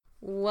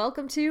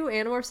Welcome to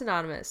Animorphs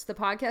Anonymous, the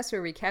podcast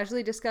where we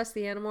casually discuss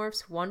the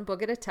Animorphs one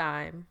book at a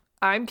time.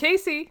 I'm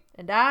Casey.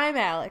 And I'm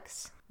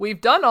Alex.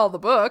 We've done all the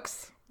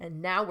books.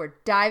 And now we're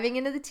diving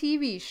into the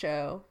TV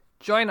show.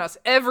 Join us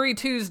every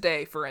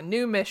Tuesday for a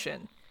new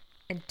mission.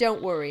 And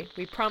don't worry,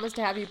 we promise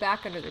to have you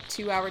back under the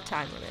 2-hour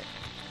time limit.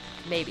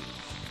 Maybe.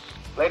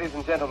 Ladies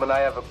and gentlemen, I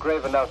have a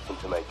grave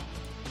announcement to make.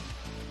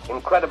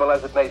 Incredible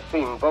as it may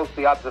seem, both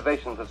the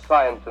observations of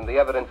science and the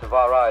evidence of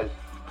our eyes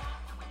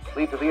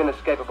lead to the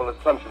inescapable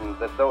assumption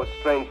that those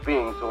strange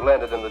beings who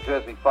landed in the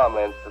Jersey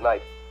farmlands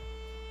tonight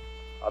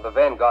are the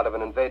vanguard of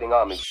an invading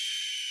army.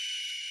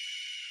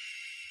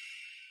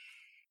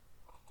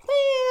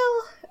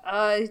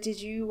 Well, did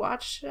you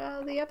watch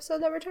the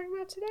episode that we're talking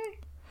about today?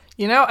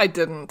 You know, I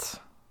didn't.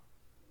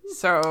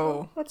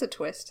 So... That's a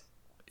twist.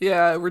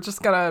 Yeah, we're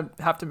just gonna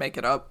have to make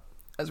it up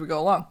as we go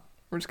along.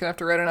 We're just gonna have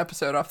to write an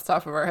episode off the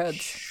top of our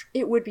heads.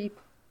 It would be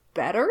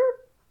better?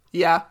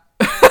 Yeah.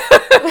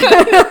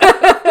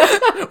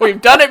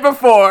 We've done it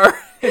before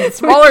in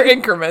smaller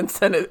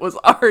increments and it was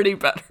already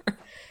better.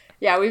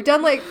 Yeah,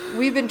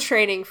 we've been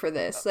training for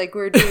this. Like,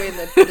 we're doing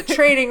the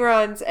training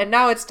runs, and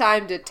now it's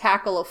time to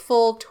tackle a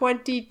full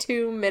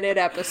 22-minute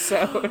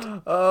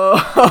episode.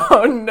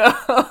 Oh,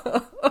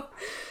 no.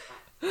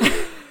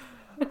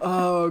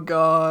 Oh,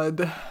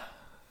 God.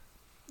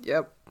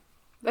 Yep.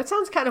 That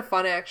sounds kind of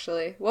fun,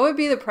 actually. What would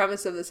be the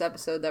premise of this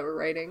episode that we're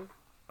writing?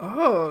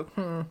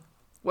 Oh,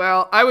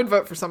 Well, I would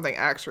vote for something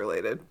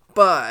axe-related,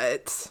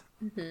 but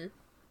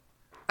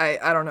I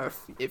don't know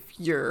if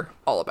you're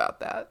all about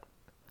that.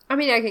 I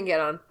mean, I can get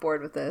on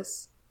board with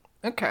this.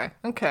 Okay.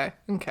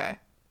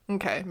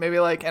 Maybe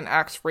like an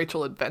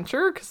Axe-Rachel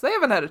adventure, because they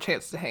haven't had a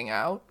chance to hang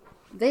out.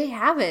 They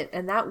haven't,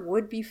 and that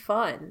would be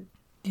fun.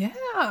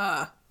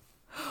 Yeah.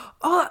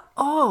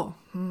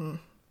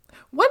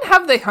 When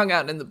have they hung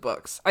out in the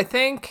books? I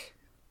think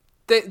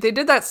they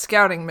did that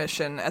scouting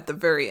mission at the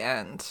very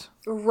end.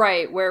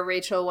 Right, where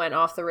Rachel went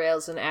off the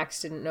rails and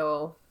Axe didn't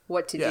know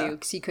what to do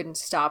because he couldn't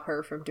stop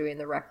her from doing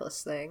the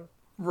reckless thing.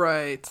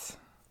 Right.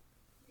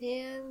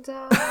 And,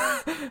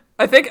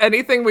 I think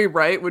anything we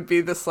write would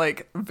be this,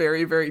 like,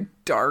 very, very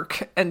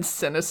dark and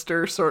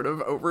sinister sort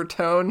of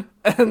overtone.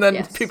 And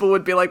then people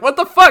would be like, what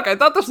the fuck? I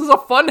thought this was a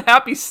fun,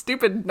 happy,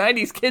 stupid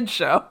 90s kids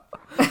show.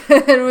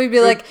 And we'd be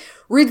like,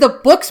 read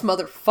the books,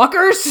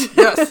 motherfuckers!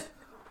 Yes.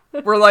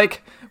 We're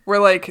like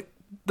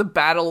the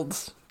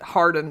battled,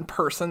 hardened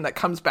person that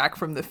comes back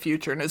from the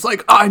future and is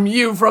like, I'm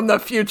you from the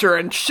future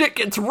and shit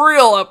gets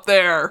real up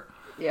there.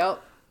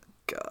 Yep.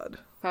 God.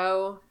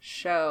 Faux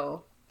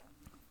show.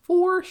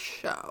 For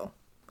show.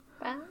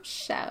 Faux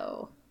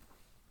show.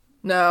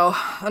 No,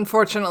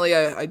 unfortunately,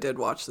 I did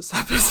watch this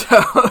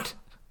episode.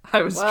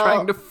 I was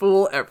trying to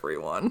fool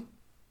everyone.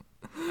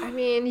 I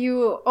mean,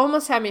 you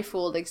almost had me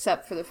fooled,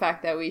 except for the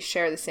fact that we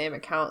share the same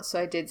account, so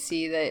I did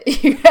see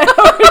that you had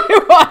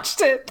already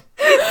watched it.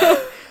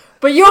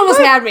 But you almost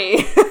had me.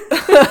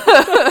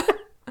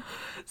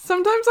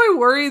 Sometimes I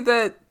worry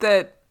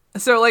that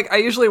so, like, I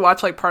usually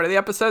watch, like, part of the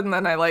episode, and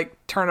then I, like,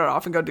 turn it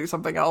off and go do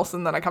something else,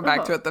 and then I come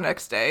back to it the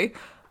next day.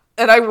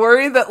 And I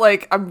worry that,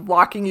 like, I'm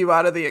locking you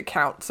out of the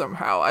account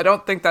somehow. I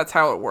don't think that's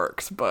how it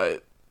works,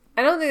 but...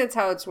 I don't think that's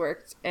how it's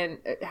worked, and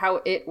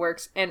how it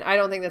works, and I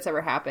don't think that's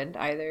ever happened,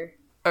 either.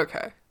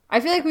 Okay.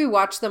 I feel like we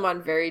watch them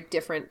on very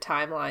different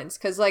timelines,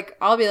 because, like,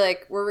 I'll be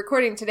like, we're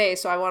recording today,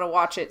 so I want to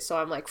watch it, so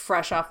I'm, like,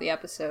 fresh off the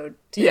episode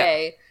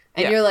today.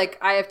 Yeah. And you're like,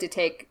 I have to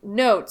take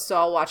notes, so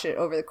I'll watch it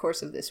over the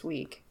course of this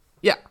week.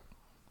 Yeah.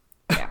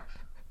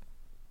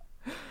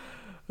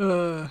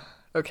 Yeah.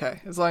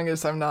 Okay, as long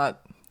as I'm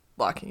not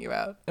locking you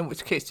out, in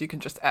which case you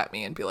can just at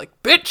me and be like,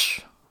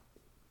 bitch!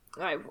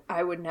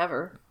 I would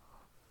never.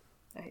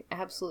 I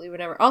absolutely would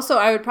never. Also,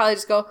 I would probably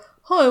just go,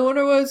 I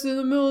wonder why it's in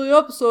the middle of the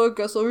episode,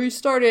 guess I'll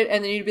restart it,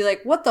 and then you'd be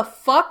like, what the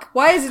fuck?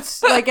 Why is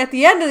it, like, at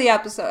the end of the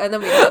episode? And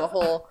then we'd have a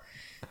whole...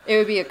 It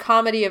would be a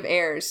comedy of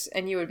errors,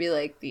 and you would be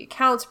like, the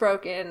account's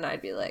broken, and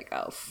I'd be like,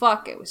 oh,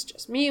 fuck, it was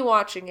just me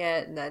watching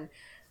it, and then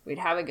we'd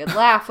have a good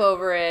laugh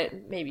over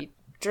it, maybe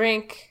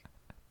drink.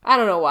 I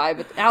don't know why,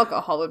 but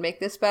alcohol would make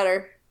this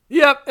better.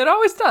 Yep, it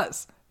always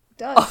does. It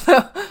does.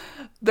 Although,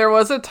 there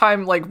was a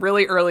time, like,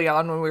 really early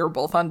on when we were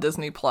both on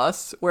Disney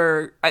Plus,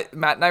 where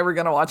Matt and I were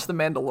going to watch The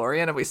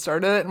Mandalorian, and we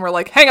started it, and we're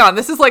like, hang on,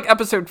 this is like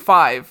episode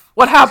 5.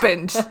 What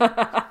happened?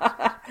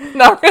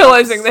 Not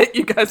realizing that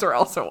you guys are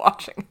also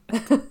watching.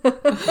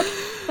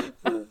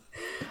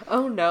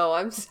 Oh no,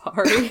 I'm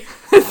sorry.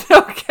 It's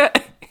okay.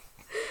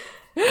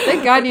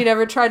 Thank God you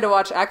never tried to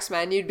watch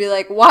X-Men. You'd be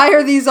like, why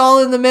are these all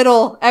in the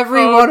middle?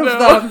 Every one of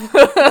them.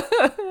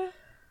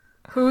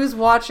 Who's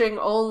watching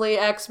only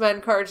X-Men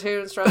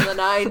cartoons from the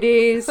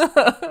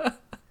 90s?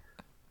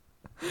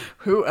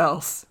 Who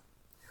else?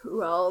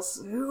 Who else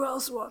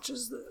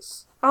watches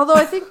this? Although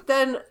I think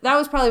then that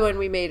was probably when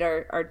we made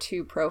our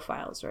 2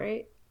 profiles,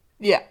 right?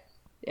 Yeah.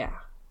 Yeah.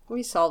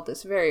 We solved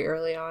this very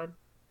early on.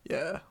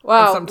 Yeah.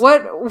 Wow,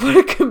 what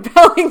a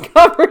compelling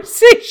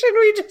conversation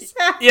we just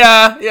had.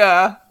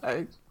 Yeah.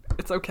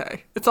 It's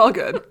okay. It's all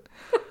good.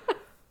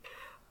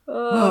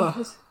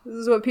 This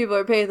is what people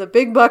are paying the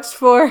big bucks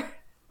for.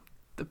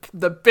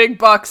 the big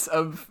bucks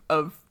of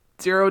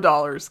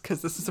 $0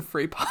 because this is a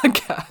free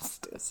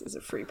podcast. This is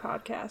a free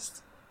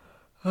podcast.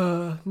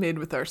 Made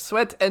with our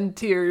sweat and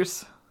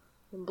tears.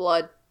 And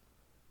blood.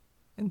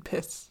 And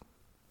piss.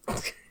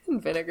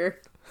 And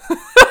vinegar.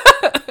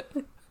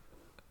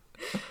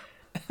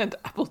 And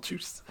apple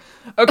juice.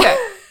 Okay.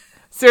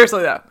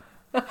 Seriously though.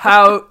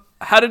 How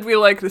did we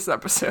like this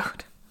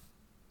episode?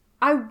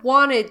 I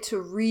wanted to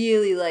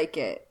really like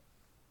it.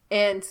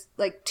 And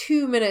like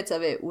 2 minutes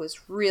of it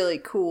was really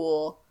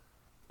cool.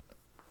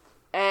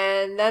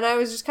 And then I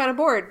was just kind of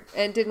bored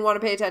and didn't want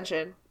to pay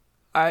attention.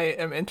 I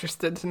am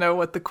interested to know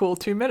what the cool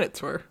 2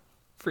 minutes were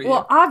for you.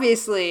 Well,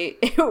 obviously,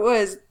 it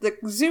was the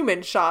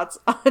zoom-in shots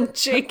on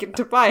Jake and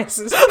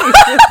Tobias's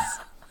faces.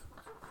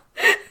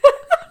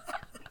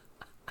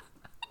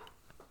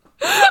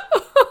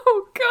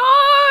 Oh,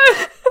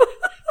 God!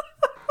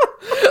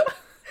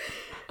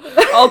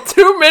 All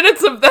 2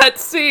 minutes of that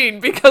scene,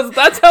 because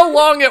that's how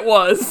long it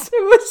was.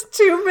 It was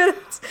 2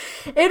 minutes.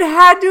 It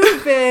had to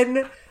have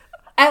been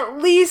at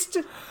least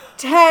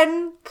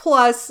 10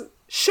 plus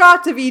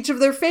shots of each of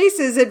their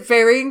faces at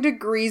varying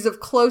degrees of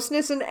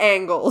closeness and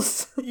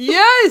angles.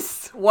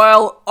 Yes!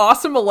 While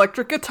awesome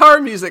electric guitar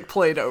music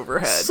played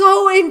overhead.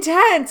 So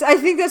intense. I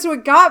think that's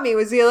what got me,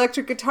 was the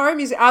electric guitar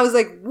music. I was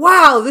like,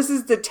 wow,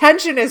 the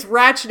tension is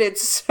ratcheted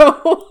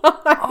so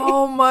high.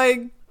 Oh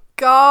my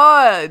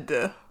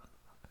God.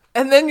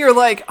 And then you're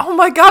like, oh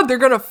my God, they're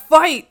going to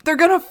fight. They're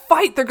going to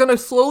fight. They're going to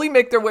slowly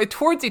make their way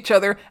towards each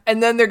other.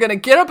 And then they're going to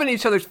get up in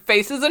each other's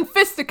faces and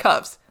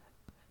fisticuffs.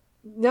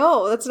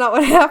 No, that's not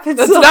what happened.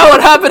 That's not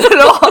what happened at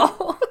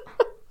all.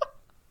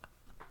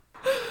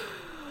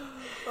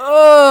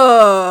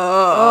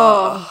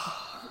 Oh,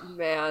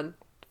 man.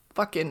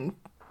 Fucking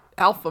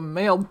alpha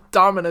male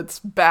dominance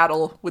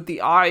battle with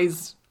the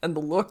eyes and the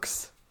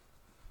looks.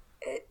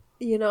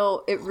 You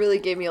know, it really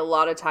gave me a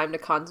lot of time to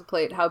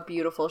contemplate how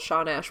beautiful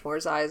Shawn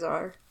Ashmore's eyes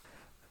are.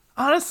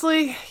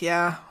 Honestly,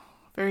 yeah.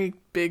 Very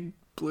big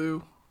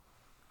blue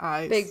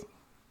eyes.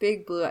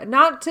 Big blue eyes.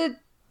 Not to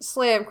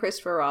slam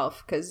Christopher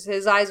Ralph, because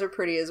his eyes are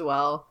pretty as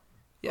well.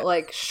 Yep.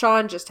 Like,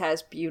 Shawn just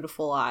has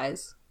beautiful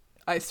eyes.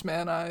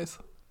 Iceman eyes.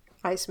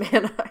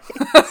 Iceman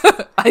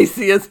eyes.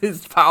 Icy as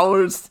his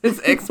powers. His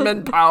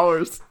X-Men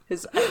powers.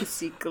 His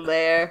icy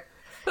glare.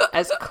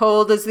 As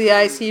cold as the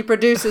ice he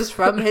produces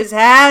from his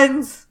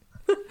hands.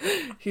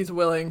 He's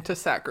willing to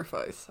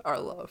sacrifice our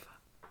love.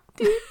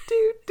 Do,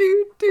 do,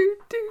 do, do,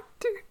 do,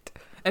 do.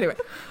 Anyway.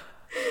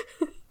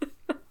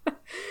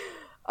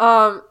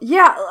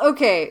 Yeah,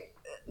 okay.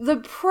 The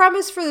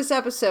premise for this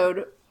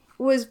episode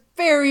was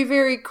very,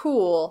 very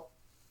cool.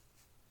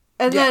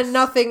 And Yes. then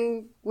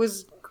nothing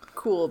was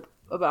cool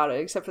about it,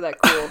 except for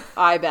that cool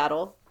eye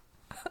battle.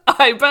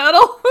 Eye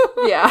battle?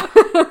 Yeah.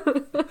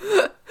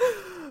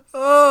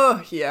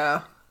 Oh,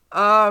 yeah.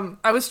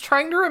 I was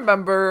trying to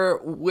remember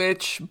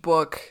which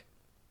book.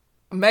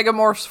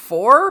 Megamorphs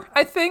 4,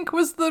 I think,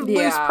 was the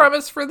loose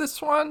premise for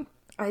this one.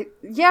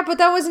 Yeah, but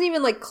that wasn't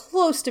even, like,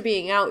 close to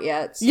being out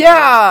yet. So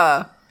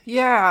Yeah.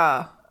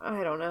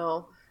 I don't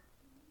know.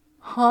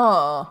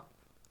 Huh.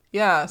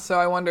 Yeah, so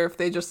I wonder if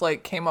they just,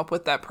 like, came up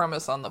with that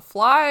premise on the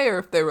fly, or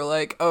if they were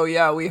like, oh,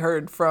 yeah, we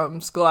heard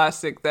from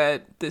Scholastic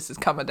that this is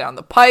coming down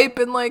the pipe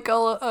in, like,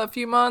 a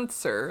few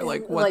months, or,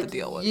 like, what like the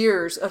deal was.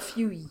 A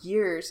few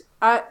years.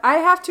 I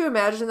have to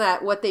imagine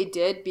that what they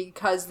did,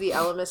 because the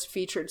Ellimist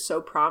featured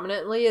so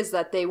prominently, is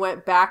that they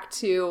went back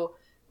to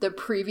the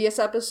previous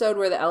episode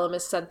where the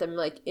Ellimist sent them,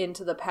 like,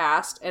 into the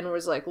past, and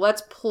was like,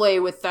 let's play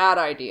with that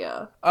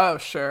idea. Oh,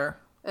 sure.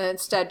 And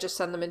instead just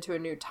send them into a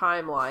new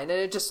timeline. And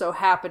it just so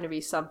happened to be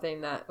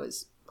something that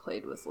was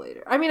played with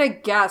later. I mean, I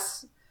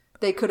guess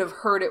they could have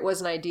heard it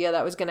was an idea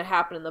that was going to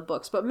happen in the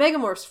books. But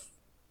Megamorphs,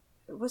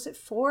 was it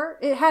 4?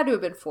 It had to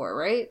have been 4,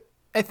 right?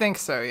 I think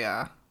so,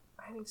 yeah.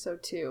 I think so,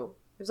 too.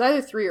 It was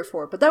either 3 or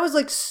 4. But that was,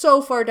 like, so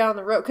far down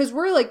the road. Because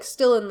we're, like,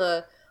 still in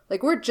the...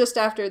 Like, we're just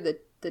after the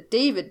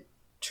David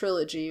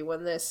trilogy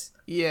when this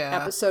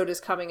episode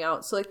is coming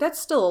out. So, like, that's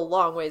still a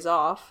long ways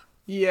off.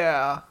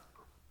 Yeah.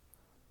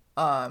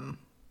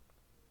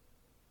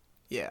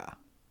 Yeah.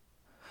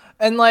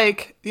 And,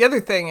 like, the other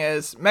thing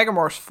is,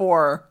 Megamorphs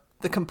 4,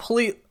 the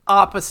complete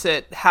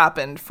opposite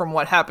happened from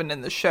what happened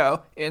in the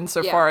show,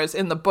 insofar as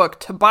in the book,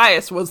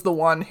 Tobias was the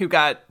one who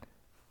got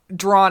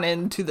drawn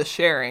into the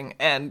sharing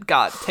and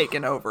got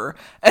taken over.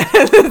 And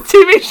in the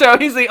TV show,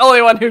 he's the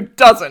only one who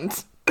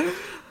doesn't.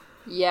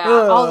 Yeah,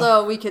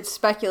 although we could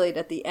speculate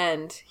at the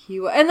end.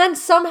 And then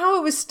somehow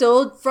it was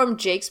still from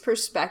Jake's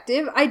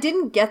perspective. I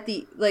didn't get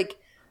the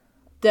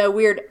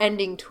weird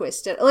ending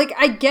twist. Like,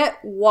 I get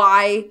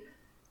why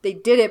they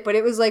did it, but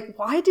it was like,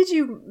 why did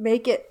you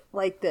make it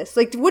like this?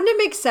 Like, wouldn't it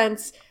make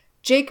sense?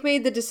 Jake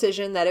made the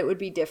decision that it would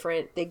be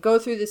different. They go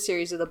through the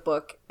series of the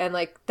book, and,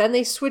 like, then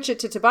they switch it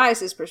to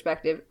Tobias's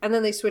perspective, and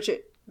then they switch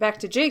it back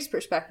to Jake's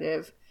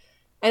perspective.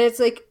 And it's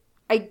like,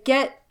 I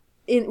get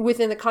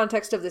within the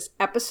context of this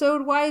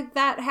episode why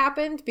that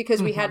happened,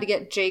 because we had to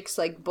get Jake's,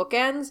 like,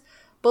 bookends.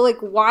 But, like,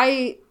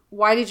 why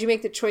did you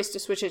make the choice to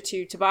switch it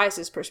to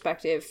Tobias's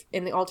perspective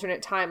in the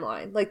alternate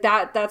timeline? Like,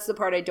 that's the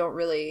part I don't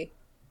really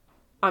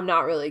I'm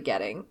not really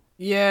getting.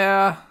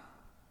 Yeah.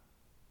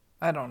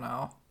 I don't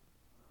know.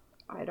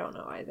 I don't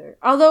know either.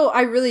 Although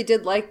I really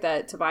did like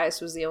that Tobias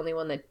was the only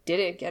one that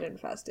didn't get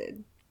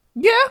infested.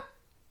 Yeah.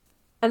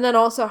 And then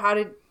also, how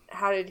did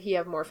he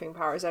have morphing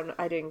powers?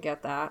 I didn't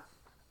get that.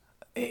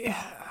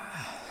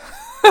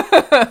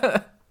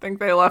 I think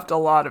they left a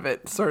lot of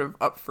it sort of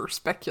up for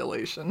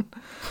speculation.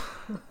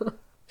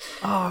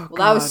 Oh, well,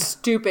 that was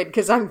stupid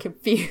because I'm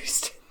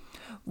confused.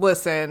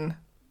 Listen,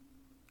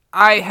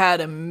 I had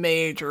a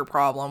major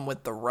problem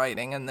with the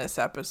writing in this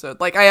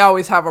episode. Like, I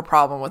always have a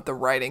problem with the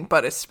writing,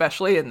 but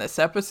especially in this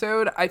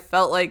episode, I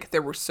felt like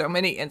there were so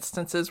many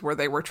instances where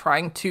they were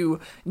trying to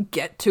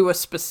get to a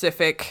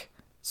specific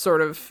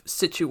sort of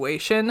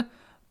situation,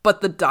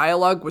 but the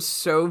dialogue was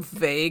so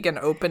vague and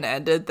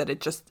open-ended that it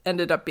just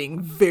ended up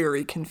being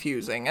very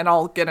confusing. And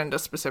I'll get into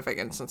specific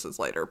instances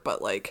later,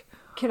 but like...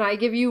 Can I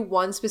give you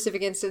one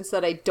specific instance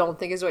that I don't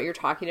think is what you're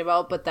talking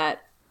about, but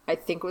that I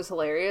think was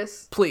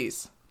hilarious?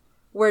 Please.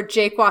 Where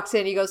Jake walks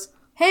in, he goes,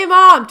 "Hey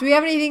Mom, do we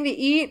have anything to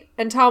eat?"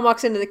 And Tom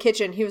walks into the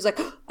kitchen. He was like,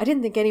 "Oh, I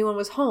didn't think anyone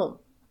was home."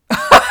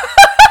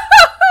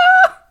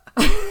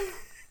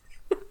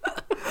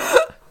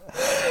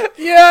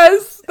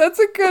 Yes, that's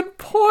a good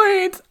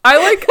point. I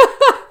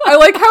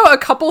like how a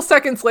couple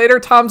seconds later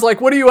Tom's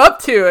like, "What are you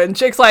up to?" And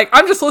Jake's like,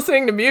 "I'm just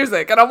listening to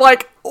music." And I'm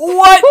like,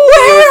 "What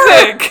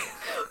music?"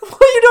 Well,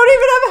 you don't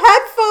even have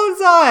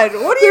headphones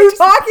on. What are you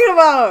talking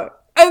about?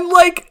 And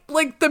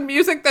like the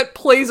music that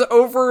plays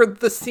over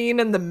the scene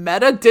in the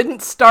meta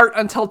didn't start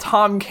until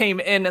Tom came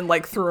in and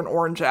like threw an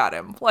orange at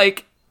him.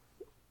 Like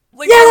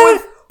yeah, where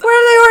did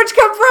the orange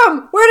come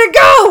from? Where'd it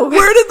go?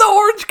 Where did the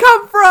orange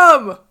come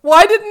from?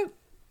 Why didn't...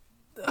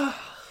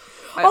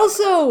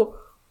 Also,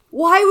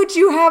 why would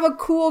you have a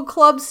cool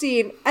club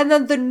scene and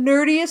then the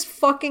nerdiest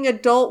fucking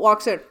adult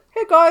walks in?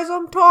 "Hey guys,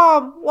 I'm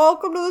Tom.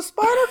 Welcome to the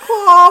Spider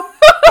Club.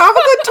 Have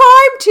a good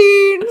time,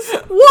 teens."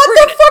 What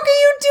the fuck are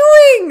you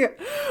doing?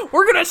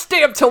 We're gonna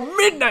stay up till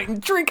midnight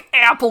and drink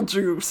apple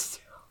juice.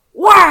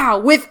 Wow,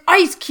 with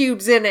ice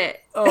cubes in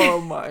it.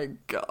 Oh my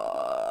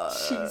god.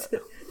 Jesus.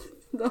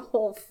 The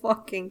whole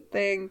fucking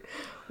thing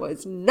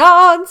was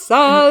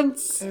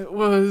nonsense. It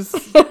was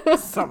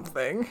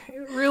something.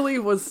 It really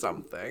was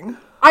something.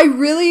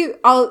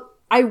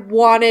 I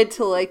wanted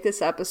to like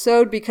this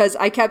episode because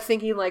I kept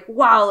thinking like,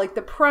 wow, like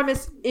the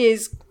premise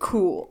is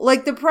cool.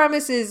 Like the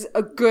premise is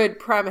a good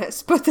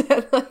premise, but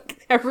then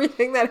like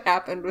everything that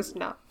happened was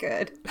not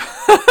good.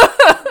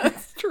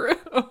 It's true.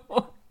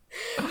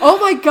 Oh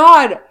my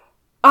god.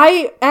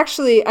 I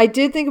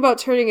did think about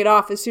turning it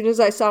off as soon as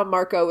I saw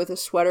Marco with a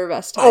sweater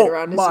vest tied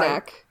around his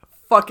neck.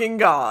 Fucking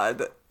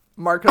god.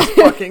 Marco's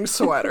fucking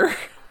sweater.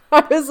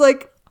 I was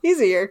like,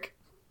 he's a yerk.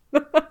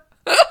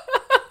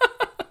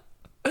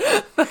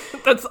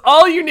 That's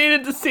all you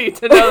needed to see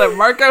to know that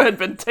Marco had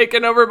been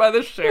taken over by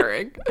the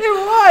sharing. It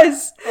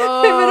was.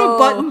 I'm in a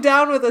button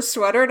down with a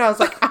sweater and I was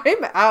like,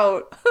 I'm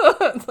out.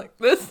 It's like,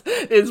 this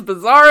is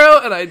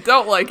Bizarro and I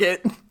don't like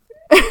it.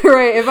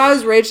 Right. If I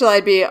was Rachel,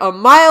 I'd be a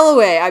mile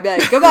away. I'd be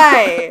like,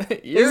 goodbye.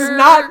 This is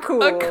not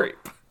cool. A creep.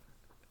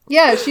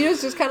 Yeah, she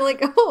was just kind of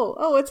like, oh,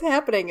 what's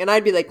happening? And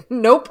I'd be like,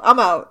 nope, I'm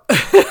out.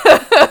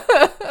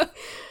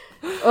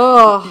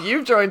 Oh,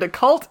 You've joined a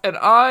cult and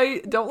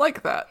I don't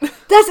like that.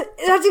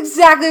 That's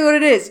exactly what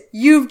it is.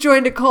 You've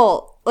joined a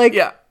cult. Like,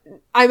 Yeah.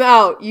 I'm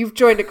out. You've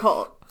joined a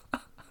cult.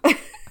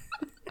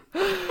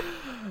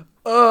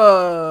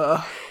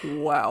 Wow.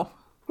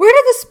 Where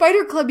did the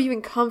Spider Club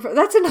even come from?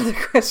 That's another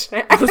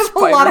question. I have a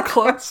lot of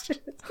questions.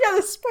 Yeah,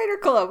 the Spider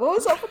Club. What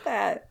was up with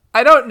that?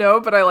 I don't know,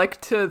 but I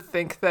like to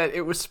think that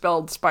it was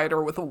spelled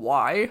spider with a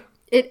Y.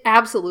 It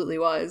absolutely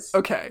was.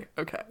 Okay.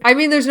 I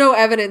mean, there's no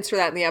evidence for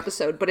that in the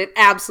episode, but it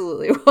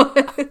absolutely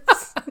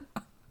was.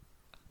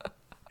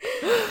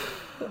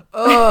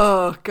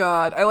 Oh,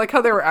 God. I like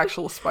how there were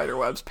actual spider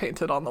webs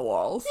painted on the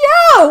walls.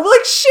 Yeah,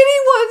 like shitty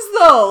ones,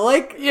 though.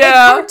 Like,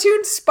 Yeah. like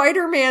cartoon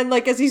Spider-Man,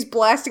 like, as he's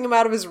blasting him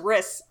out of his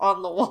wrists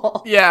on the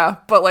wall. Yeah,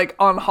 but like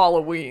on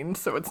Halloween,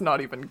 so it's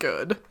not even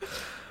good.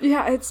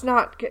 Yeah, it's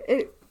not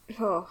good.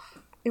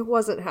 It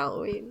wasn't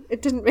Halloween.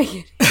 It didn't make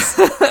any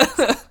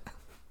sense.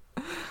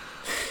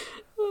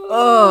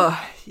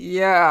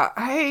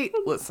 Yeah,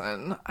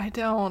 listen, I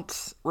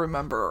don't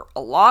remember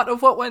a lot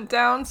of what went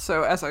down,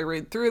 so as I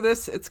read through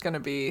this, it's going to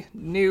be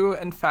new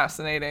and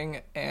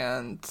fascinating,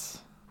 and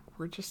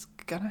we're just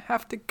going to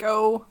have to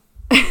go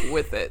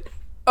with it.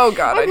 Oh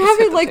god, I'm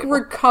having like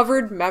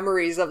recovered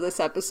memories of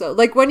this episode.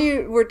 Like when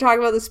you were talking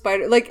about the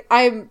spider, like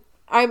I'm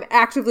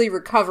actively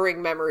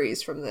recovering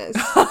memories from this.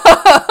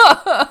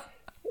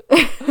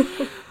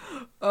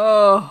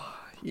 Oh,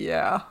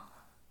 yeah.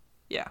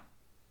 Yeah.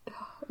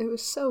 It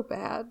was so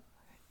bad.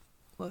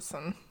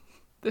 Listen,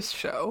 this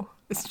show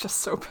is just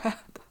so bad.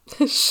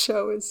 This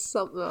show is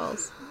something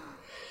else.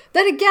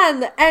 Then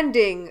again, the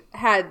ending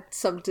had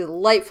some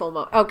delightful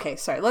moments. Okay,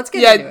 sorry, let's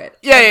get into it.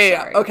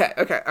 Yeah. Okay.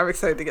 I'm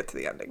excited to get to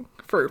the ending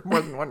for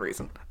more than one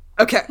reason.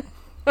 Okay.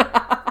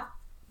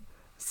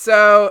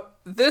 So,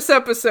 this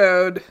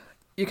episode,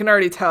 you can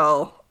already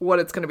tell what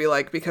it's going to be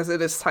like because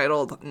it is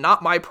titled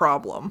Not My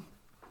Problem.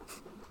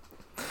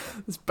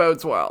 This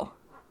bodes well.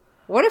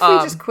 What if we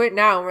just quit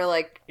now and we're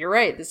like, you're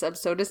right, this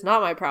episode is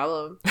not my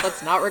problem.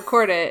 Let's not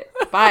record it.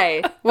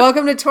 Bye.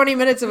 Welcome to 20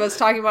 minutes of us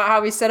talking about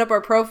how we set up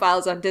our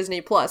profiles on Disney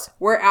Plus.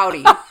 We're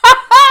outie.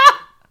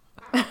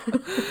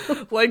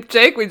 Like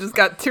Jake, we just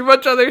got too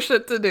much other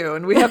shit to do,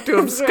 and we have to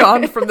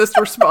abscond from this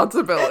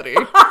responsibility.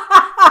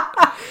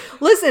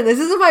 Listen, this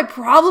isn't my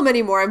problem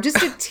anymore. I'm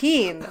just a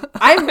teen.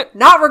 I'm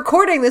not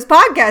recording this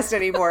podcast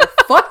anymore.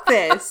 Fuck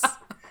this.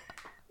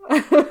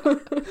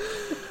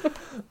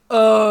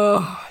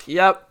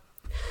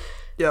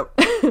 Yep.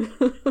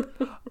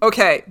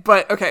 Okay,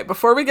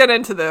 before we get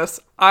into this,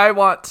 I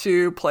want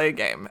to play a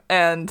game.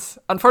 And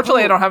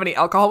unfortunately, I don't have any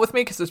alcohol with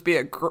me because this would be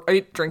a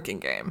great drinking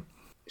game.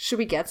 Should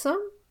we get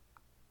some?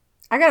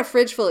 I got a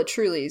fridge full of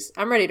Trulies.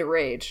 I'm ready to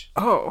rage.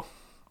 Oh,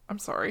 I'm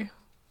sorry.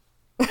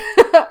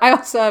 I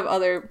also have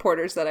other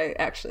porters that I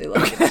actually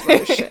like. And some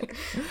other shit.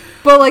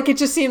 But like, it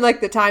just seemed like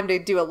the time to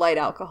do a light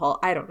alcohol.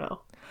 I don't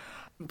know.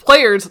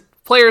 Players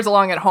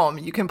along at home,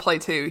 you can play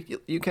too.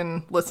 You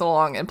can listen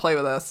along and play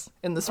with us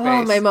in the space.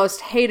 Oh, my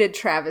most hated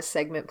Travis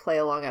segment, play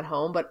along at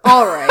home, but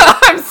all right.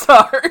 I'm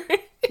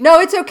sorry.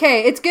 No, it's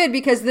okay. It's good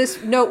because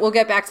this note will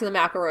get back to the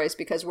McElroys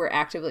because we're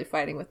actively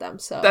fighting with them.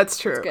 So that's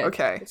true. It's good.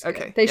 Okay. It's good.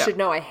 Okay. They should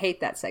know I hate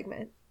that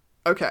segment.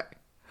 Okay.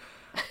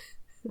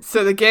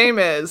 So the game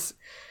is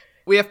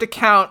we have to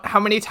count how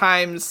many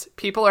times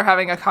people are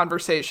having a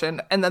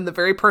conversation, and then the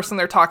very person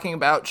they're talking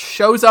about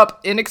shows up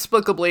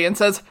inexplicably and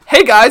says,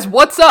 "Hey guys,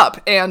 what's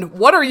up? And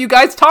what are you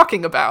guys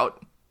talking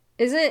about?"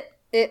 Isn't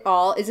it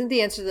all? Isn't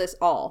the answer to this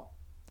all?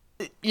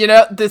 You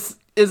know, this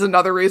is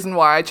another reason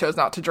why I chose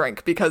not to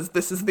drink, because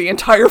this is the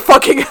entire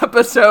fucking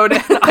episode,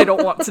 and I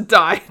don't want to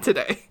die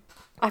today.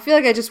 I feel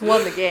like I just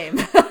won the game.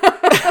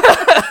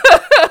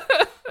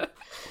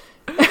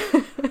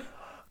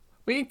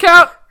 We can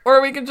count,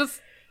 or we can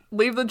just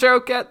leave the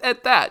joke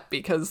at that,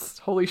 because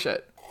holy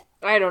shit.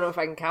 I don't know if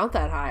I can count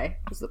that high,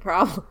 is the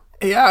problem.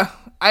 Yeah,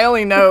 I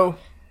only know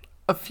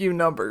a few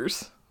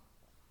numbers.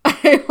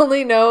 I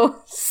only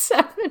know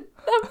 7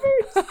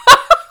 numbers.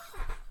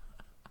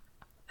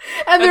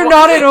 And they're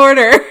not in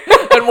order.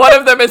 And one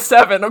of them is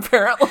 7,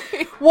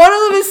 apparently. One of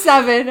them is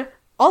 7.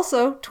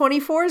 Also,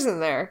 24's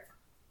in there.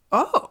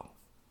 Oh.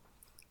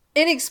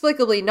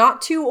 Inexplicably,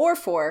 not 2 or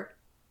 4.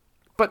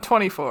 But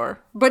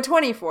 24. But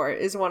 24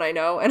 is one I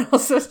know, and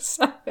also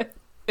 7.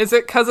 Is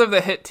it because of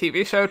the hit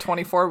TV show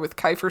 24 with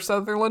Kiefer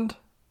Sutherland?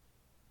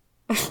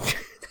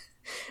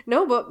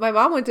 No, but my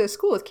mom went to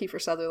school with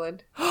Kiefer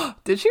Sutherland.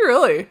 Did she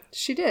really?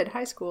 She did,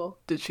 high school.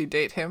 Did she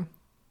date him?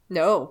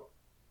 No.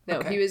 No,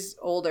 Okay. he was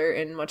older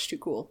and much too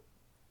cool.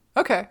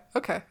 Okay.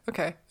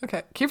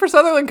 Kiefer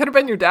Sutherland could have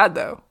been your dad,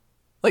 though.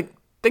 Like,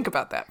 think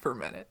about that for a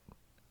minute.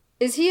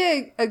 Is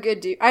he a good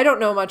dude? I don't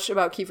know much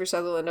about Kiefer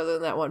Sutherland other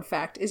than that one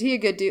fact. Is he a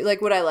good dude?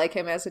 Like, would I like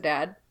him as a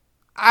dad?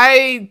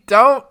 I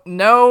don't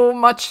know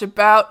much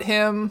about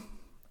him,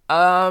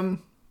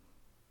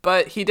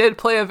 but he did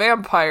play a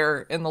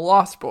vampire in The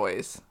Lost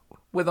Boys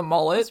with a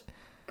mullet.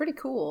 Pretty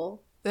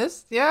cool.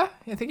 Yeah,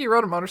 I think he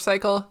rode a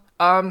motorcycle.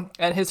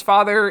 And his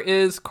father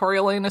is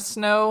Coriolanus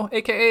Snow,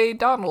 aka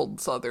Donald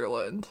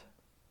Sutherland.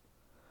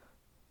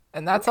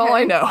 And that's all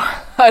I know.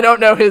 I don't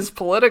know his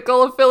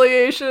political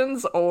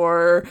affiliations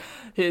or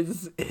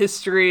his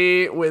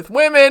history with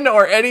women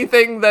or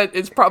anything that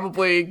is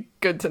probably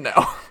good to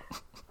know.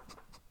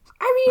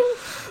 I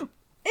mean,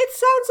 it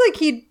sounds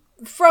like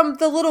from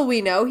the little we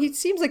know, he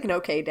seems like an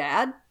okay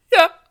dad.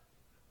 Yeah.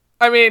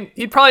 I mean,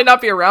 he'd probably not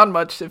be around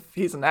much if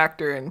he's an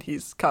actor and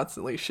he's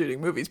constantly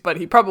shooting movies, but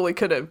he probably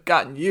could have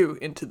gotten you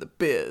into the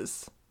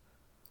biz.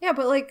 Yeah,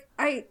 but like,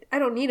 I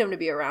don't need him to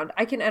be around.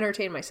 I can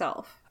entertain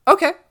myself.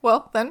 Okay,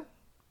 well, then.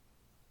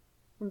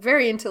 I'm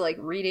very into like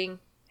reading,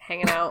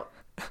 hanging out.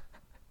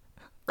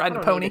 Riding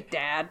a pony. Need a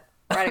dad.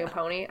 Riding a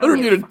pony. I don't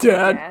need a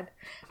dad.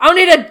 I don't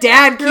need a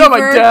dad, Kiefer. You're not my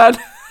dad.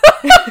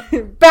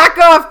 Back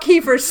off,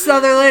 Kiefer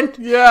Sutherland.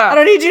 Yeah. I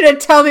don't need you to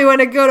tell me when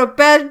to go to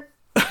bed.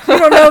 You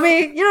don't know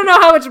me. You don't know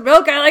how much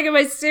milk I like in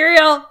my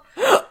cereal.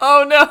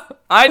 Oh, no.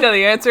 I know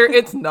the answer.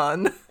 It's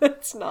none.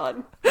 It's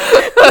none.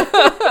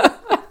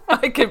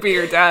 I could be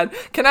your dad.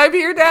 Can I be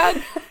your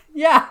dad?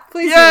 Yeah,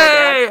 please. Yay! Be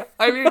my dad.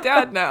 I'm your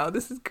dad now.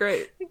 This is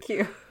great. Thank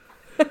you.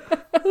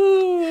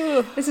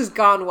 This has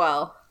gone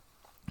well.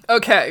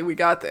 Okay, we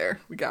got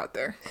there.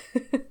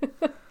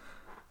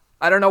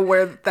 I don't know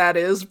where that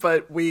is,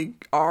 but we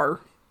are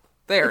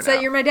there It's now.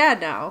 that you're my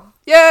dad now.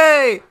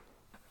 Yay!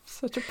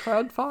 Such a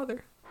proud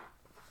father.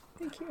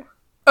 Thank you.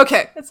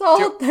 Okay. That's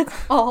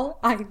all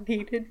I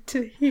needed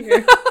to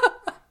hear.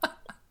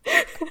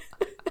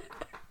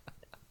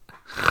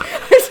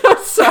 I'm so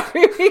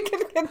sorry. We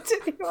can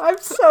continue. I'm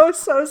so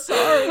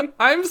sorry.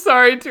 I'm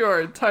sorry to our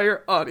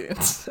entire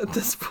audience at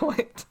this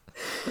point.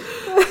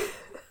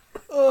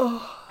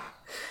 Oh.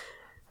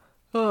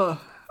 All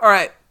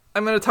right.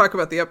 I'm going to talk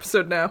about the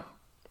episode now.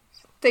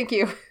 Thank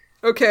you.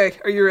 Okay.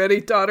 Are you ready,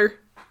 daughter?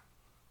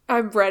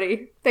 I'm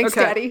ready. Thanks,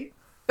 Okay. Daddy.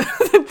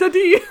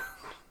 Daddy.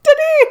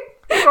 Daddy!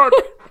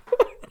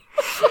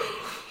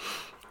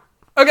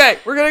 Okay,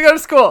 we're gonna go to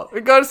school.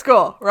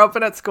 We're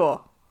open at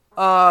school.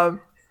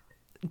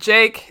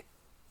 Jake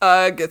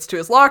gets to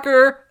his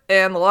locker,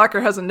 and the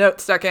locker has a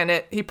note stuck in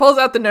it. He pulls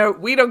out the note.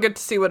 We don't get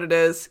to see what it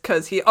is,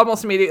 because he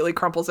almost immediately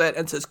crumples it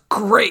and says,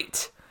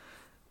 "Great!"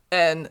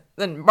 And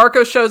then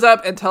Marco shows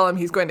up and tell him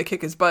he's going to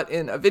kick his butt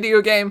in a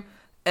video game.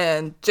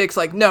 And Jake's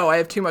like, "No, I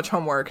have too much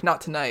homework,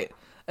 not tonight."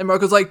 And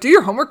Marco's like, "Do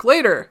your homework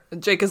later."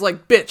 And Jake is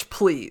like, "Bitch,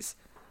 please."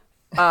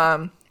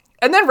 And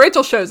then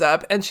Rachel shows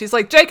up, and she's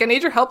like, "Jake, I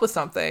need your help with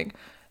something."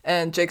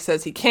 And Jake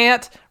says he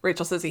can't.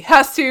 Rachel says he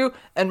has to.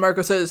 And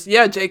Marco says,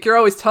 "Yeah, Jake, you're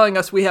always telling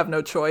us we have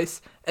no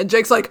choice." And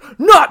Jake's like,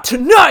 "Not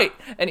tonight!"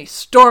 And he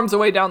storms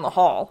away down the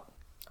hall.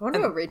 I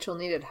wonder what Rachel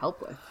needed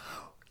help with.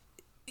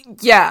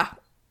 Yeah.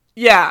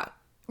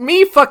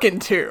 Me fucking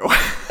too.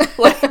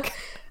 Like,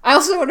 I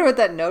also wonder what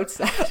that note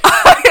said.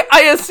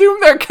 I assume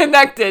they're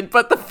connected,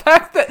 but the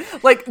fact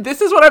that, like,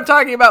 this is what I'm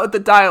talking about with the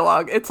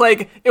dialogue. It's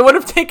like, it would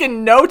have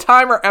taken no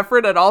time or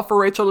effort at all for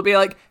Rachel to be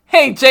like,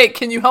 "Hey, Jake,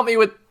 can you help me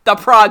with the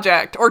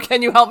project? Or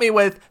can you help me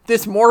with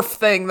this morph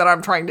thing that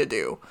I'm trying to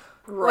do?"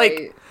 Right.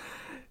 Like,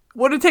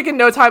 would have taken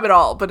no time at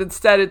all, but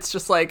instead it's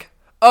just like,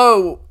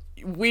 "Oh,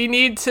 we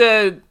need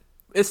to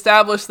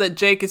establish that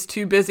Jake is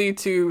too busy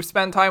to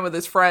spend time with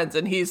his friends,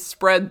 and he's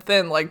spread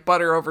thin like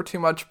butter over too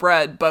much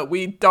bread, but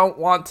we don't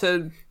want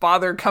to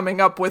bother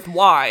coming up with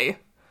why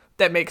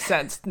that makes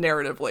sense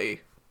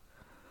narratively."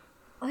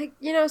 Like,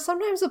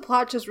 sometimes the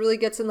plot just really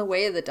gets in the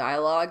way of the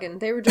dialogue,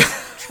 and they were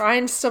just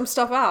trying some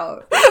stuff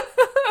out.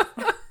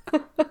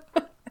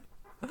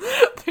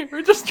 They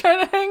were just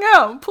trying to hang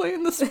out and play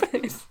in the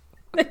space.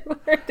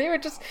 They were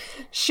just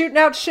shooting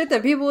out shit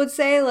that people would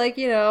say, like,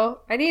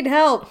 "I need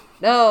help."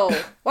 No.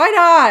 Why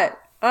not?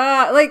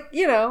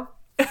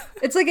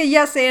 It's like a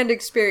yes and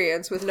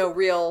experience with no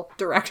real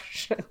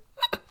direction.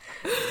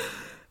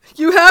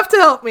 "You have to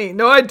help me."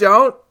 "No, I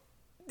don't."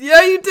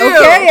 "Yeah, you do."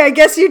 "Okay, I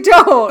guess you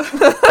don't."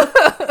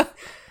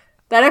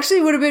 That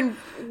actually would have been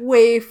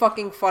way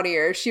fucking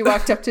funnier if she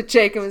walked up to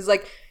Jake and was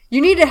like,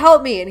 "You need to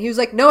help me." And he was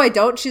like, "No, I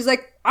don't." She's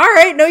like, "All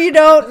right, no, you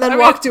don't." And then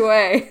walked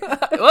away.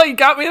 Well, you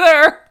got me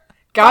there.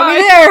 Got Bye.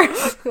 me there.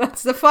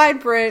 That's the fine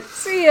print.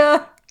 See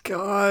ya.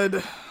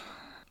 God.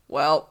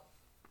 Well,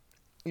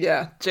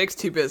 yeah, Jake's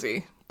too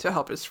busy to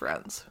help his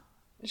friends.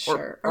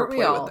 Sure. Or Aren't we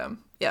play all? with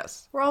them.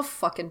 Yes. We're all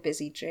fucking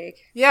busy, Jake.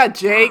 Yeah,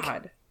 Jake.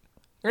 God.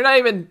 You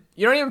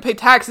don't even pay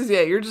taxes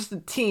yet. You're just a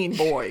teen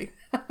boy.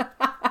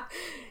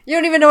 You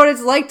don't even know what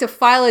it's like to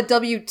file a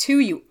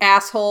W-2, you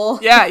asshole.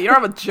 Yeah, you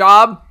don't have a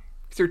job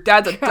because your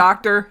dad's a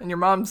doctor and your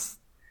mom's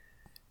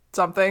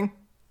something.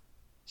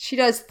 She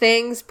does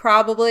things,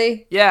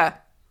 probably. Yeah,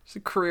 she's a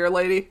career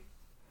lady.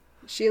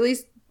 She at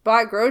least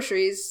bought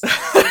groceries.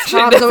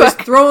 Tom's always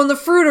throwing the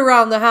fruit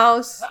around the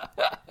house.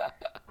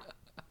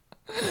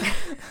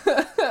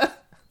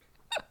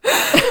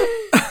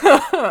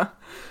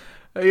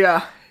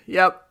 Yeah,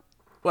 yep.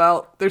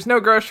 Well, there's no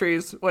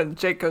groceries when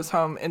Jake goes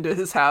home into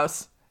his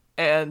house,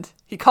 and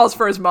he calls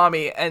for his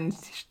mommy, and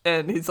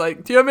he's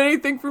like, "Do you have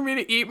anything for me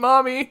to eat,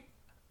 Mommy?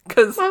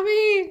 Because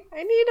Mommy,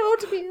 I need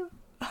oatmeal."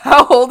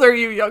 How old are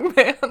you, young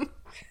man?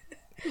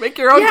 Make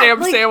your own damn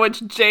like,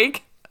 sandwich,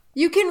 Jake.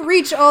 You can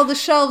reach all the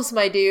shelves,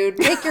 my dude.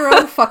 Make your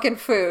own fucking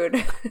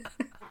food.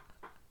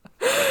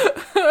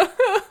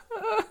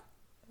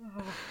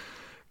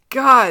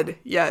 God,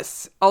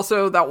 yes.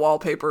 Also, that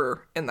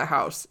wallpaper in the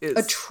house is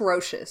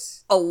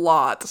atrocious. A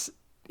lot.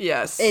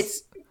 Yes.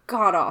 It's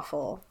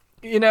god-awful.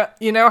 You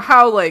know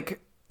how,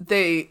 like,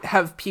 they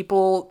have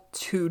people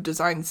to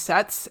design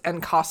sets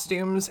and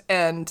costumes,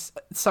 and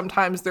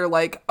sometimes they're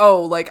like,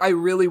 "Oh, like, I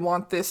really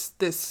want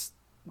this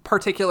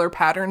particular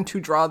pattern to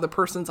draw the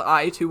person's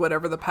eye to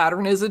whatever the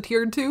pattern is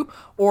adhered to,"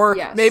 or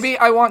yes. Maybe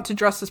I want to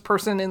dress this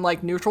person in,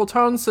 like, neutral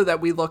tones so that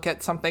we look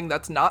at something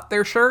that's not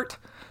their shirt.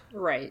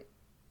 Right.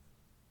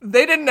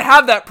 They didn't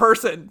have that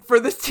person for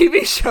this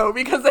TV show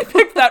because they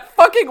picked that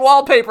fucking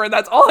wallpaper and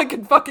that's all I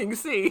can fucking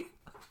see.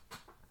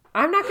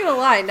 I'm not gonna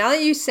lie, now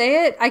that you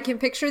say it, I can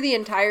picture the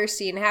entire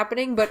scene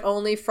happening, but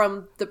only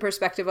from the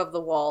perspective of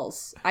the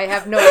walls. I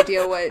have no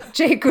idea what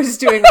Jake was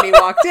doing when he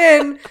walked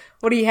in,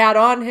 what he had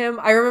on him.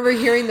 I remember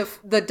hearing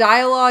the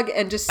dialogue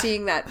and just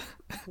seeing that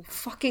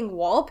fucking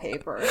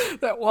wallpaper.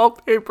 That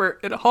wallpaper,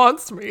 it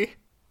haunts me.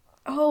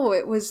 Oh,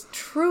 it was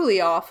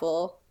truly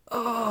awful.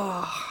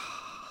 Oh,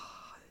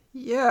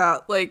 yeah,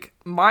 like,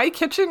 my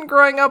kitchen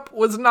growing up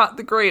was not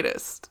the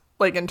greatest,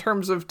 like, in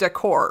terms of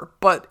decor,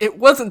 but it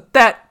wasn't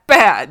that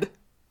bad.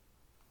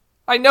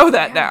 I know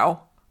that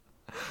now.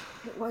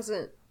 It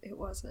wasn't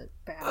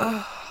bad.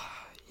 Yeah.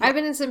 I've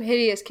been in some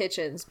hideous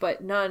kitchens,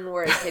 but none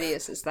were as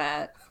hideous as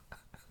that.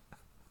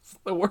 It's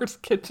the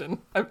worst kitchen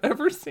I've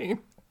ever seen.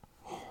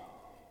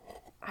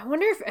 I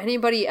wonder if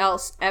anybody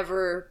else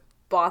ever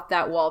bought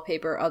that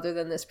wallpaper other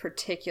than this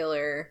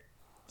particular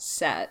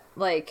set,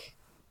 like,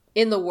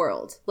 in the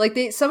world. Like,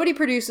 somebody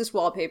produced this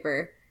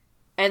wallpaper,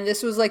 and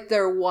this was, like,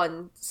 their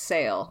one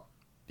sale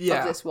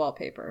of this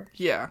wallpaper.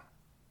 Yeah.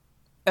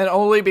 And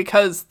only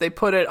because they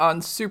put it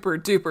on super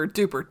duper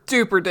duper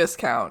duper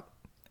discount,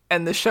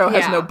 and the show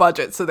has no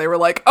budget, so they were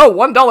like, "Oh,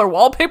 $1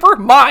 wallpaper?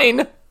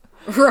 Mine!"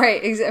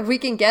 Right, if we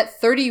can get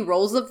 30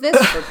 rolls of this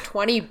for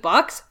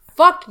 $20,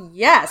 fuck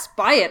yes,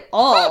 buy it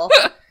all.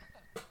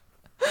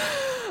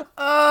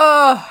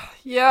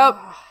 Yep.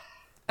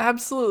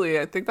 Absolutely.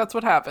 I think that's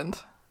what happened.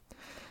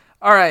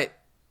 All right.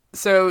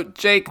 So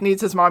Jake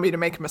needs his mommy to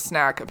make him a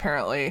snack,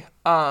 apparently.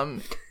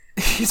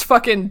 He's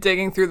fucking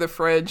digging through the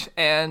fridge,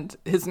 and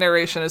his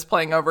narration is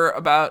playing over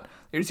about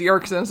there's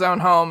Yerks in his own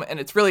home, and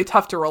it's really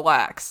tough to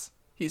relax.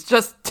 He's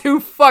just too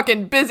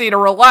fucking busy to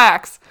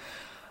relax.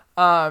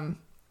 And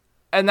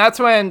that's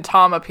when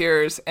Tom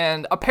appears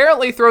and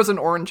apparently throws an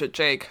orange at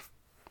Jake.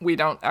 We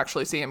don't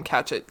actually see him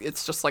catch it.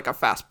 It's just like a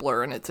fast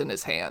blur, and it's in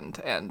his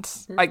hand. And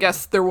I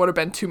guess there would have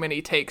been too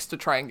many takes to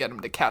try and get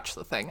him to catch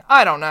the thing.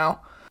 I don't know.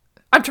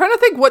 I'm trying to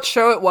think what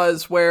show it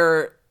was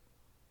where...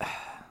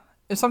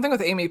 It's something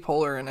with Amy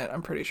Poehler in it,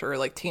 I'm pretty sure,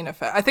 like Tina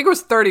Fey. I think it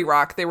was 30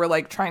 Rock. They were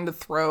like trying to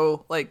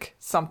throw like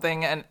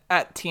something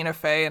at Tina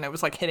Fey, and it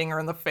was like hitting her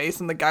in the face,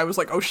 and the guy was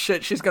like, oh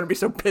shit, she's gonna be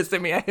so pissed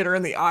at me I hit her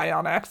in the eye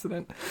on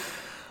accident.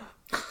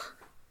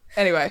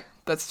 Anyway,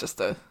 that's just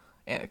a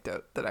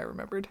anecdote that I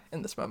remembered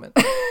in this moment.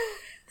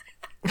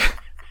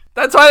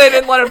 That's why they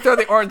didn't let him throw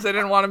the orange. They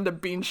didn't want him to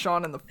bean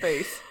Sean in the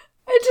face.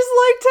 I just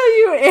liked how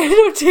you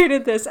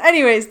annotated this.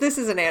 Anyways, this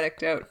is an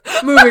anecdote.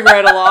 Moving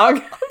right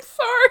along. I'm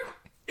sorry.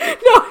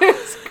 No,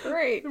 it's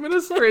great. I'm in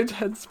a strange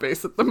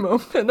headspace at the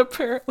moment,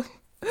 apparently.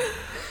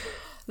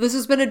 This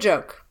has been a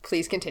joke.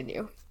 Please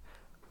continue.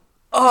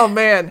 Oh,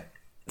 man.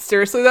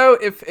 Seriously, though,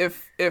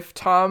 if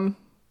Tom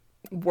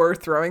were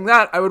throwing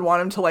that, I would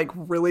want him to, like,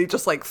 really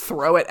just, like,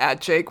 throw it at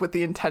Jake with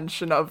the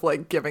intention of,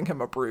 like, giving him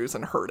a bruise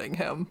and hurting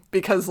him.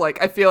 Because,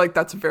 like, I feel like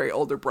that's a very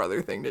older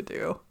brother thing to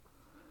do.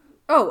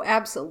 Oh,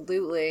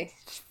 absolutely.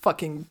 Just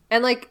fucking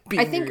And, like, I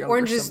beating think your younger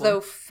oranges, sibling.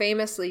 though,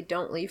 famously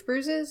don't leave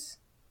bruises.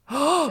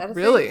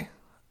 Really? Thing?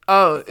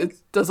 Oh,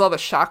 does all the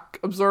shock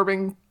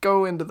absorbing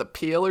go into the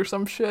peel or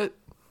some shit?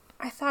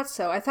 I thought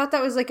so. I thought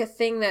that was like a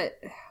thing that...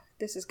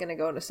 This is going to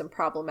go into some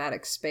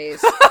problematic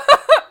space.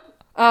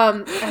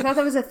 I thought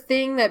that was a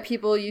thing that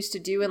people used to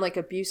do in like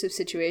abusive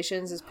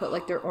situations, is put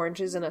like their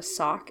oranges in a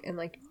sock and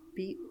like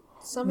beat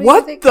somebody.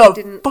 What with it, 'cause the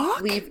they didn't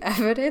fuck? leave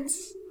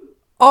evidence.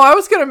 Oh, I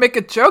was gonna make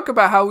a joke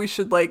about how we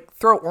should like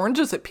throw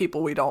oranges at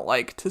people we don't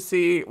like to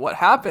see what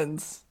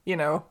happens. You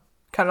know,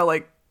 kind of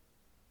like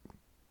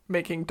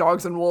making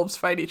dogs and wolves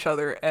fight each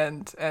other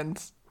and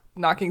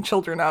knocking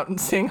children out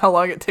and seeing how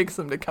long it takes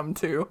them to come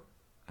to.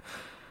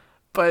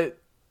 But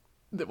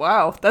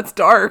wow, that's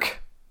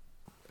dark.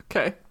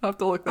 Okay, I'll have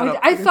to look that up.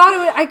 I thought it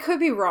would, I could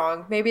be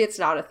wrong. Maybe it's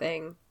not a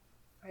thing.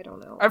 I don't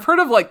know. I've heard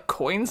of like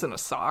coins in a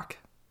sock.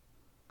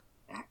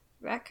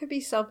 That could be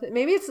something.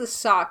 Maybe it's the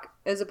sock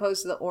as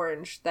opposed to the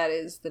orange that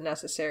is the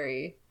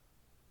necessary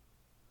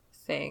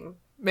thing.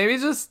 Maybe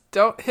just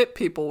don't hit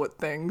people with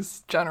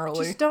things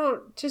generally.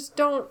 Just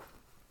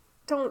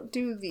don't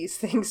do these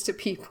things to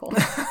people.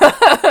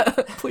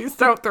 Please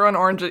don't throw an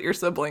orange at your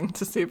sibling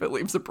to see if it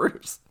leaves a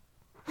bruise.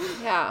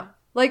 Yeah.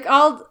 Like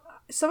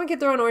someone could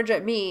throw an orange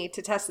at me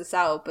to test this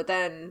out, but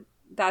then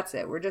that's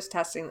it. We're just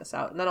testing this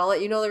out. And then I'll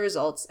let you know the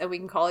results and we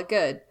can call it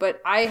good.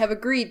 But I have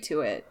agreed to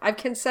it. I've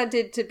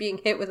consented to being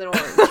hit with an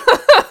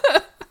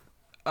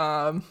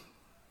orange.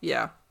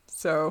 Yeah.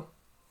 So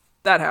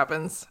that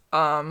happens.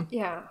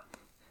 Yeah.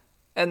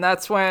 And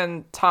that's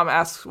when Tom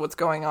asks what's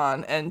going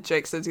on, and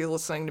Jake says he's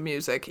listening to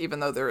music, even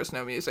though there is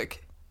no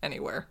music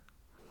anywhere.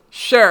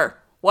 Sure.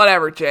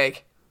 Whatever,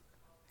 Jake.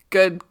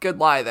 Good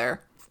lie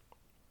there.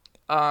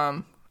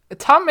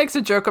 Tom makes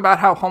a joke about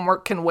how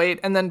homework can wait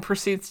and then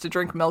proceeds to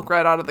drink milk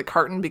right out of the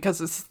carton because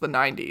this is the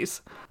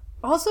 90s.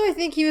 Also, I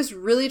think he was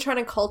really trying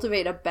to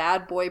cultivate a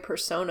bad boy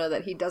persona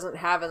that he doesn't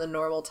have in the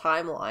normal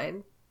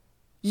timeline.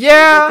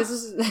 Yeah. Like,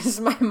 this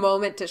is my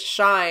moment to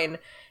shine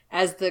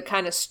as the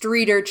kind of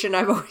street urchin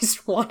I've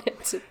always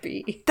wanted to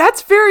be.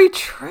 That's very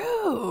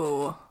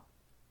true.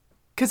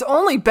 Because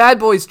only bad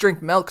boys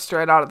drink milk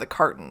straight out of the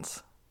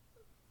cartons.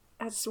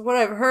 That's what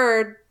I've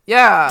heard.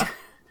 Yeah.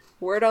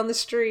 Word on the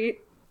street.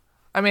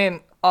 I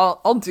mean,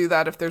 I'll do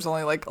that if there's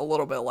only like a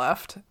little bit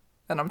left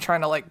and I'm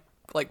trying to like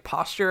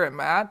posture at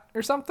Matt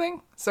or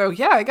something. So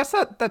yeah, I guess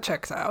that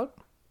checks out.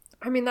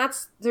 I mean,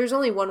 there's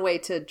only one way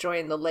to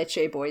join the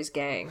Leche Boys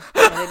gang,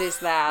 and it is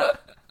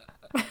that.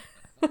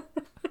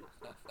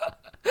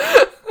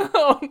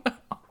 Oh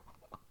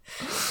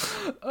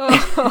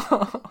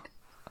no.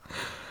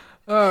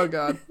 Oh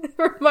god. It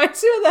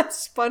reminds me of that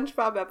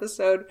SpongeBob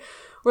episode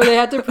where they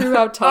had to prove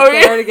how tough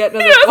they are to get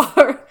into the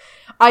bar.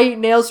 I eat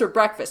nails for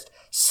breakfast.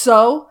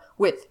 So,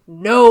 with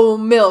no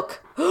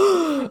milk.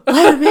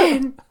 Let him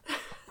in.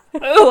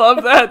 I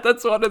love that.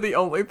 That's one of the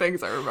only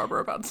things I remember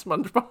about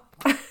SpongeBob.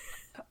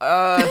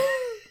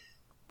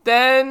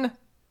 Then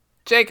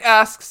Jake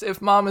asks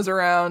if Mom is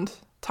around.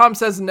 Tom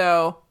says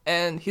no,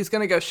 and he's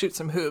gonna go shoot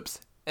some hoops,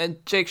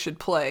 and Jake should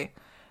play.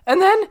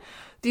 And then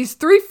these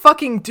three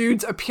fucking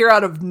dudes appear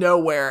out of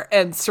nowhere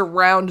and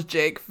surround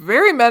Jake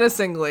very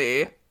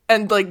menacingly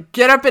and, like,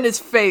 get up in his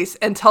face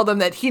and tell them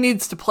that he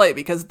needs to play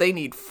because they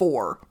need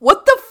 4.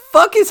 What the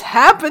fuck is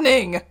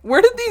happening?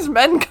 Where did these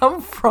men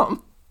come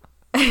from?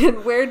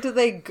 And where do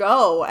they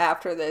go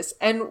after this?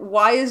 And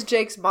why is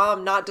Jake's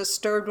mom not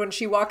disturbed when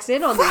she walks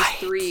in on these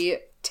 3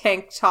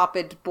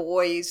 tank-topped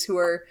boys who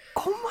are...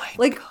 Oh my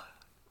like, god.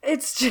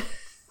 It's just...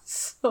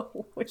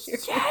 So weird.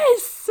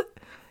 Yes,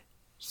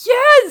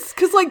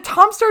 because like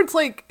Tom starts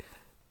like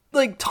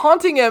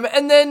taunting him,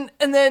 and then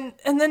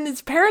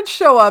his parents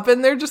show up,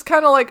 and they're just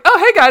kind of like, oh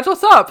hey guys,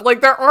 what's up?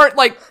 Like there aren't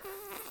like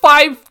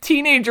 5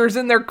 teenagers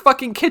in their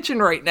fucking kitchen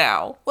right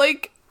now,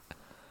 like.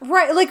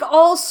 Right, like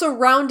all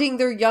surrounding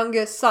their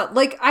youngest son.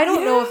 Like I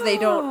don't know if they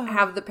don't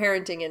have the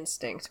parenting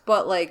instinct,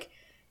 but like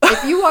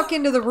if you walk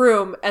into the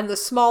room and the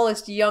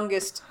smallest,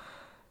 youngest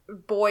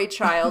boy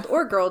child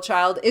or girl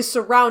child is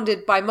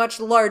surrounded by much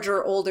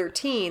larger, older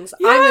teens,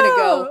 I'm gonna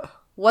go,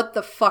 what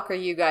the fuck are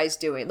you guys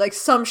doing? Like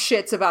some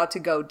shit's about to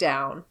go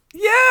down.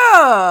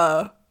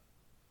 Yeah.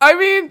 I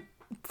mean,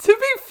 to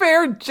be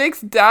fair,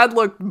 Jake's dad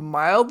looked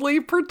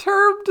mildly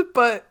perturbed,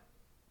 but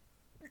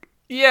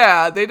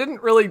yeah, they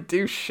didn't really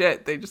do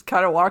shit. They just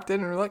kind of walked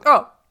in and were like,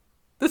 oh,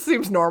 this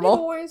seems normal.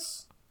 Hey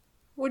boys,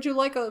 would you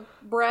like a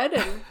bread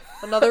and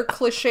another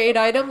cliched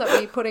item that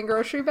we put in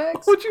grocery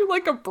bags? Would you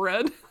like a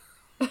bread?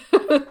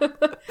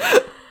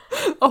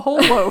 A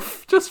whole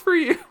loaf, just for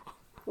you.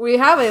 We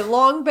have a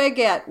long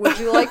baguette. Would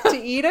you like to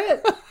eat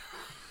it?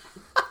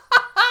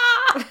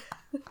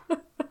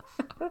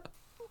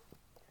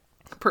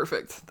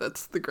 Perfect.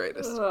 That's the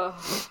greatest.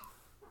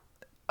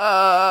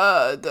 I've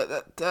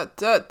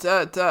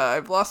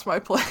lost my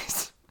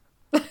place.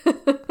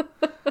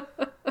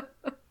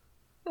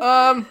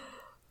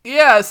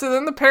 Yeah, so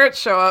then the parents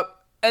show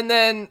up, and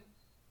then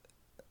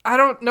I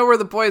don't know where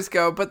the boys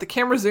go, but the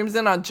camera zooms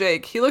in on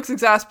Jake. He looks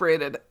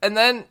exasperated, and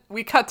then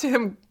we cut to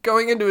him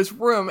going into his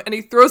room, and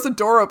he throws the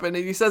door open,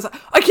 and he says,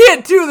 I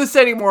can't do this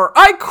anymore.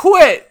 I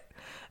quit.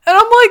 And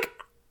I'm like,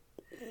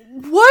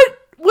 what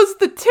was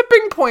the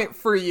tipping point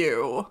for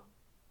you?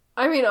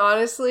 I mean,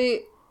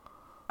 honestly,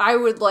 I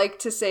would like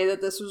to say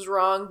that this was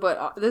wrong,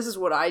 but this is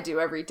what I do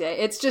every day.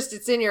 It's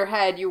in your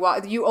head. You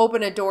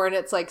open a door and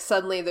it's like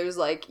suddenly there's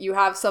like, you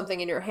have something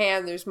in your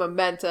hand, there's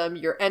momentum,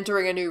 you're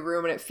entering a new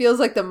room, and it feels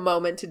like the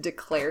moment to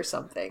declare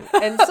something.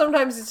 And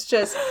sometimes it's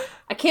just,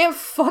 I can't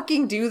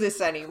fucking do this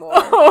anymore.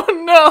 Oh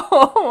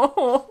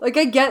no. Like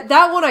I get,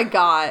 that one I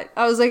got.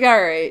 I was like,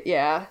 all right,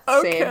 yeah,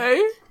 same.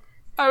 Okay.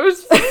 I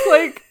was just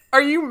like,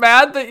 are you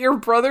mad that your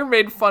brother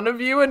made fun of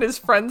you and his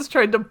friends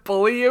tried to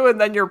bully you, and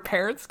then your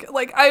parents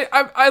like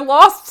I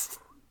lost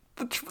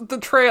the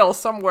trail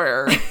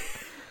somewhere.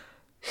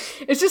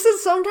 It's just that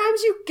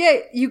sometimes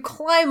you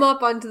climb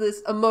up onto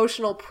this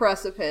emotional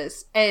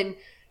precipice and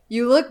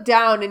you look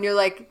down and you're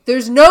like,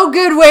 there's no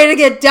good way to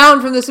get down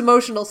from this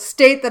emotional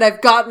state that I've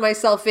gotten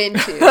myself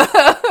into.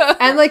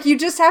 And like you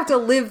just have to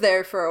live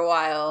there for a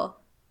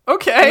while.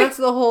 Okay. And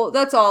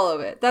that's all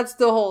of it. That's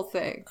the whole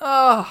thing.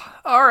 Oh,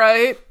 all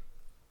right.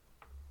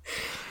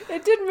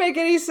 It didn't make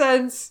any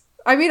sense.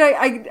 I mean,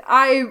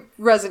 I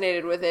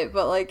resonated with it,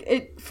 but like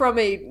it from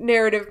a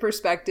narrative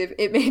perspective,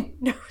 it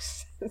made no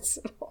sense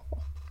at all.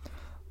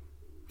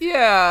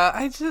 Yeah,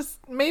 I just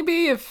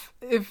maybe if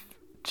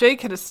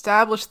Jake had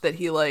established that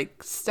he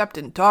like stepped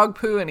in dog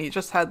poo and he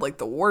just had like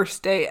the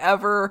worst day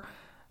ever,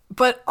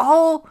 but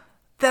all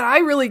that I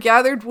really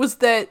gathered was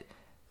that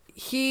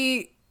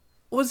he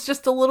was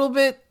just a little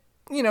bit,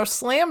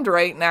 slammed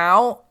right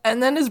now,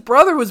 and then his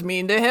brother was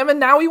mean to him, and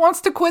now he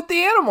wants to quit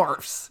the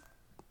Animorphs.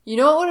 You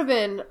know what would have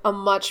been a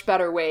much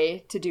better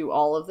way to do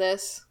all of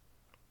this?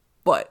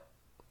 What?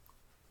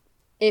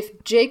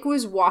 If Jake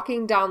was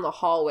walking down the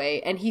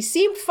hallway, and he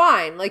seemed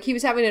fine, like he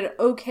was having an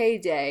okay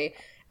day,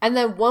 and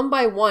then one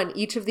by one,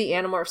 each of the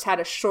Animorphs had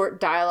a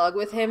short dialogue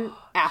with him,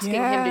 asking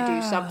him to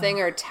do something,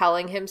 or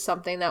telling him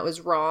something that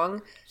was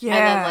wrong. Yeah.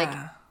 And then, like,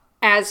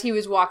 as he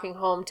was walking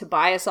home,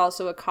 Tobias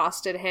also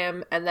accosted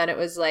him, and then it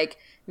was like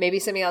maybe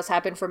something else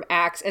happened from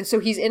Axe, and so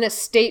he's in a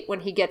state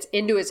when he gets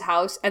into his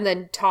house, and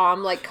then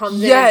Tom like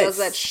comes in and does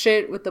that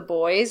shit with the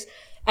boys,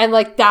 and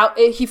like that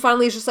he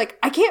finally is just like,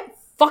 I can't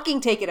fucking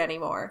take it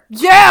anymore.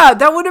 Yeah,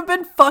 that would have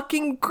been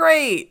fucking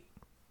great.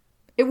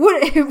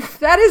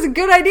 That is a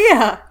good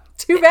idea.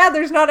 Too bad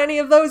there's not any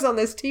of those on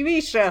this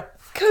TV show.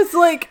 Because,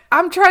 like,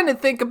 I'm trying to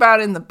think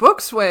about in the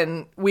books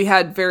when we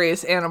had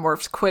various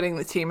Animorphs quitting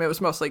the team. It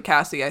was mostly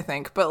Cassie, I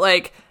think. But,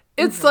 like,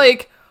 it's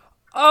like,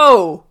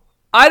 oh,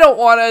 I don't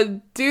want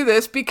to do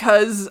this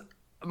because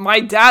my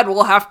dad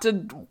will have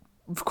to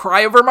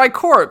cry over my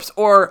corpse.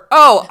 Or,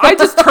 oh, I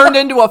just turned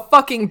into a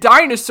fucking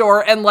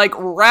dinosaur and, like,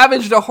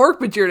 ravaged a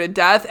Hork-Bajir to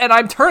death, and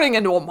I'm turning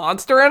into a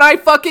monster, and I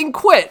fucking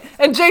quit.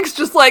 And Jake's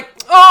just like,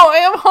 oh, I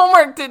have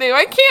homework to do.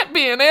 I can't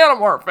be an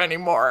Animorph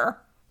anymore.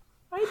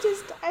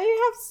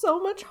 I have so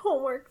much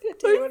homework to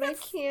do and I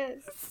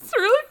can't. It's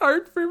really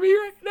hard for me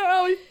right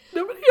now.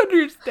 Nobody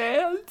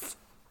understands.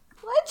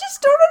 I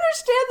just don't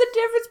understand the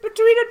difference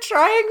between a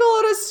triangle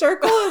and a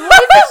circle, and life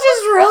is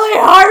just really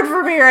hard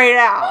for me right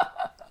now.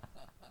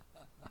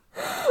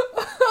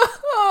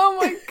 Oh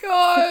my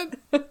god.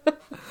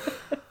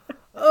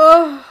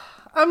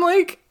 I'm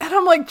like,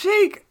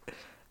 Jake,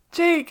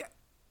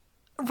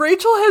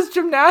 Rachel has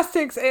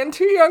gymnastics and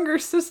 2 younger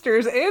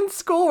sisters and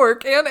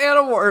schoolwork and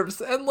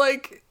Animorphs, and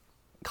like,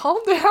 calm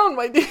down,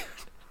 my dude.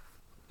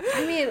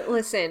 I mean,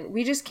 listen,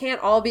 we just can't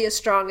all be as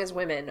strong as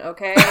women,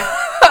 okay?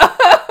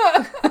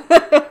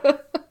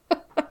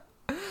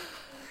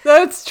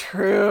 That's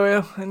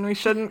true. And we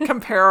shouldn't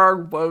compare our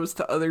woes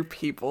to other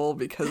people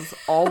because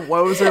all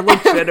woes are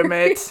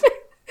legitimate.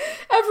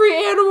 Every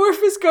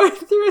Animorph is going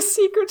through a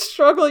secret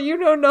struggle you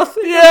know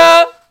nothing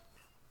Yeah.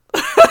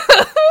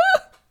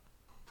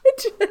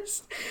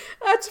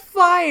 That's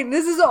fine.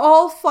 This is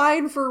all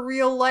fine for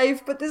real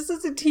life, but this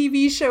is a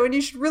TV show, and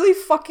you should really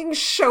fucking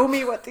show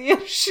me what the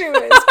issue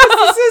is.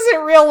 Because this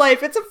isn't real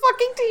life. It's a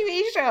fucking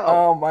TV show.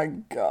 Oh my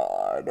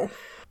god.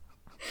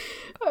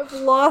 I've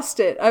lost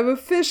it. I've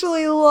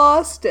officially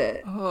lost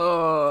it.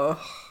 Oh,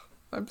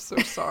 I'm so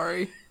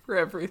sorry for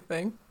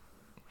everything.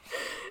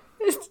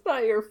 It's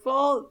not your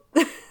fault.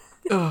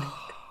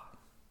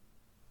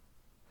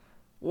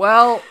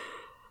 Well,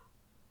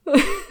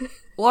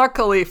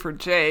 luckily for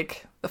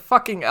Jake, the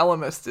fucking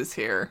Ellimist is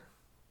here.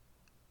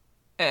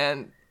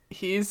 And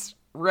he's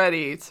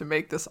ready to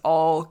make this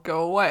all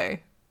go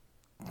away.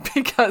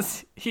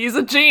 Because he's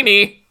a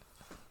genie.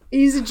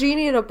 He's a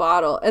genie in a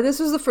bottle. And this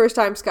was the first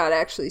time Scott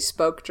actually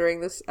spoke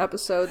during this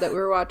episode that we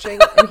were watching.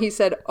 And he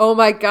said, "Oh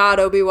my god,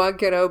 Obi-Wan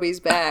Kenobi's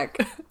back."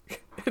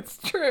 It's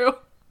true.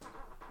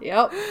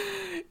 Yep.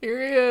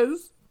 Here he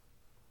is.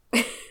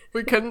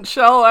 We couldn't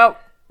shell out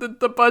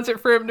the budget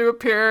for him to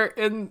appear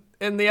in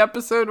the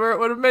episode where it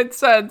would have made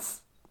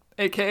sense.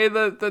 AKA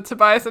the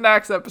Tobias and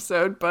Axe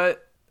episode,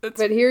 but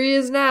here he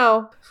is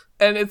now.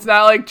 And it's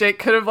not like Jake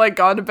could have like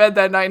gone to bed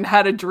that night and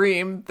had a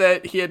dream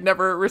that he had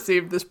never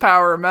received this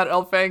power or met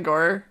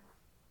Elfangor.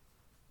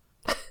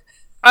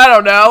 I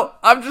don't know.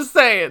 I'm just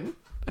saying.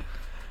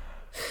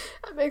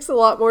 That makes a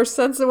lot more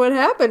sense than what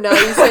happened now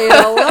you say it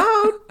out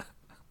loud.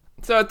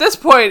 So at this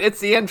point, it's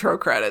the intro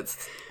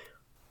credits.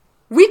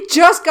 We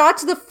just got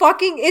to the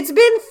fucking... It's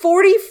been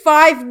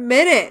 45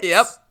 minutes.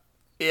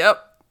 Yep.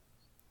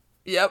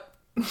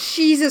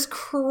 Jesus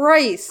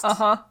Christ.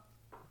 Uh-huh.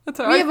 That's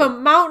how we have a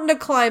mountain to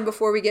climb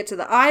before we get to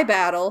the eye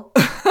battle.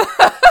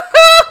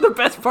 The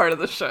best part of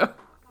the show.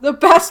 The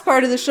best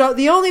part of the show.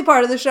 The only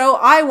part of the show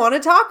I want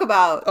to talk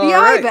about. The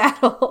eye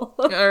battle.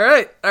 All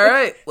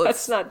right.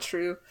 That's not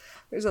true.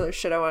 There's other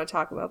shit I want to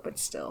talk about, but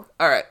still.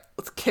 All right.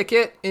 Let's kick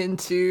it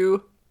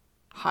into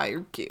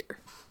higher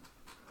gear.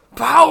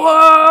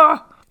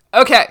 Power!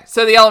 Okay,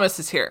 so the Ellimist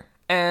is here.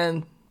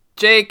 And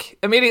Jake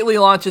immediately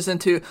launches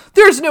into,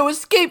 "There's no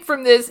escape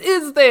from this,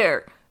 is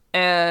there?"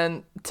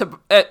 And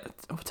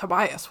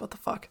Tobias, what the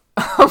fuck?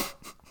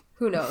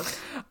 Who knows?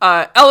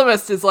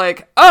 Ellimist is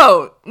like,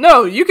 "Oh,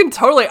 no, you can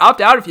totally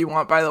opt out if you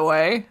want, by the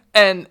way."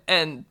 And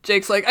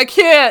Jake's like, "I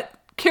can't.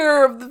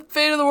 Care of the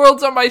fate of the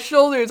world's on my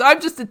shoulders. I'm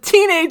just a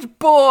teenage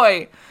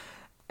boy."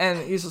 And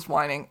he's just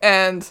whining.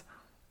 And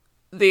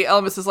the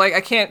Ellimist is like, "I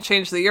can't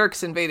change the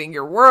Yeerks invading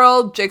your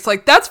world." Jake's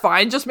like, "That's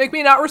fine. Just make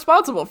me not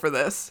responsible for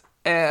this."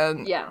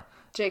 And yeah,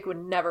 Jake would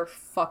never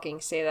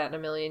fucking say that in a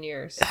million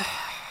years.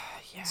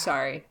 Yeah.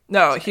 Sorry.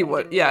 No, he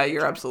would. Yeah,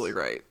 you're absolutely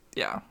right.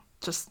 Yeah,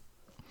 just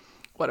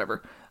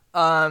whatever.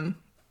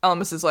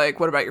 Ellimist is like,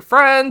 "What about your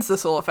friends?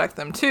 This will affect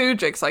them too."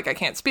 Jake's like, "I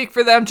can't speak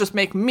for them. Just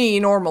make me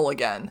normal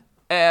again."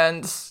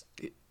 And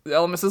the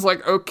Ellimist is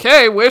like,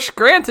 "Okay, wish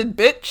granted,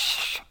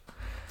 bitch."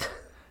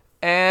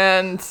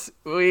 And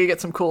we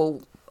get some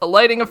cool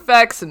lighting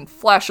effects and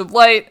flash of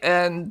light,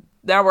 and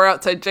now we're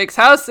outside Jake's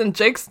house, and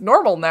Jake's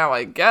normal now,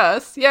 I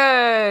guess.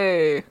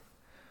 Yay!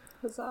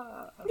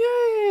 Huzzah.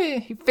 Yay!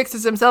 He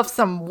fixes himself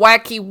some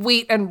wacky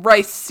wheat and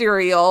rice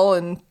cereal,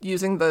 and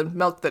using the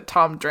milk that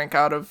Tom drank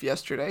out of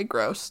yesterday.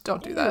 Gross.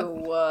 Don't do that.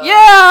 Ew.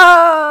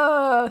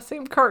 Yeah!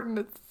 Same carton.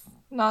 It's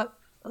not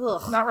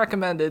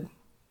recommended.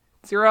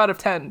 0 out of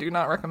 10. Do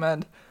not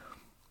recommend.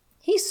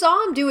 He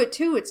saw him do it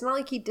too. It's not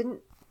like he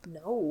didn't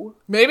know.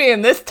 Maybe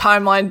in this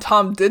timeline,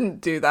 Tom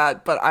didn't do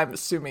that, but I'm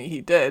assuming he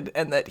did,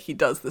 and that he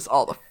does this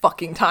all the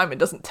fucking time and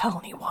doesn't tell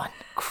anyone.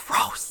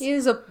 Gross. He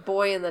is a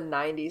boy in the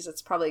 90s.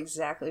 That's probably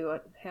exactly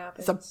what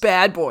happens. He's a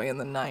bad boy in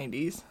the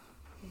 90s.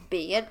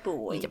 Bad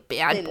boy. He's a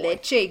bad the boy.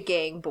 Leche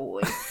Gang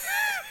boy.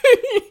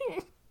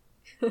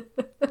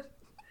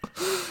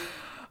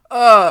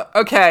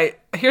 Okay,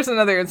 here's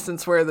another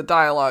instance where the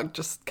dialogue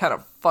just kind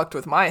of fucked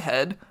with my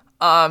head.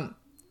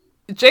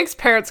 Jake's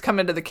parents come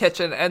into the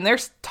kitchen and they're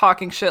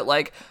talking shit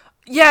like,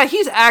 "Yeah,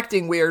 he's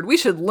acting weird. We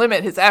should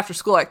limit his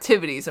after-school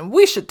activities and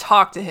we should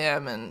talk to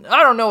him and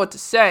I don't know what to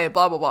say,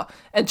 blah, blah, blah."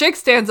 And Jake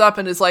stands up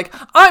and is like,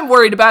 "I'm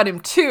worried about him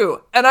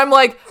too." And I'm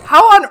like,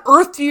 how on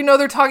earth do you know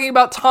they're talking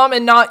about Tom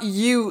and not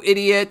you,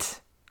 idiot?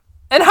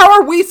 And how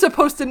are we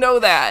supposed to know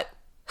that?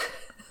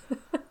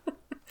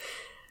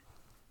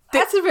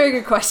 That's a very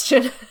good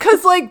question.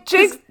 Because, like,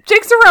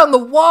 Jake's around the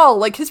wall.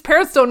 Like, his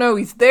parents don't know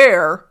he's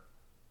there.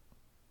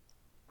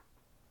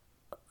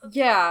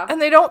 Yeah. And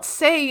they don't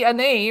say a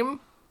name.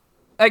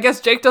 I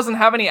guess Jake doesn't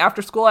have any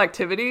after-school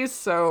activities,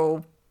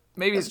 so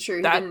maybe That's true.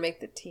 He didn't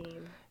make the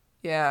team.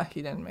 Yeah,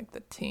 he didn't make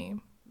the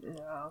team.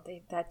 No,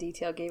 that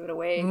detail gave it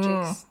away.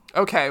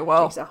 Okay,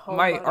 well, Jake's a homebody.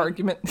 my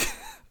argument...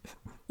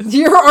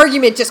 Your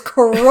argument just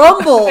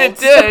crumbled. It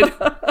did.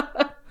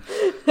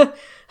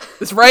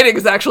 This writing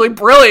is actually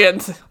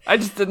brilliant. I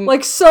just didn't...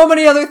 Like so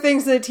many other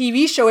things in the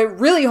TV show, it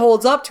really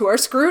holds up to our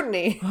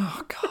scrutiny.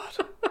 Oh,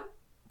 God.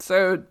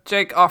 So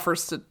Jake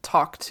offers to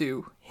talk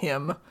to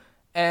him,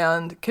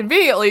 And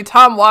conveniently,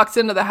 Tom walks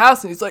into the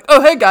house and he's like,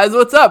 oh, hey guys,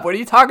 what's up? What are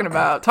you talking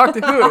about? Talk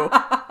to who?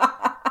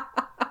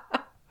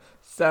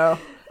 So,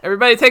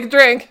 everybody take a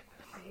drink.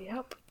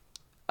 Yep.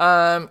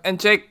 And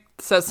Jake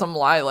says some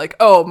lie like,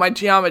 oh, my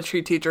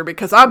geometry teacher,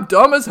 because I'm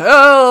dumb as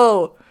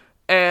hell.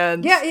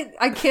 And yeah,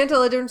 I can't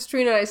tell the difference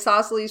between an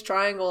isosceles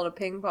triangle and a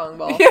ping pong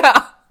ball.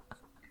 Yeah.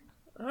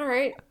 All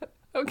right.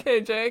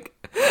 Okay, Jake.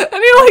 And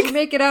he You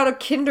make it out of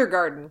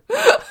kindergarten.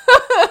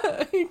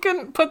 he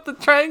couldn't put the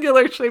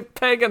triangular shaped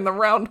peg in the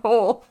round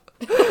hole.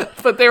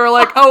 But they were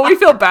like, oh, we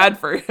feel bad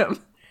for him.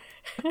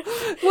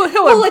 Well,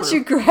 We'll let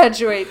you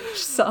graduate,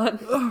 son.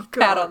 Oh,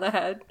 God. Pat on the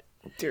head.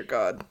 Dear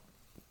God.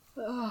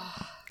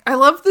 I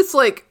love this,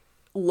 like,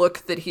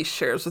 look that he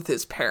shares with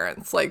his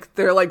parents. Like,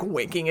 they're, like,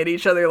 winking at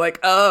each other, like,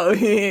 oh,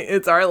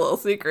 it's our little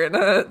secret.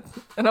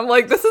 And I'm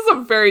like, this is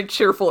a very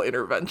cheerful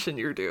intervention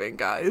you're doing,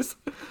 guys.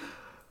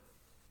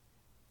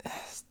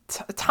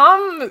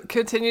 Tom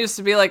continues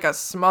to be, like, a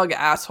smug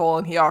asshole,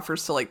 and he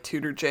offers to, like,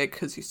 tutor Jake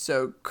because he's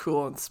so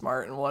cool and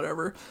smart and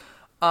whatever.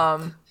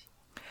 And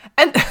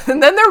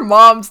then their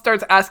mom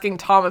starts asking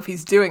Tom if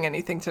he's doing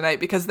anything tonight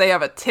because they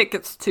have a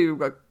tickets to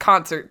a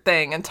concert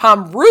thing. And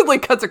Tom rudely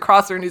cuts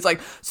across her and he's like,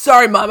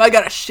 sorry, Mom, I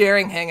got a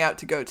sharing hangout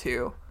to go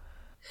to.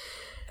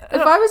 If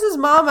I was his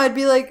mom, I'd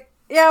be like,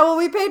 yeah, well,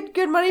 we paid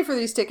good money for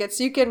these tickets.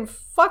 You can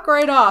fuck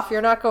right off.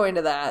 You're not going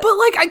to that. But,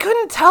 like, I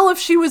couldn't tell if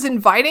she was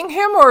inviting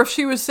him or if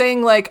she was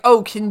saying, like,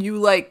 oh, can you,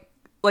 like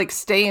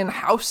stay and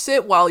house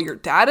sit while your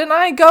dad and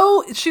I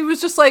go? She was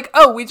just like,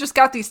 oh, we just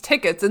got these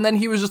tickets. And then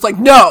he was just like,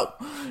 no,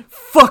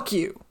 fuck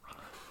you.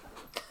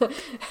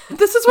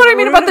 This is what I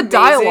mean about the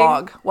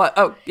dialogue. What?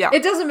 Oh, yeah.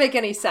 It doesn't make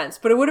any sense,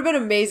 but it would have been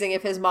amazing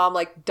if his mom,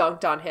 like,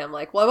 dunked on him.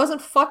 Like, well, I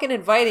wasn't fucking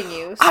inviting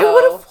you, so... I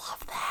would have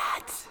loved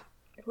that.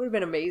 It would have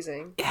been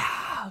amazing.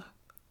 Yeah.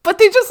 But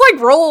they just,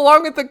 like, roll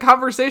along with the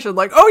conversation.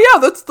 Like, oh, yeah,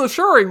 that's the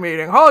sharing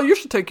meeting. Oh, you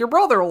should take your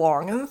brother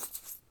along. And You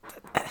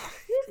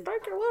should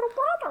take your little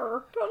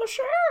brother to the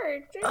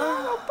sharing. You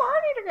can go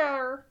party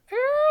together.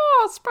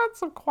 yeah, spend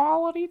some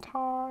quality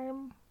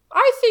time.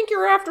 I think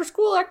your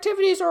after-school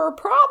activities are a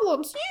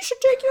problem, so you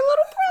should take your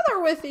little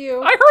brother with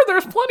you. I heard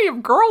there's plenty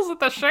of girls at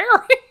the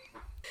sharing.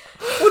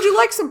 Would you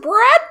like some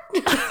bread?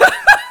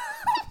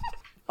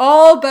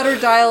 All better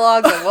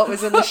dialogue than what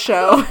was in the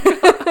show.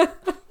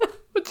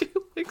 Would you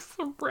like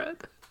some bread?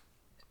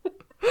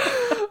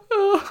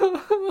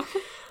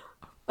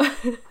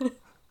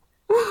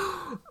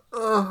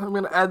 I'm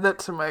gonna add that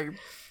to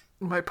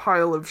my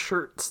pile of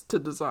shirts to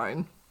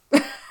design.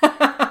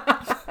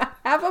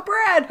 Have a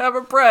bread. Have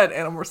a bread,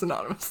 Animorphs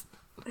Anonymous.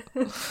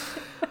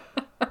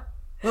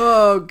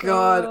 Oh,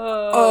 God.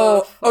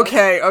 Oh,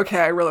 okay.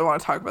 I really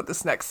want to talk about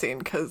this next scene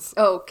because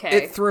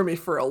it threw me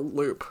for a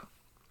loop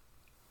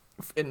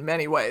in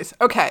many ways.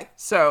 Okay,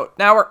 so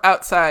now we're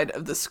outside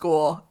of the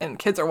school and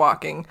kids are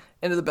walking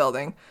into the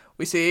building.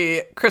 We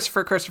see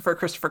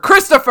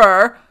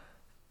Christopher,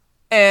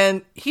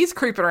 and he's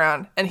creeping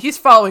around and he's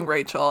following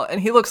Rachel and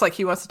he looks like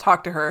he wants to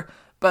talk to her,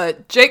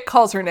 but Jake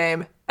calls her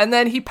name. And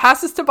then he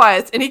passes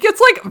Tobias, and he gets,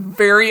 like,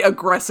 very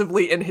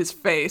aggressively in his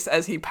face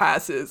as he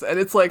passes. And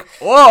it's like,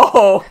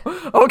 whoa,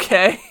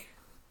 okay.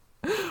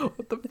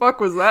 What the fuck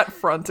was that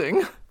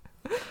fronting?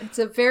 It's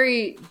a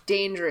very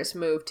dangerous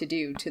move to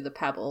do to the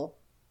Pebble.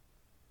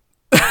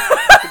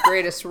 The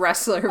greatest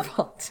wrestler of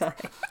all time.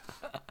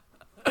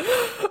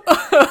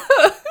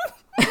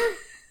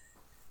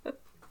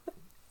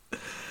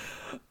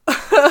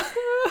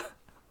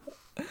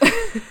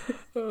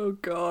 Oh,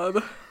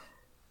 God.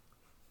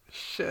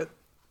 Shit.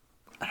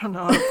 I don't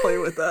know how to play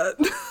with that.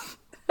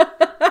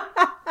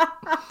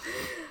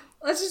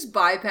 Let's just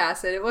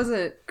bypass it. It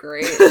wasn't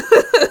great.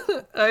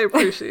 I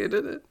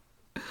appreciated it.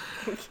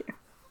 Thank you.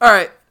 All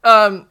right.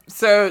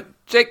 So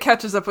Jake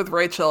catches up with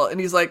Rachel and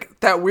he's like,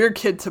 that weird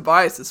kid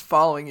Tobias is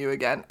following you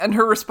again. And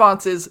her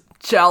response is,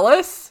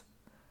 jealous?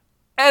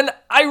 And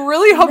I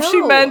really hope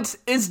she meant,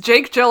 is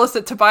Jake jealous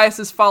that Tobias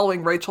is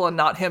following Rachel and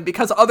not him?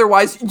 Because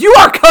otherwise, you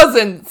are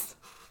cousins!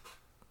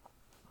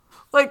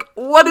 Like,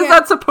 what is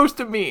that supposed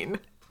to mean?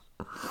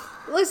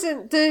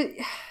 Listen.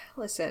 The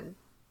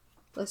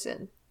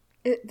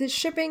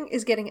shipping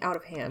is getting out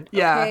of hand.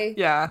 Yeah, okay?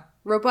 yeah.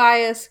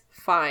 Robias,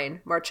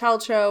 fine.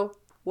 Marchalcho,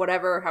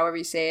 whatever, however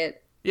you say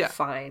it,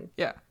 fine.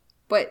 Yeah.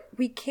 But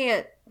we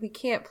can't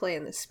play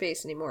in this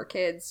space anymore,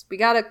 kids. We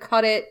gotta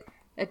cut it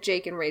at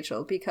Jake and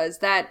Rachel because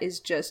that is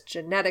just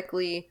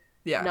genetically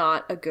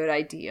not a good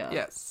idea.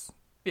 Yes.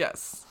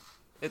 It's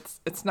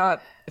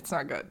not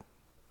good.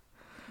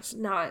 It's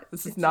not.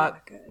 This is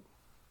not good.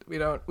 We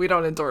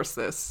don't endorse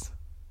this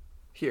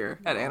here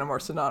at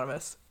Animorphs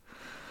Anonymous.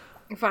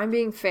 If I'm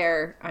being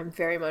fair, I'm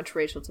very much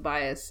Rachel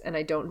Tobias, and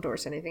I don't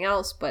endorse anything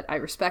else, but I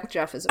respect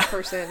Jeff as a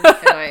person,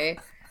 and I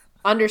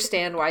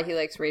understand why he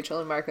likes Rachel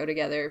and Marco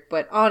together,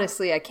 but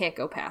honestly, I can't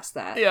go past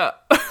that. Yeah.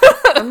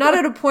 I'm not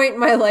at a point in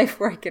my life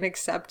where I can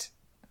accept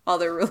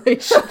other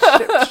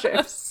relationship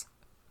shifts.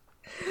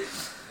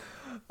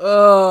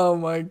 Oh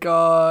my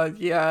God.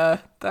 Yeah,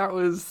 that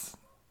was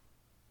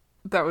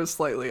That was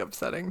slightly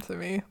upsetting to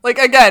me. Like,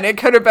 again, it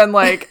could have been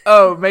like,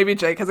 oh, maybe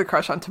Jake has a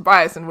crush on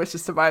Tobias and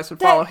wishes Tobias would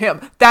follow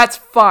him. That's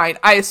fine.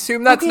 I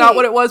assume that's not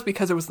what it was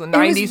because it was the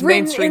 90s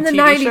mainstream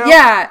TV show.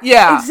 Yeah.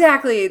 Yeah.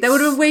 Exactly. That would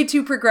have been way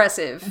too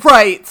progressive.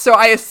 Right. So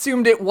I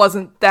assumed it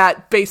wasn't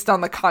that based on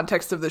the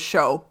context of the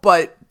show.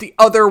 But the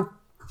other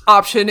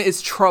option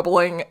is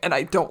troubling and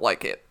I don't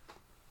like it.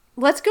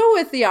 Let's go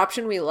with the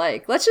option we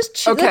like. Let's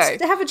just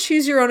let's have a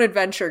choose your own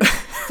adventure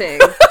thing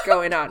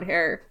going on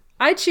here.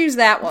 I choose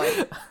that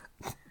one.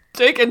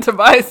 Jake and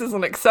Tobias is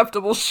an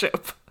acceptable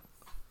ship.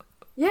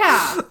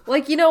 Yeah.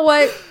 Like, you know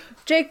what?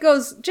 Jake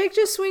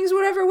just swings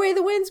whatever way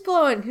the wind's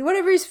blowing.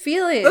 Whatever he's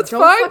feeling. That's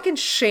Don't fine. fucking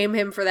shame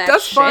him for that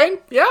That's shit. fine.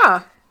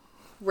 Yeah.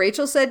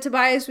 Rachel said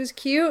Tobias was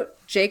cute.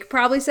 Jake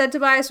probably said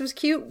Tobias was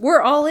cute.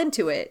 We're all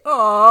into it.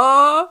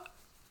 Aww.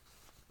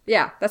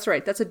 Yeah, that's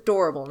right. That's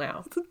adorable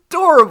now. It's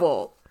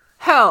adorable.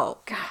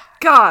 Hell.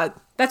 God.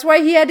 That's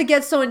why he had to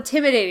get so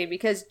intimidating,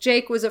 because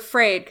Jake was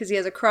afraid because he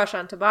has a crush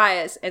on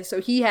Tobias, and so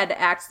he had to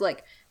act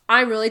like,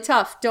 I'm really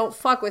tough, don't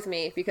fuck with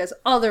me, because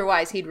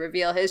otherwise he'd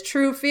reveal his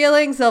true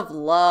feelings of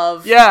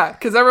love. Yeah,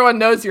 because everyone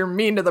knows you're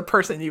mean to the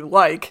person you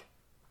like.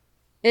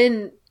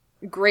 In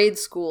grade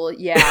school,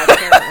 yeah,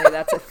 apparently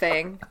that's a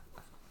thing.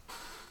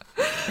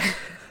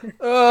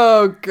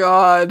 Oh,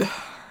 God.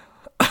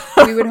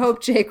 We would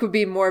hope Jake would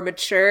be more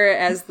mature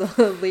as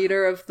the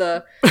leader of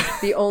the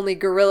only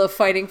guerrilla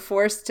fighting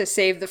force to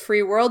save the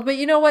free world. But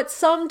you know what?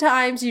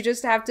 Sometimes you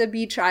just have to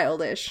be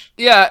childish.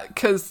 Yeah,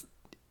 because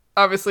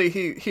obviously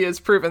he has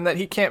proven that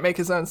he can't make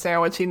his own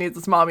sandwich. He needs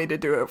his mommy to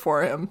do it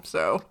for him.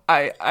 So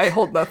I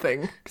hold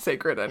nothing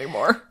sacred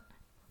anymore.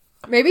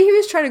 Maybe he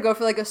was trying to go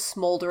for like a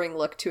smoldering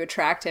look to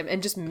attract him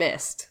and just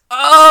missed.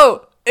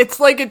 Oh!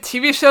 It's like in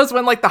TV shows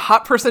when, like, the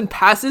hot person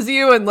passes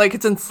you and, like,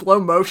 it's in slow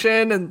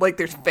motion and, like,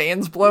 there's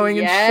fans blowing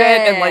and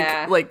shit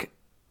and, like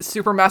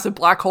Supermassive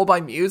Black Hole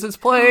by Muse is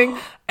playing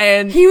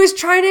and... He was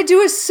trying to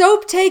do a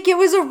soap take. It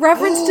was a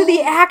reference to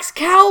the Axe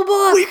Cow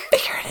book. We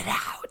figured it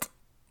out.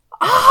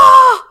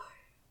 Ah!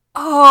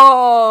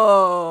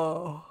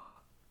 Oh.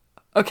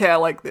 Okay, I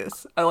like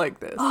this.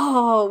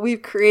 Oh,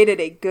 we've created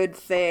a good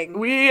thing.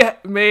 We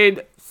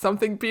made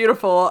something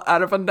beautiful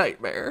out of a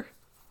nightmare.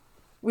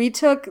 We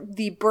took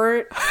the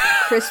burnt,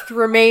 crisped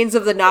remains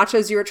of the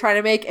nachos you were trying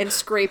to make and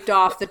scraped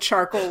off the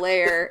charcoal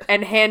layer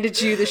and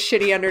handed you the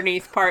shitty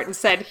underneath part and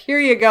said, here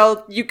you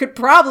go, you could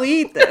probably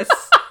eat this.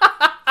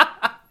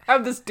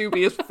 Have this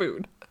dubious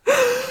food.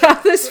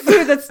 Have this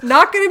food that's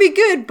not going to be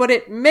good, but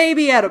it may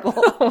be edible.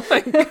 Oh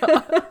my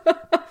God.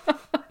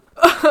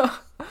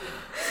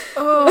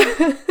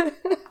 Oh.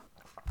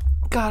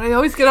 God, I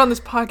always get on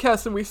this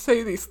podcast and we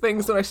say these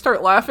things and I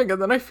start laughing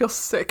and then I feel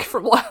sick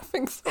from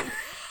laughing so much.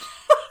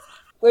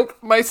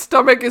 Like, my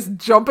stomach is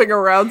jumping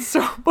around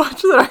so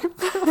much that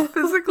I feel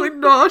physically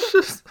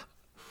nauseous.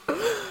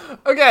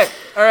 Okay,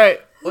 all right,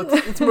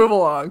 let's move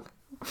along.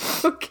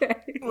 Okay.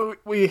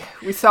 We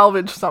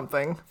salvaged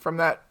something from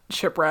that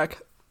shipwreck.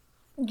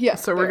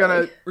 Yes. So we're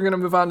gonna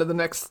move on to the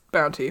next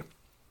bounty.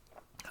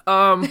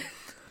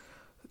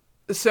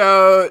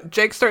 So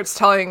Jake starts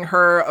telling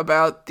her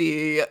about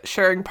the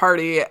sharing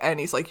party, and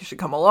he's like, "You should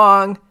come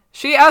along."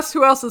 She asks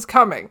who else is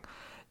coming.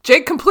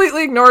 Jake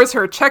completely ignores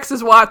her, checks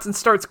his watch, and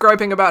starts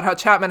griping about how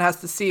Chapman has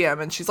to see him.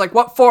 And she's like,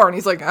 "What for?" And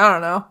he's like, "I don't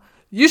know.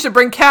 You should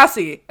bring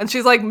Cassie." And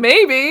she's like,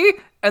 "Maybe."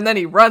 And then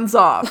he runs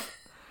off.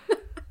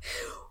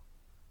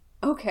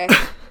 Okay.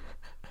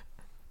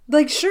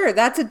 Like, sure,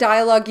 that's a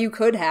dialogue you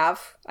could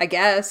have, I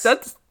guess.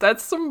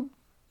 That's some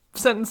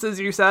sentences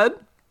you said.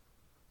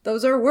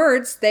 Those are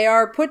words. They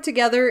are put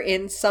together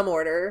in some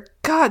order.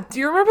 God, do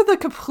you remember the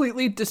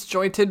completely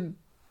disjointed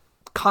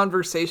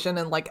conversation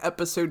in like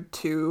episode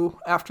 2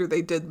 after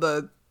they did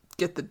the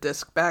get the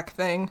disc back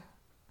thing?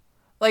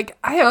 Like,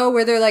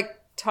 where they're like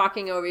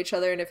talking over each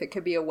other and if it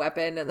could be a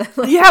weapon and then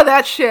like... Yeah,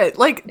 that shit.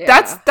 Like, yeah.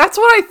 That's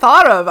what I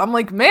thought of. I'm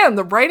like, man,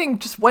 the writing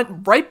just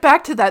went right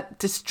back to that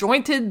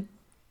disjointed,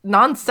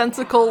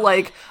 nonsensical,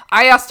 like,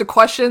 I asked a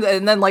question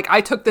and then like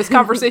I took this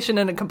conversation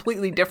in a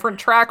completely different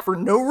track for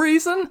no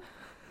reason.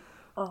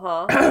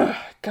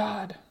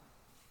 God.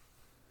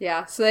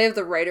 Yeah, so they have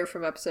the writer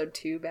from episode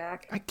 2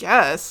 back. I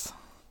guess.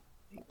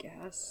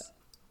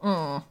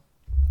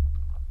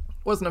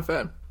 Wasn't a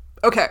fan.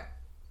 Okay.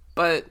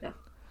 But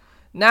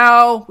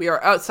now we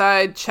are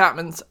outside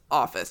Chapman's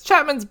office.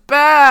 Chapman's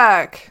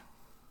back!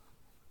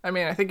 I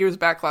mean, I think he was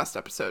back last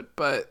episode,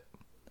 but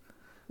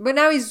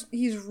now he's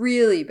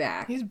really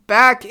back. He's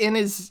back in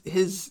his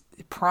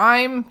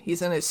prime.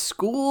 He's in his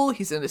school.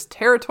 He's in his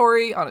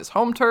territory, on his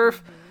home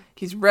turf. Mm-hmm.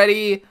 He's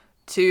ready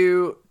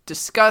to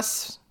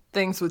discuss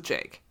things with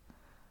Jake.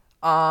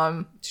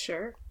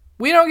 Sure.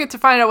 We don't get to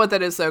find out what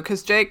that is, though,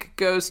 because Jake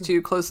goes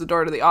to close the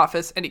door to the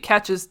office, and he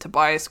catches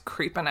Tobias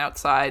creeping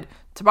outside.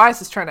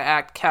 Tobias is trying to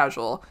act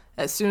casual.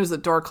 As soon as the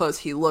door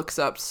closes, he looks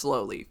up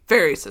slowly.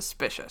 Very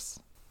suspicious.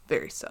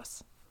 Very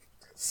sus.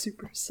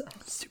 Super sus.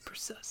 Super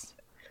sus.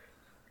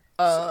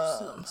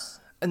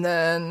 And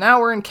then now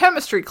we're in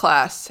chemistry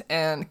class,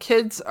 and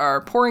kids are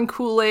pouring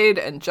Kool-Aid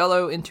and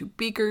Jell-O into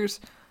beakers,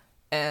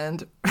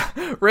 And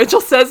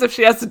Rachel says if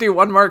she has to do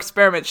one more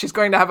experiment, she's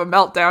going to have a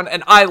meltdown,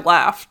 and I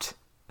laughed.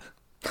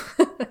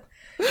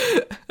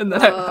 And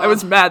then I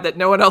was mad that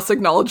no one else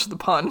acknowledged the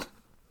pun.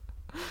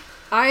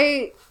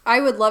 I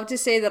would love to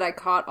say that I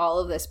caught all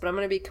of this, but I'm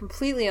going to be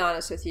completely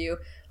honest with you.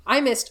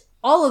 I missed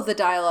all of the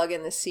dialogue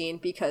in this scene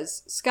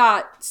because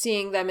Scott,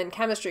 seeing them in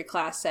chemistry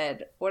class,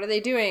 said, "What are they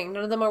doing?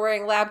 None of them are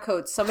wearing lab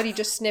coats. Somebody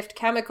just sniffed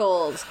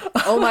chemicals.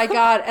 Oh my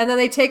God." And then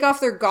they take off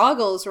their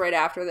goggles right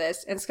after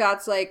this. And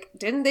Scott's like,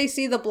 "Didn't they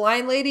see the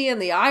blind lady in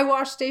the eye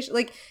wash station?"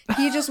 Like,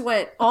 he just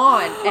went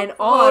on and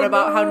on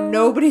about how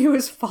nobody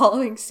was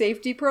following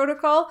safety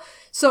protocol.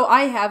 So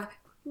I have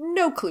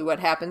no clue what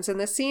happens in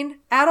this scene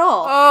at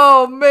all.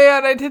 Oh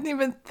man, I didn't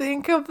even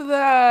think of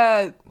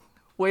that.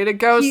 Way to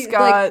go,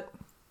 Scott.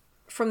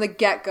 From the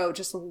get-go,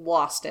 just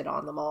lost it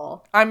on them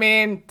all. I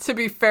mean, to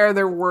be fair,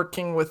 they're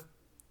working with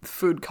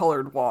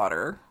food-colored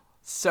water,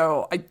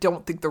 so I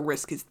don't think the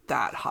risk is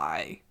that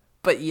high.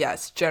 But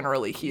yes,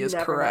 generally he is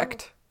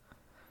correct.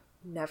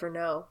 Never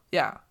know.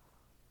 Yeah.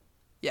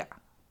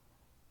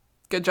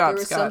 Good job, There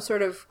was Scott. some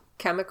sort of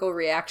chemical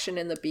reaction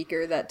in the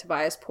beaker that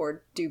Tobias poured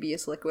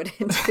dubious liquid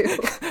into.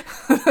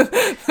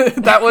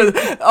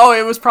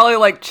 It was probably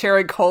like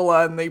cherry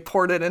cola, and they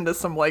poured it into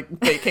some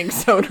like baking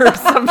soda or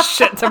some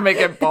shit to make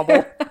it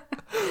bubble.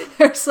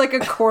 There's like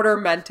a quarter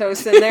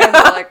Mentos in there, and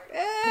they're like,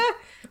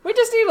 we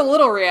just need a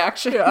little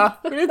reaction. Yeah,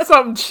 we need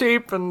something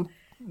cheap and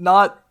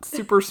not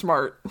super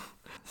smart.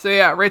 So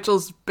yeah,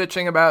 Rachel's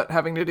bitching about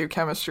having to do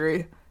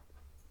chemistry,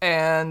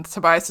 and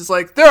Tobias is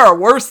like, there are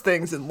worse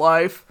things in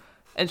life.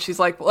 And she's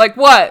like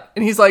what?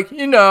 And he's like,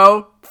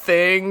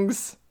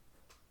 things.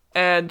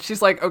 And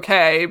she's like,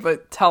 okay,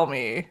 but tell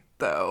me,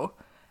 though.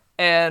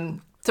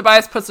 And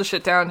Tobias puts the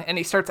shit down, and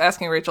he starts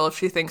asking Rachel if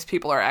she thinks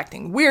people are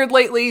acting weird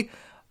lately.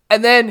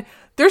 And then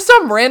there's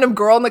some random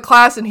girl in the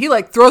class, and he,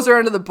 like, throws her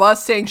under the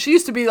bus, saying she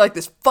used to be, like,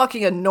 this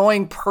fucking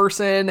annoying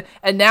person,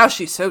 and now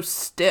she's so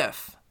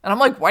stiff. And I'm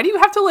like, why do you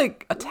have to,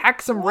 like,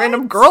 attack some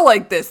random girl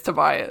like this,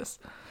 Tobias?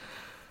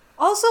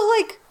 Also,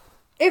 like,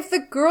 if the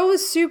girl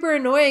was super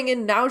annoying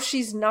and now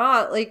she's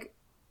not, like,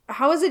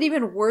 how is it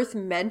even worth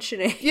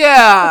mentioning?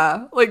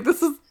 Yeah, like,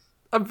 this is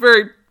a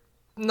very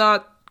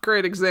not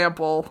great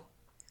example.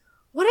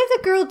 What did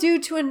the girl do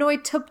to annoy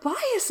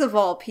Tobias of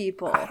all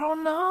people? I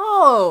don't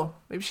know.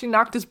 Maybe she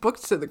knocked his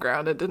books to the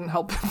ground. It didn't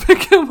help him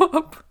pick him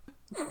up.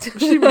 Was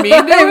she mean to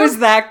him? It was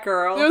that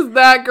girl. It was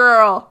that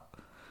girl.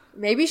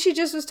 Maybe she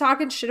just was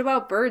talking shit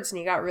about birds and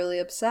he got really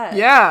upset.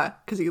 Yeah,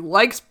 because he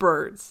likes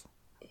birds.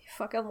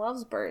 Fucking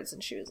loves birds.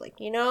 And she was like,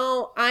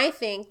 I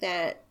think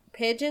that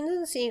pigeons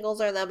and seagulls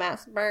are the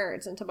best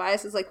birds. And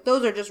Tobias is like,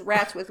 those are just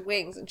rats with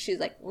wings. And she's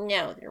like,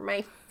 no, they're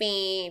my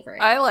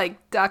favorite. I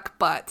like duck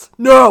butts.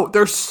 No,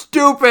 they're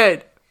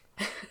stupid.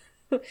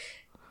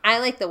 I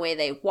like the way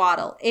they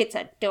waddle. It's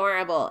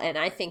adorable. And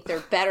I think they're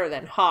better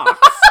than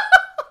hawks.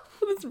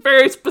 It's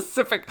very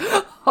specific.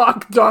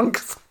 Hawk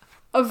dunks.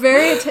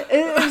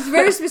 It's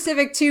very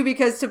specific too,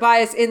 because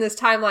Tobias in this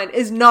timeline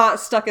is not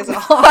stuck as a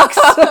hawk,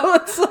 so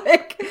it's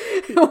like,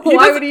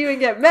 why would he even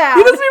get mad?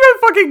 He doesn't even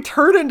fucking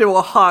turn into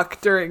a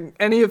hawk during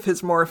any of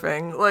his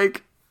morphing.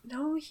 Like,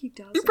 no, he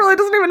doesn't. He probably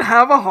doesn't even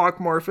have a hawk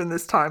morph in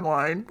this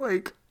timeline.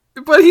 Like,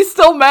 but he's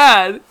still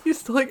mad. He's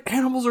still like,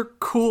 animals are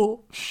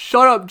cool.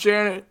 Shut up,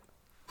 Janet.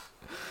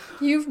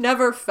 You've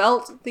never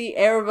felt the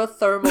air of a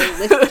thermal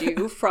lift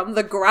you from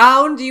the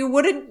ground? You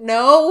wouldn't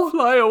know?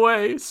 Fly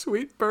away,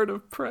 sweet bird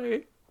of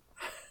prey.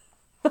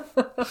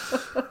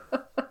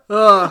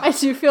 I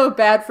do feel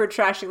bad for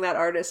trashing that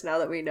artist now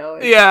that we know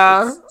it.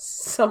 Yeah. It's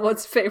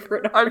someone's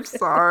favorite artist. I'm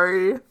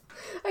sorry.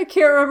 I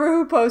can't remember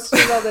who posted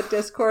it on the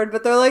Discord,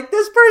 but they're like,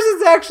 this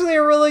person's actually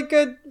a really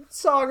good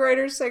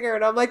songwriter, singer.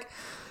 And I'm like,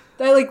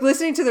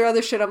 listening to their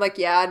other shit, I'm like,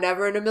 yeah,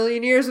 never in a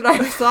million years would I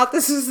have thought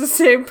this was the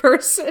same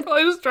person.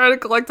 I just try to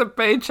collect a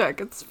paycheck.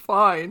 It's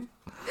fine.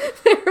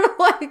 They're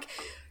like,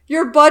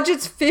 your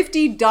budget's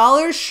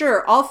 $50?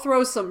 Sure, I'll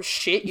throw some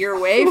shit your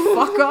way.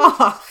 Fuck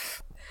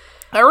off.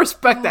 I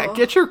respect that.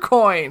 Get your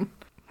coin.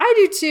 I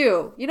do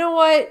too. You know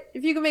what?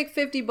 If you can make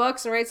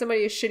 $50 and write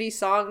somebody a shitty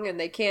song and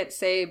they can't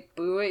say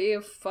boo at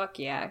you, fuck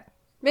yeah.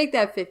 Make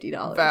that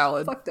 $50.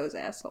 Valid. Fuck those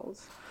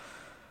assholes.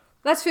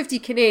 That's 50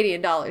 Canadian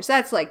dollars.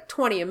 That's like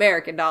 20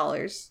 American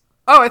dollars.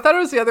 Oh, I thought it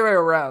was the other way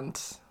around.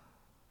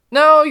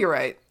 No, you're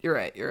right. You're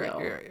right.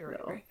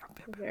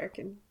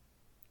 American.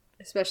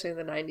 Especially in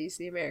the 90s,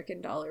 the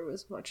American dollar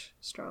was much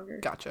stronger.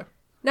 Gotcha.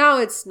 Now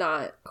it's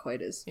not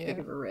quite as big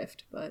of a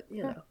rift, but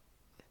you know.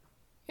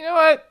 You know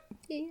what?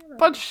 Yeah.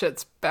 Bunch of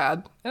shit's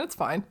bad, and it's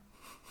fine.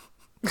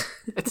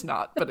 It's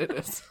not, but it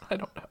is. I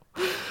don't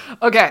know.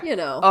 Okay. You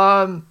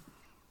know.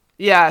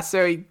 Yeah,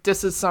 so he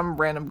disses some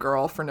random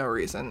girl for no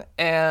reason.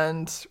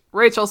 And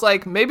Rachel's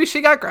like, maybe she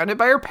got grounded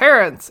by her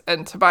parents.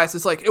 And Tobias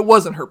is like, it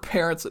wasn't her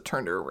parents that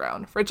turned her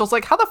around. Rachel's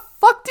like, how the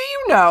fuck do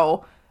you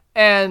know?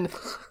 And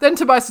then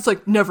Tobias is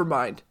like, never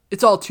mind.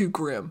 It's all too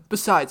grim.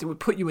 Besides, it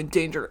would put you in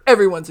danger.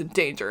 Everyone's in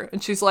danger.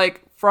 And she's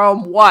like,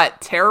 from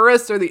what?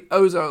 Terrorists or the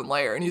ozone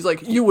layer? And he's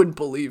like, you wouldn't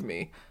believe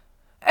me.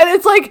 And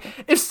it's like,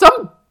 if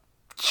some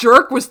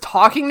jerk was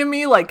talking to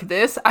me like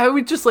this, I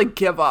would just like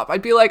give up.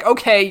 I'd be like,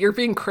 okay, you're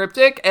being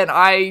cryptic and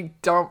I'm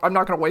not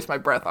going to waste my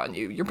breath on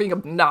you. You're being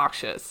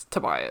obnoxious,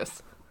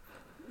 Tobias.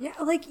 Yeah,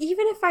 like,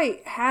 even if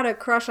I had a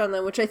crush on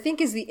them, which I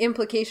think is the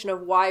implication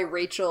of why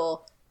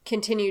Rachel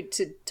continued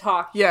to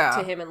talk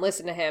to him and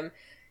listen to him,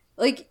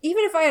 like,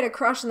 even if I had a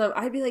crush on them,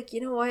 I'd be like,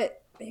 you know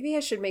what? Maybe I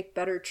should make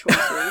better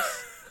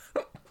choices.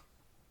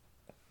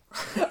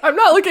 I'm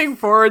not looking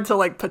forward to,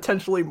 like,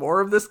 potentially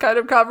more of this kind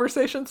of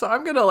conversation, so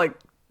I'm gonna, like,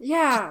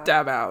 just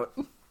dab out.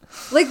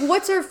 Like,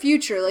 what's our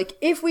future? Like,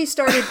 if we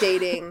started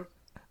dating,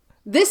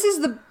 this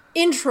is the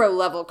intro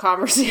level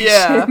conversations.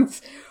 Yeah.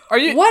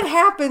 What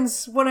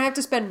happens when I have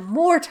to spend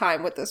more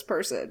time with this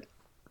person?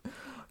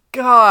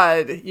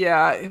 God,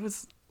 yeah,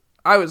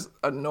 I was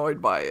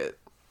annoyed by it.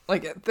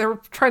 Like, they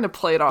were trying to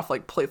play it off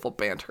like playful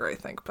banter, I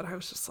think, but I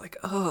was just like,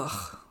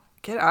 ugh,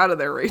 get out of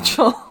there,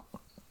 Rachel.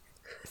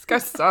 This guy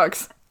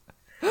sucks.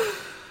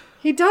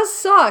 He does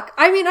suck.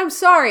 I mean, I'm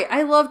sorry.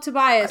 I love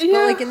Tobias, but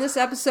like in this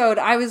episode,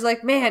 I was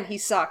like, man, he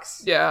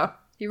sucks. Yeah.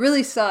 He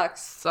really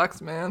sucks.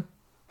 Sucks, man.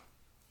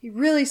 He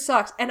really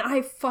sucks. And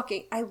I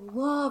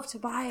love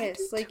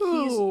Tobias. Like,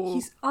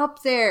 he's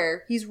up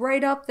there. He's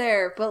right up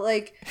there. But,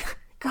 like,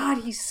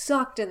 God, he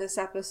sucked in this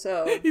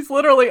episode. He's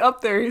literally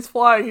up there. He's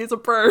flying. He's a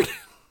bird.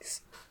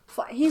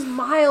 He's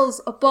miles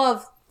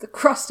above the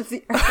crust of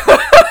the earth.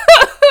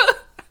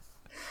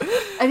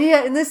 And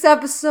yet, in this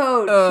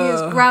episode, he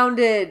is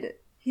grounded.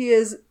 He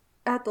is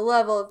at the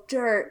level of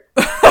dirt.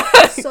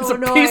 He's so a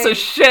annoying. piece of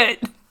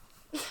shit.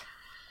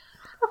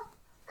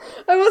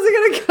 I wasn't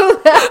going to go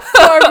that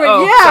far,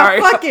 but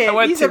sorry. fuck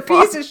it. He's a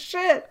far. piece of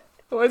shit.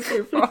 I went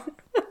too far.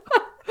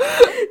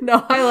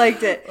 No, I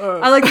liked it.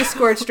 I like the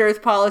scorched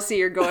earth policy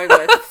you're going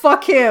with.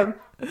 Fuck him.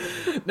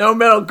 No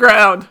middle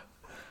ground.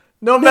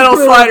 No metal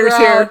sliders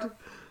here.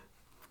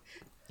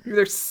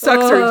 Either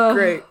sucks or it's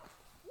great.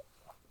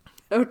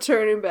 No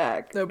turning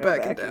back. No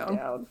backing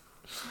down.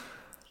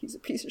 He's a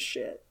piece of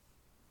shit.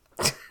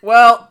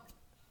 Well,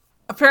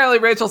 apparently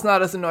Rachel's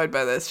not as annoyed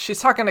by this. She's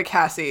talking to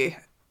Cassie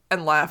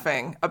and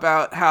laughing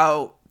about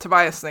how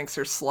Tobias thinks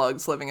there's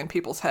slugs living in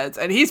people's heads,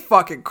 and he's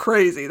fucking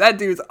crazy. That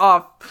dude's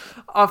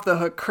off the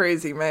hook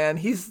crazy, man.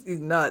 He's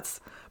nuts.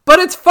 But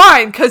it's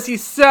fine, because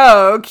he's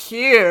so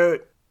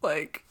cute.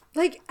 Like,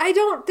 I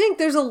don't think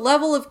there's a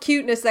level of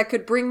cuteness that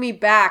could bring me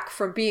back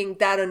from being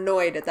that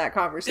annoyed at that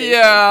conversation.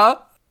 Yeah.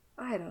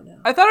 I don't know.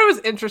 I thought it was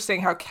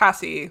interesting how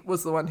Cassie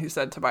was the one who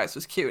said Tobias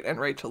was cute, and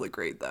Rachel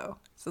agreed, though.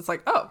 So it's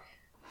like, oh.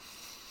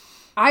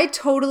 I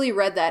totally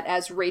read that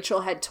as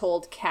Rachel had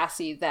told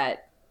Cassie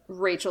that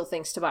Rachel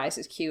thinks Tobias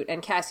is cute,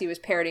 and Cassie was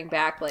parroting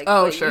back like,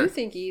 oh, but sure. You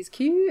think he's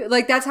cute?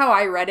 Like, that's how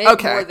I read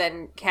it, more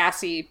than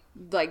Cassie,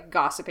 like,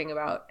 gossiping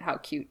about how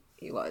cute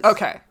he was.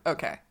 Okay.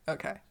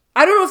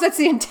 I don't know if that's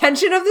the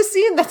intention of the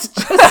scene. That's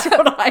just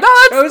what I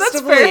chose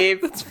to believe.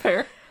 Fair. That's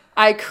fair.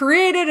 I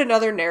created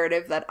another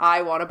narrative that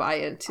I want to buy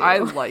into. I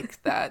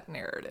like that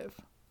narrative.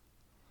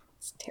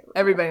 It's terrible.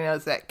 Everybody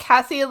knows that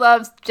Cassie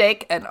loves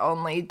Jake and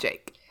only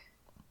Jake.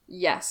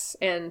 Yes,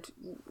 and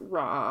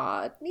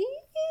Rodney?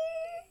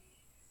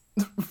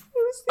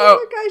 Who's the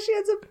other guy she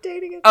ends up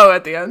dating?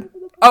 At the end?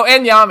 Oh,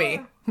 and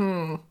Yami.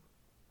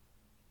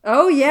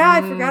 Oh, yeah,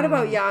 I forgot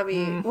about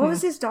Yami. What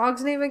was his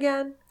dog's name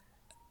again?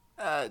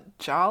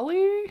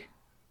 Jolly?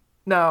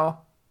 No.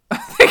 I'm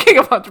thinking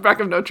of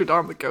Hunchback of Notre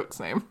Dame, the goat's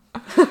name.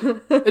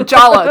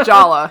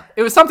 Jala.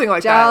 It was something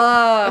like that.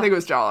 I think it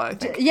was Jala, I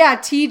think. Yeah,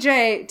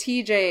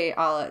 TJ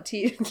Ala.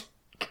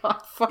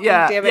 God fucking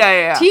damn it.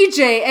 Yeah.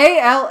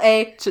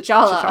 TJALA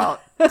Jala.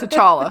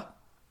 T'Challa.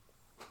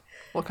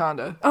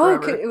 Wakanda. Oh,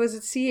 was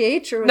it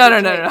CH or was No.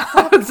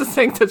 I was just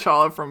saying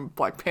T'Challa from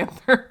Black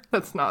Panther.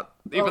 That's not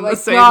even the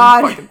same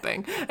fucking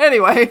thing.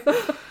 Anyway.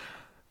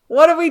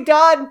 What have we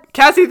done?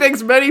 Cassie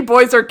thinks many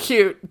boys are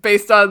cute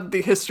based on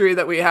the history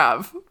that we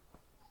have.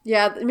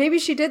 Yeah, maybe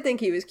she did think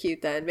he was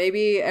cute then.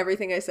 Maybe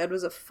everything I said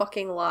was a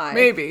fucking lie.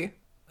 Maybe.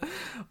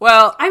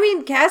 Well, I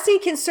mean, Cassie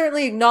can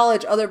certainly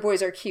acknowledge other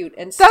boys are cute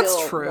and still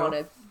want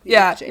to be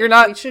Jake. You're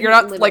not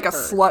like a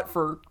slut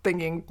for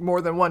thinking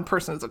more than one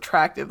person is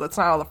attractive. That's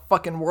not how the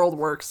fucking world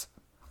works.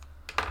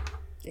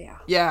 Yeah.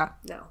 Yeah.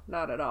 No,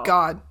 not at all.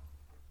 God.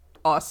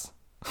 Us.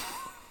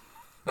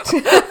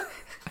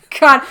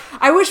 God,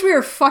 I wish we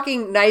were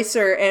fucking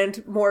nicer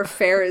and more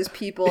fair as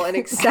people and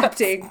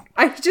accepting.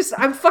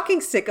 I'm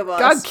fucking sick of us.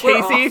 God,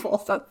 Casey,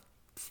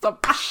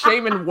 stop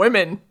shaming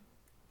women.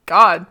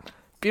 God,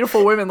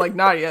 beautiful women like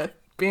Nadia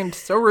being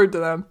so rude to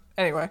them.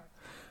 Anyway,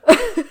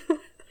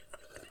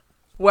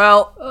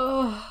 well,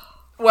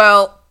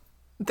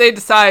 they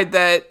decide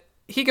that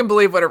he can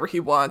believe whatever he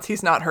wants.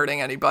 He's not hurting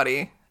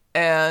anybody,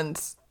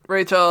 and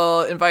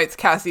Rachel invites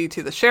Cassie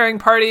to the sharing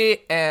party,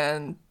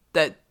 and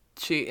that.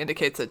 She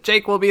indicates that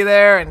Jake will be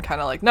there and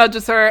kind of like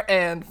nudges her,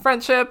 and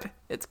friendship.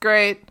 It's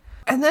great.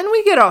 And then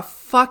we get a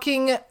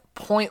fucking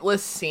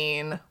pointless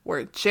scene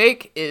where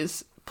Jake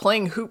is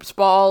playing hoops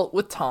ball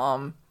with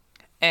Tom,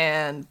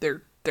 and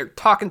they're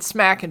talking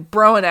smack and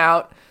broing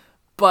out,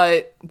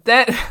 But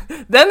then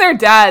their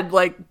dad,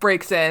 like,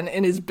 breaks in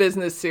his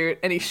business suit,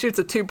 and he shoots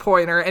a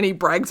 2-pointer, and he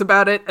brags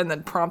about it, and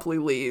then promptly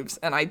leaves.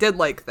 And I did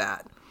like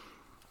that.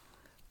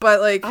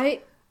 But, like...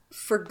 I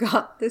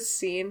forgot this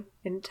scene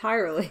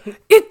entirely.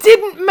 It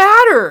didn't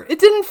matter! It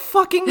didn't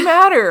fucking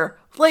matter!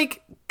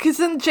 Like, because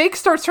then Jake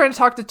starts trying to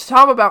talk to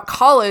Tom about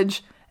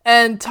college,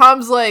 and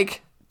Tom's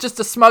like... just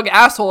a smug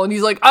asshole, and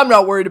he's like, I'm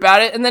not worried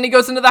about it, and then he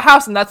goes into the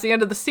house, and that's the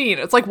end of the scene.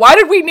 It's like, why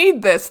did we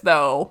need this,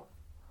 though?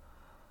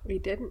 We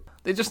didn't.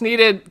 They just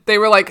needed, they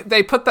were like,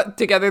 they put that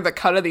together, the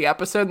cut of the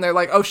episode, and they're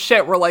like, oh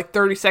shit, we're like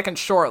 30 seconds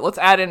short, let's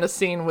add in a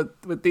scene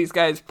with these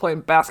guys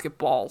playing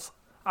basketballs.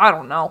 I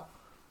don't know.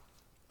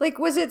 Like,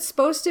 was it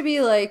supposed to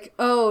be like,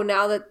 oh,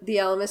 now that the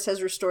Ellimist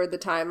has restored the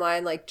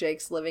timeline, like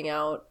Jake's living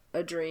out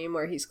a dream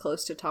where he's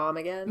close to Tom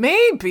again?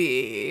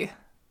 Maybe.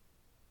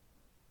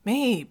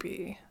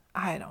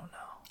 I don't know.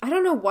 I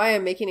don't know why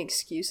I'm making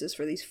excuses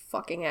for these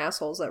fucking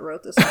assholes that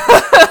wrote this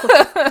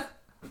episode.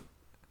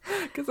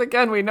 Because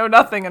again, we know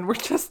nothing and we're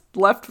just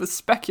left with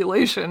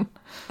speculation.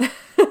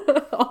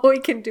 All we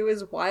can do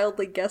is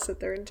wildly guess at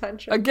their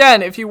intention.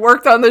 Again, if you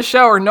worked on the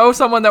show or know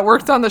someone that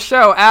worked on the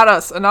show, add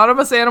us,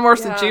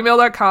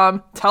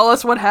 anonymousanimorphs@gmail.com. Tell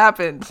us what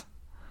happened.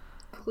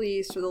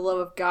 Please, for the love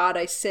of God,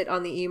 I sit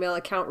on the email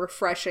account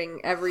refreshing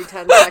every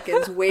 10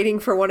 seconds, waiting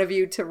for one of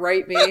you to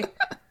write me.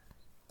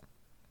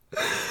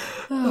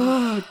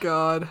 Oh,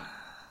 God.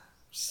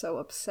 So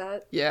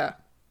upset. Yeah.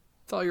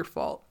 It's all your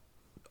fault,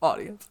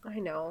 audience. I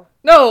know.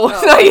 No,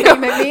 not you.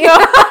 Me?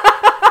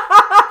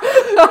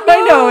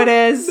 I know it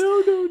is.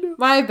 No.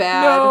 My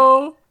bad.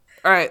 No.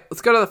 All right,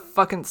 let's go to the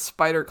fucking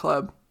Spider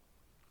Club.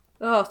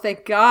 Oh,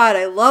 thank God.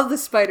 I love the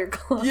Spider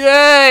Club.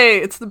 Yay!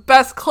 It's the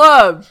best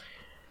club.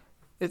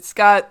 It's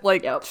got,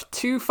 like, Yep.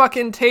 2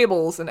 fucking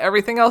tables, and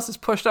everything else is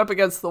pushed up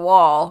against the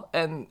wall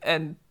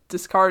and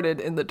discarded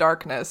in the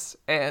darkness,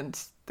 and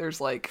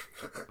there's, like,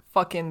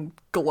 fucking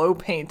glow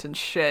paint and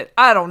shit.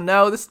 I don't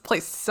know. This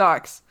place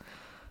sucks.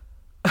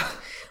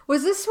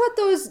 Was this what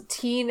those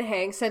teen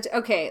hang sent?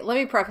 Okay, let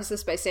me preface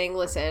this by saying,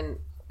 listen,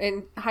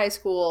 in high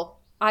school,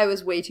 I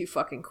was way too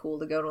fucking cool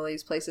to go to one of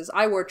these places.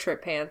 I wore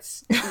trip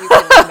pants. You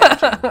can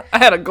imagine. I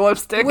had a glow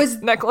stick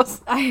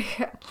necklace. I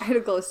had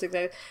a glow stick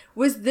necklace.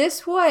 Was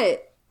this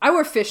what... I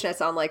wore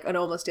fishnets on, like, an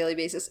almost daily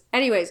basis.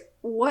 Anyways,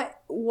 what...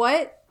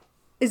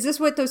 Is this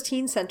what those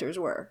teen centers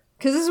were?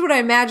 Because this is what I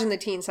imagine the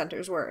teen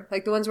centers were.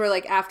 Like, the ones where,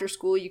 like, after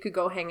school you could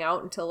go hang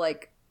out until,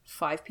 like,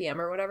 5 p.m.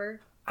 or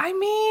whatever. I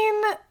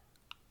mean...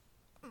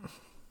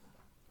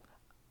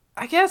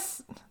 I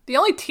guess the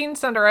only teen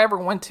center I ever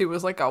went to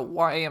was, like, a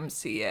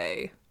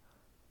YMCA.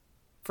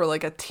 For,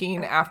 like, a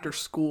teen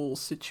after-school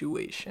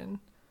situation.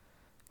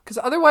 Because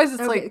otherwise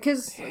it's, like,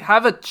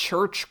 have a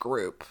church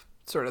group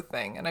sort of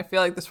thing. And I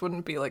feel like this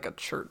wouldn't be, like, a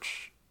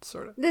church...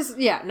 sort of. There's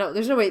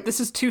no way. This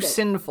is too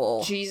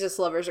sinful. Jesus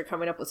lovers are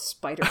coming up with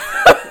spider.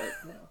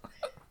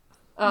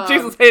 No.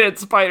 Jesus hated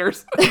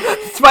spiders.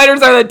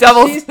 Spiders are the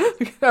devil's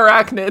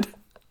arachnid.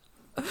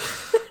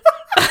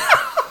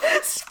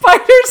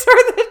 Spiders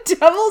are the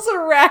devil's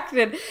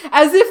arachnid.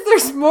 As if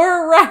there's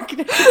more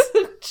arachnids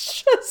than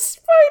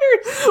just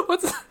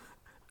spiders.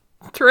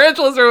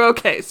 Tarantulas are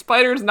okay.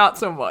 Spiders not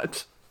so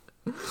much.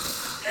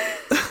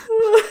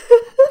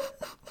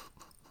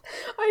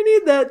 I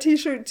need that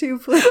t-shirt too,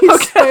 please.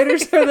 Okay.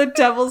 Spiders are the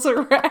devil's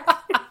arachnid.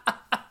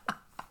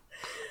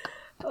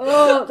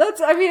 Oh,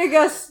 I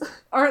guess,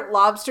 aren't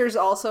lobsters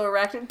also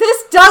arachnid?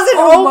 This doesn't,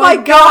 oh my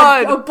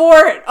God.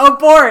 Abort.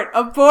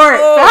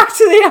 Oh. Back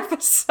to the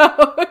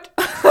episode.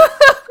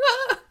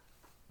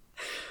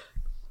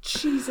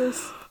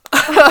 Jesus.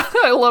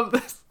 I love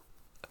this.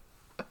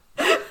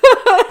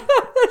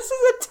 This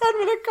is a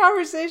 10-minute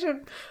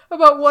conversation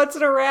about what's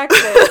an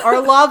arachnid.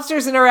 Are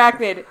lobsters an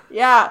arachnid?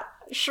 Yeah.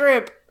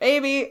 Shrimp,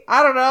 maybe.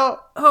 I don't know.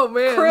 Oh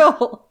man,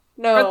 krill.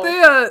 No. Aren't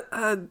they?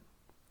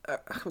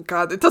 Oh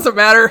god, it doesn't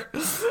matter.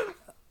 But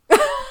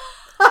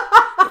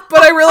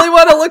I really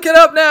want to look it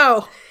up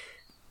now.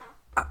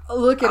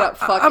 Look it up.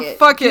 Fuck it.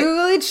 Fuck it.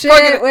 Googling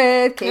shit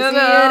with Casey and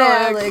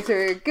Alex.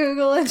 We're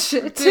Googling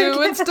shit.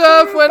 Doing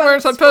stuff when we're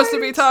supposed to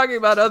be talking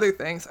about other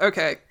things.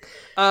 Okay.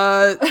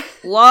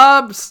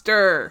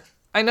 Lobster.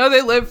 I know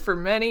they live for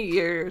many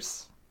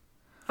years.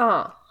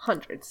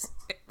 Hundreds.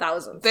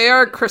 Thousands. They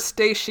are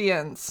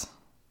crustaceans.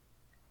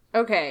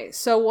 Okay,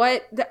 so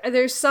what...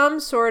 there's some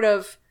sort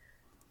of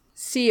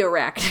sea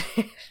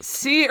arachnid.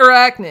 Sea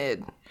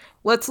arachnid.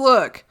 Let's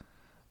look.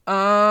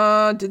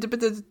 Am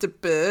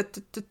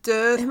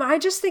I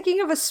just thinking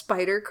of a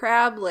spider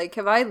crab? Like,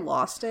 have I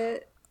lost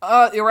it?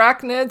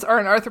 Arachnids are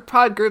an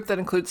arthropod group that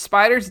includes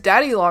spiders,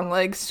 daddy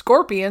longlegs,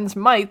 scorpions,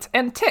 mites,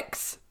 and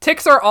ticks.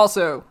 Ticks are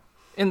also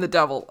in the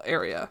devil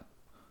area,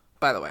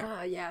 by the way.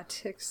 Yeah,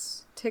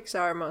 ticks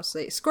are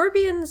mostly...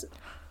 Scorpions,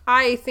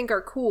 I think,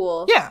 are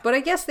cool. Yeah. But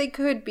I guess they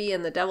could be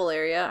in the devil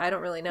area. I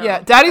don't really know.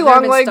 Yeah, daddy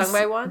longlegs... Stung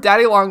by one?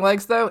 Daddy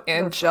longlegs, though,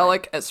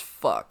 angelic as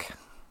fuck.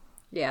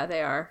 Yeah,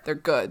 they are. They're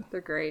good.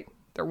 They're great.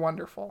 They're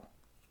wonderful.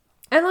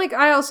 And, like,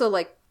 I also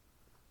like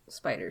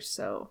spiders,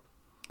 so...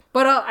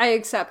 But I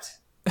accept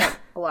that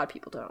a lot of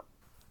people don't.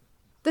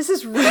 This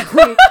is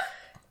really...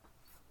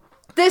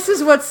 This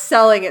is what's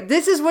selling it.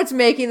 This is what's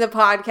making the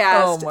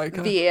podcast Oh my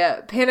God.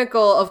 the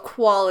pinnacle of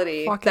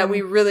quality that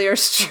we really are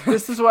striving.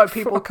 This is what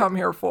people come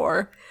here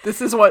for.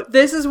 This is what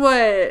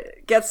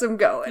gets them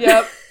going.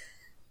 Yep.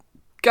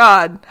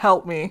 God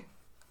help me.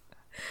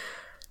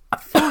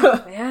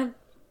 Man.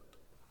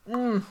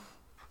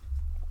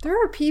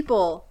 There are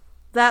people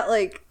that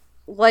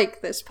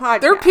like this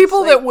podcast. There are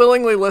people that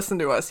willingly listen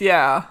to us.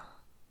 Yeah.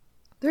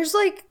 There's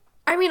I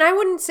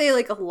wouldn't say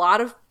a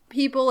lot of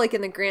people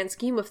in the grand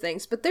scheme of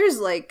things, but there's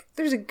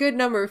a good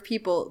number of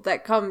people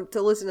that come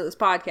to listen to this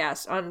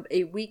podcast on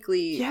a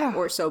weekly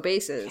or so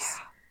basis.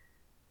 Yeah.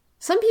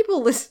 Some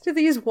people listen to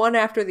these one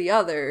after the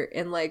other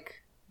and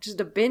just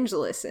a binge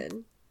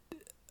listen.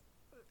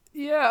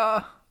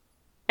 Yeah.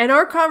 And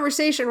our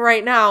conversation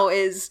right now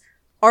is,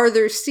 are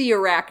there sea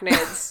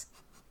arachnids?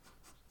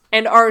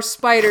 And are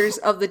spiders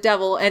of the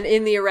devil? And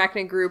in the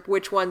arachnid group,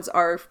 which ones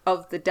are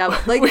of the devil?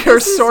 We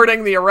are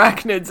sorting the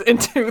arachnids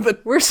into the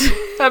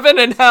heaven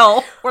and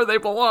hell where they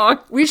belong.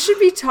 We should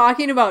be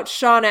talking about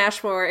Shawn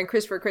Ashmore and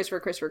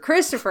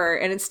Christopher.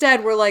 And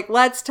instead we're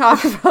let's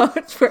talk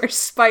about where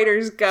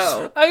spiders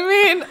go. I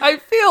mean, I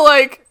feel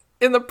like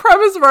in the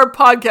premise of our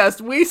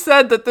podcast, we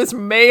said that this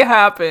may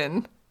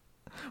happen.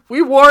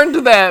 We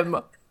warned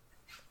them.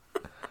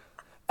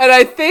 And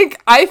I think,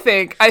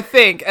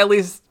 at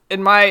least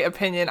in my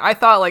opinion, I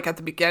thought at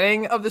the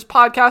beginning of this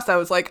podcast, I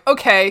was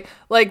okay,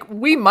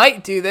 we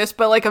might do this,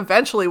 but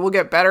eventually we'll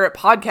get better at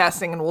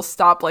podcasting and we'll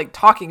stop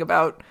talking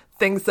about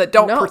things that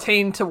don't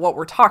pertain to what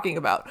we're talking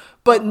about.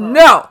 But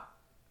no.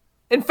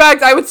 In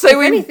fact, I would say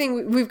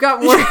we've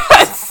got more.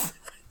 Yes.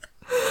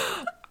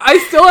 I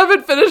still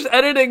haven't finished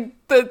editing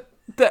the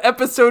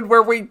episode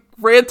where we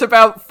rant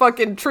about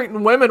fucking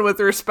treating women with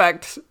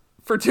respect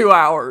for 2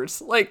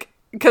 hours.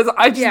 Because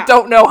I just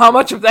don't know how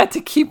much of that to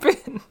keep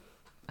in.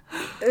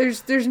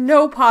 There's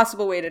no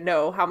possible way to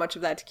know how much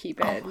of that to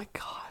keep in. Oh my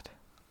God.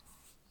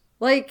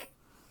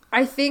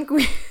 I think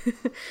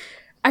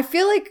I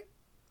feel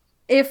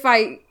if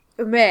I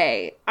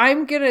may,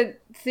 I'm gonna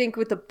think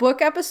with the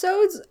book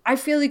episodes, I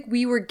feel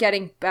we were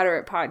getting better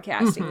at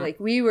podcasting.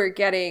 Mm-hmm. We were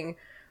getting,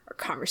 our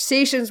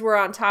conversations were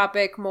on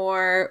topic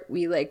more.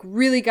 We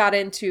really got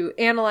into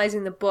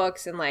analyzing the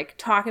books and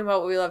talking about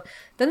what we love.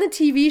 Then the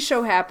TV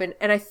show happened,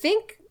 and I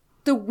think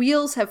the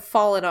wheels have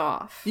fallen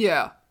off.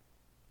 Yeah.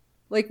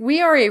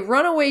 We are a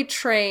runaway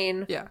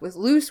train with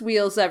loose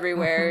wheels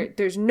everywhere. Mm-hmm.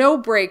 There's no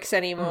brakes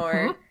anymore.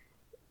 Mm-hmm.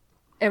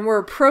 And we're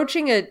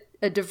approaching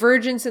a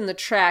divergence in the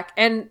track.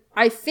 And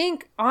I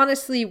think,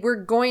 honestly, we're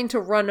going to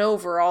run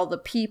over all the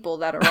people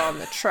that are on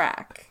the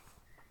track.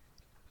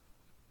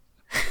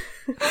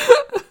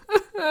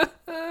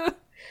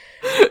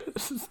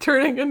 This is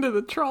turning into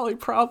the trolley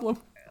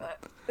problem.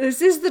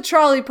 This is the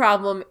trolley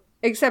problem,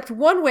 except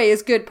one way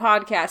is good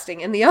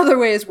podcasting, and the other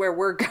way is where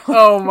we're going.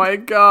 Oh my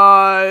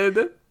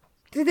God.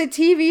 Did the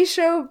TV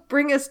show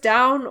bring us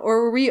down,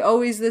 or were we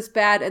always this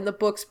bad and the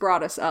books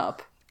brought us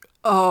up?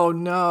 Oh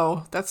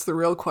no, that's the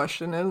real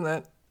question, isn't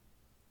it?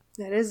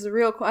 That is the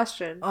real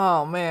question.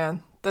 Oh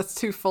man, that's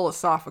too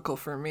philosophical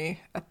for me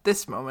at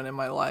this moment in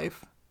my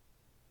life.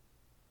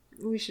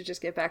 We should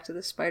just get back to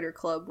the Spider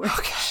Club where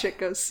shit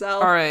goes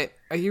south. Alright,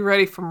 are you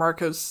ready for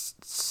Marco's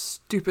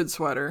stupid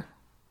sweater?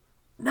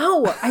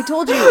 No, I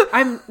told you,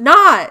 I'm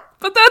not.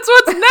 But that's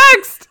what's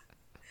next!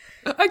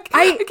 I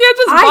can't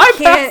just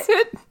bypass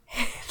it.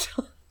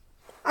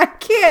 I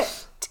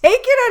can't take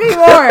it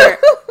anymore.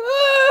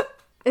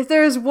 If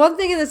there was one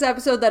thing in this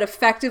episode that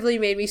effectively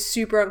made me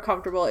super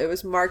uncomfortable, it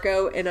was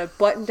Marco in a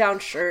button-down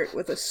shirt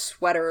with a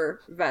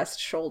sweater vest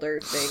shoulder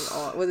thing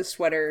on, with a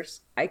sweater.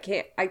 I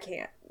can't. I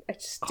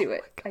just do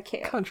it. I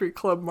can't. Country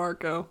Club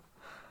Marco.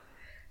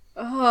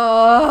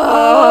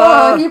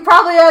 Oh, he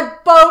probably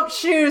had boat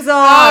shoes on.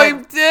 Oh,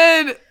 he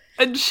did.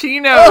 And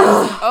chinos.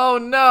 Oh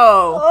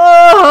no.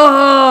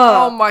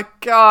 Oh my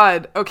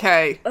God.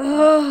 Okay.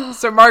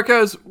 So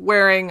Marco's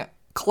wearing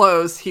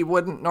clothes he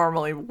wouldn't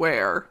normally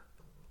wear.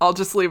 I'll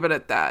just leave it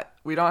at that.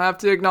 We don't have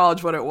to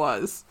acknowledge what it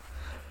was.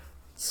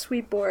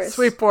 Sweet Boris.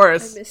 Sweet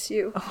Boris. I miss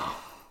you.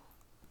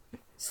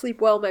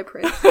 Sleep well, my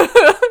prince.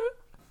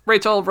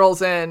 Rachel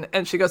rolls in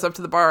and she goes up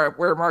to the bar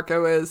where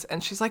Marco is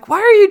and she's like, "Why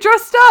are you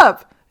dressed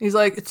up?" He's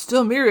like, "It's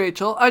still me,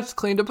 Rachel. I just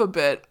cleaned up a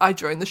bit. I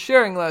joined the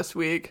sharing last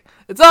week."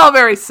 It's all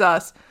very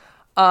sus.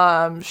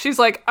 She's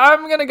like,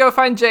 "I'm gonna go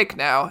find Jake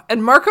now."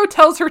 And Marco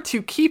tells her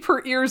to keep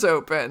her ears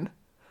open.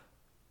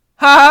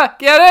 Ha!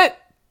 Get it?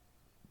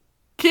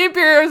 Keep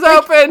your ears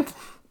open!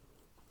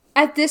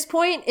 At this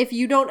point, if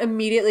you don't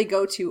immediately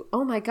go to,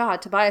 "Oh my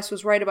God, Tobias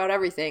was right about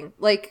everything,"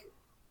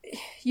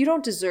 you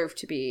don't deserve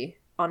to be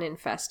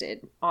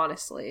uninfested,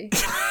 honestly.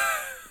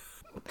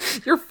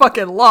 You're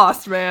fucking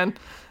lost, man.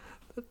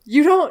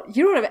 You don't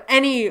have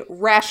any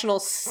rational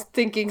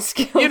thinking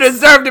skills. You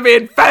deserve to be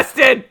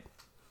infested!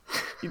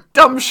 You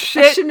dumb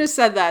shit! I shouldn't have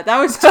said that. That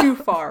was too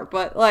far,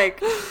 but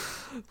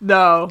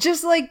no.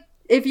 Just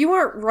if you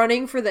weren't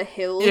running for the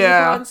hills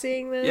upon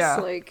seeing this,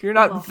 you're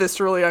not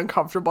viscerally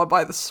uncomfortable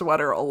by the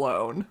sweater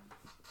alone.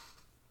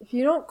 If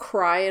you don't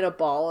cry in a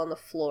ball on the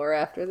floor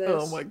after this.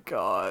 Oh my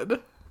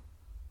God.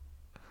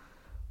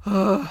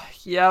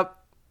 Yep.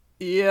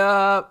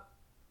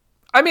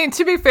 I mean,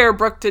 to be fair,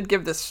 Brooke did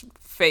give this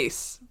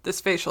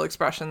facial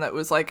expression that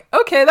was like,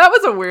 okay, that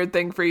was a weird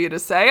thing for you to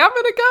say. I'm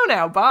gonna go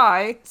now.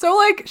 Bye. So,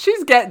 like,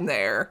 she's getting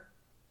there.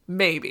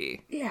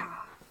 Maybe. Yeah.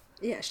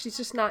 Yeah, she's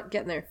just not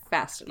getting there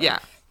fast enough. Yeah.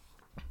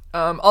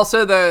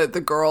 Also,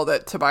 the girl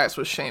that Tobias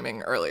was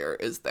shaming earlier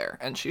is there,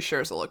 and she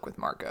shares a look with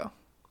Marco,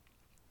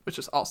 which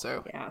is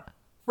also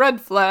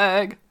red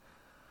flag,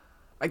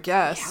 I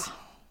guess. Yeah.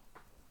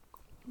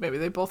 Maybe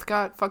they both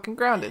got fucking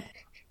grounded.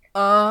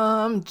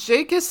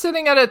 Jake is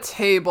sitting at a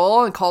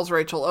table and calls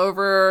Rachel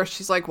over.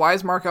 She's like, why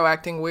is Marco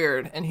acting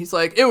weird? And he's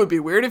like, it would be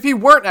weird if he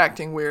weren't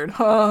acting weird.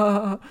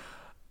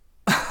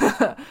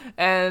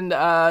 And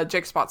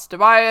Jake spots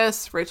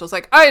Tobias. Rachel's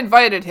like, I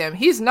invited him.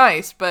 He's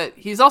nice, but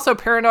he's also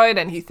paranoid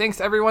and he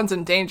thinks everyone's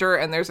in danger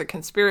and there's a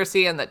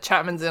conspiracy and that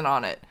Chapman's in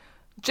on it.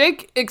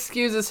 Jake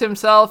excuses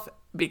himself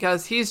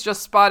because he's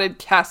just spotted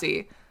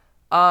Cassie.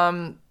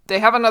 They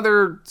have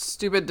another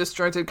stupid,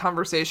 disjointed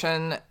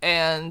conversation,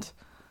 and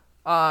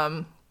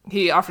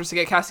he offers to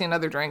get Cassie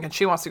another drink, and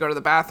she wants to go to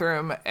the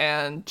bathroom,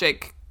 and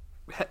Jake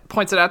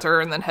points it out to her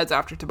and then heads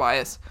after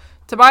Tobias.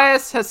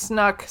 Tobias has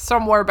snuck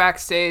somewhere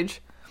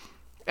backstage,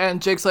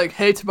 and Jake's like,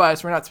 hey,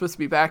 Tobias, we're not supposed to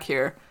be back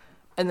here.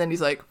 And then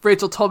he's like,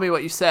 Rachel told me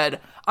what you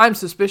said. I'm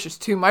suspicious,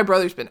 too. My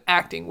brother's been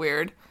acting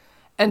weird.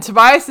 And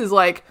Tobias is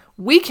like,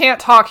 we can't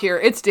talk here.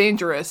 It's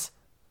dangerous.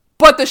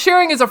 But the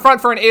sharing is a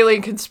front for an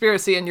alien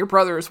conspiracy, and your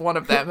brother is one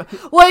of them.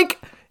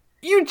 Like,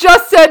 you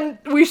just said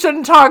we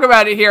shouldn't talk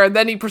about it here, and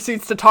then he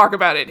proceeds to talk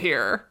about it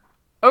here.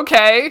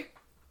 Okay.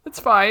 It's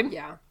fine.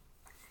 Yeah.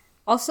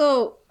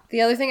 Also,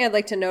 the other thing I'd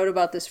like to note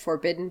about this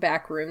forbidden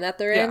back room that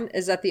they're in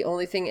is that the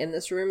only thing in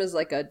this room is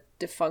like a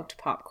defunct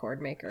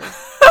popcorn maker.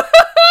 I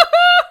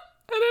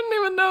didn't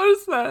even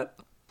notice that.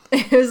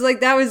 It was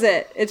like, that was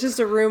it. It's just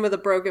a room with a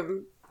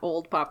broken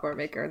old popcorn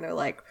maker, and they're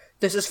like,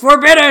 this is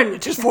forbidden!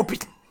 It is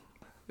forbidden!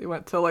 They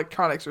went to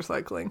electronics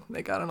recycling.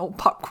 They got an old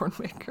popcorn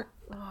maker.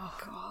 Oh,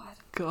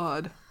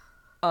 God.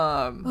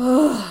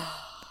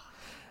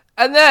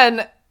 And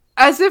then,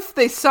 as if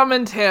they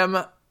summoned him,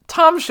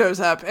 Tom shows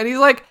up, and he's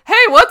like, hey,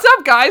 what's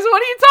up, guys?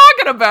 What are you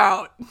talking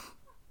about?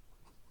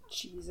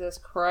 Jesus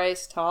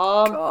Christ,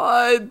 Tom.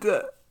 God.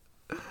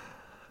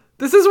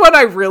 This is when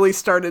I really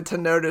started to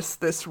notice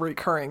this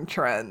recurring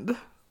trend.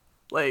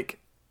 Like,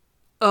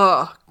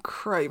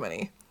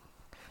 criminy.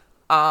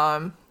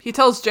 He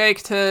tells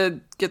Jake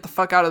to get the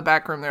fuck out of the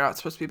back room. They're not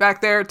supposed to be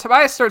back there.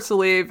 Tobias starts to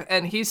leave,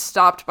 and he's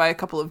stopped by a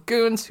couple of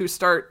goons who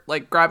start,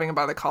 grabbing him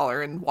by the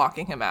collar and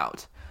walking him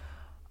out.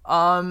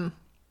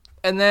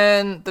 And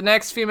then the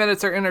next few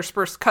minutes are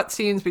interspersed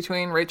cutscenes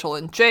between Rachel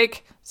and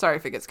Jake. Sorry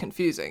if it gets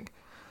confusing.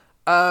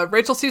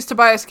 Rachel sees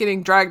Tobias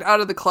getting dragged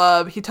out of the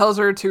club. He tells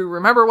her to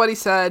remember what he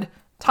said.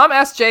 Tom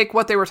asks Jake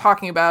what they were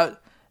talking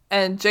about,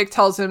 and Jake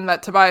tells him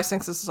that Tobias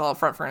thinks this is all a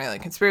front for an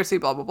alien conspiracy,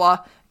 blah, blah, blah.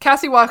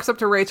 Cassie walks up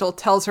to Rachel,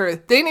 tells her,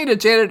 they need a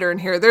janitor in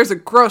here. There's a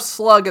gross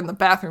slug in the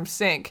bathroom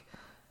sink.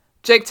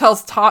 Jake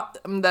tells Tom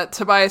that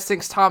Tobias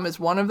thinks Tom is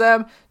one of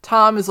them.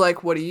 Tom is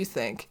like, what do you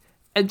think?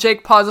 And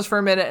Jake pauses for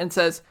a minute and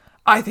says,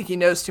 I think he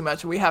knows too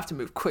much and we have to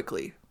move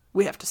quickly.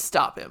 We have to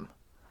stop him.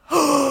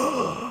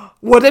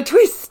 What a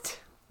twist!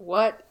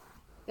 What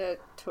a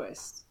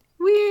twist.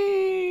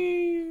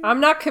 Whee!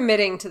 I'm not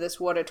committing to this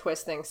what a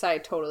twist thing, because I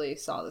totally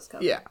saw this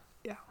coming. Yeah.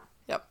 Yep.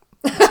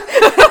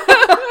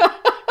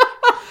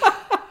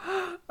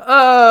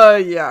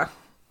 Yeah.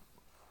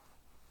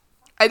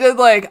 I did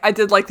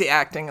like the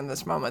acting in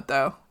this moment,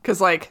 though. Because,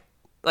 like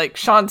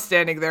Sean's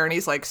standing there and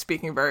he's,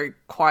 speaking very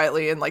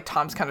quietly, and,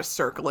 Tom's kind of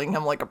circling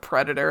him like a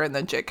predator, and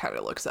then Jake kind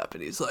of looks up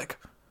and he's like,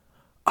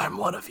 I'm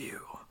one of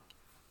you.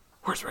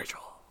 Where's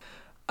Rachel?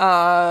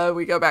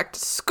 We go back to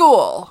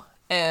school,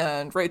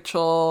 and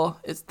Rachel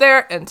is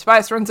there, and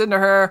Tobias runs into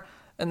her,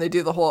 and they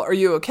do the whole, are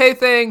you okay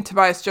thing?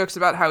 Tobias jokes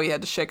about how he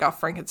had to shake off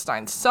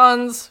Frankenstein's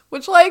sons,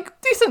 which,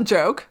 decent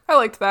joke. I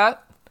liked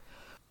that.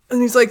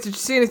 And he's like, did you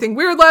see anything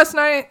weird last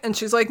night? And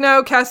she's like,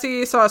 no,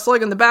 Cassie saw a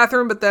slug in the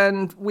bathroom, but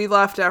then we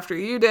left after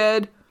you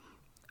did.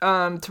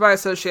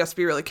 Tobias says she has to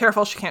be really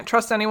careful. She can't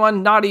trust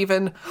anyone, not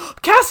even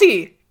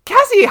Cassie,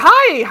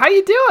 hi, how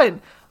you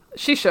doing?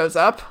 She shows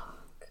up.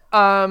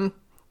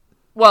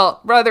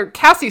 Well, rather,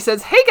 Cassie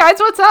says, hey guys,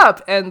 what's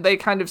up? And they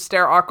kind of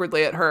stare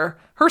awkwardly at her.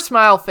 Her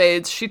smile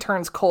fades. She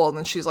turns cold,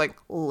 and she's like,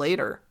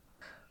 later.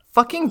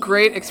 Fucking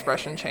great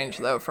expression change,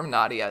 though, from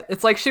Nadia.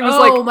 It's like she was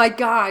oh my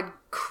god,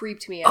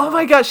 creeped me out. Oh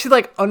my god, she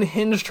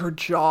unhinged her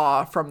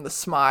jaw from the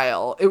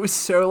smile. It was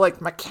so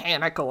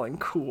mechanical and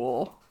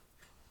cool.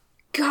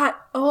 God,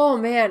 oh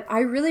man,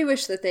 I really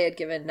wish that they had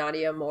given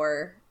Nadia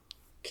more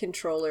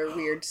controller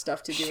weird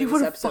stuff to do in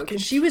this episode,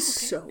 because she was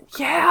so good.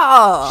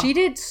 Yeah, she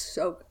did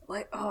so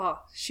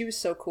she was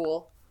so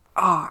cool.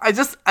 I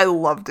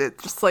loved it.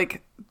 Just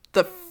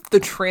the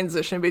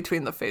transition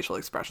between the facial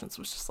expressions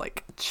was just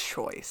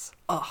choice.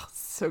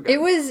 So good. It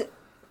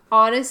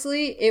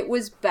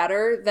was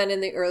better than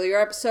in the earlier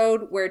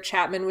episode where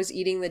Chapman was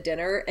eating the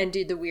dinner and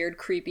did the weird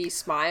creepy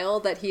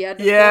smile that he had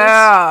to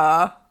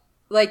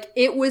force.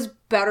 It was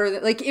better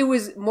than, it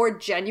was more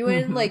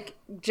genuine,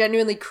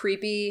 genuinely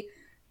creepy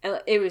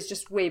And it was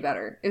just way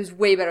better. It was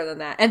way better than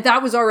that. And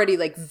that was already,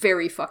 like,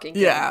 very fucking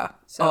good. Yeah.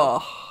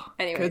 So,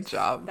 anyways, good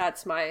job. That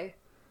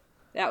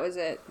was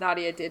it.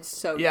 Nadia did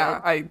so good.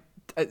 Yeah,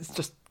 it's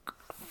just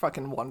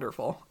fucking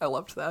wonderful. I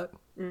loved that.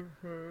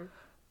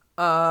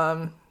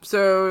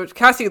 So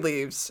Cassie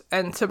leaves,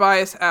 and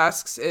Tobias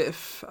asks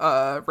if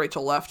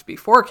Rachel left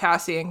before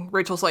Cassie, and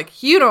Rachel's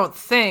like, you don't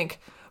think,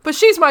 but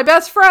she's my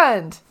best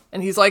friend.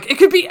 And he's like, it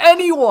could be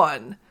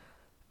anyone.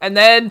 And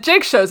then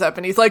Jake shows up,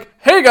 and he's like,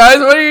 hey guys,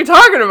 what are you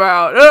talking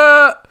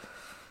about?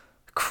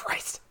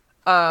 Christ.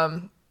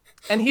 And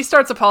he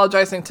starts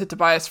apologizing to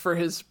Tobias for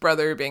his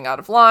brother being out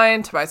of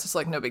line. Tobias is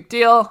like, no big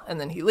deal. And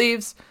then he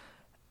leaves.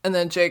 And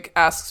then Jake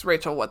asks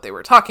Rachel what they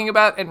were talking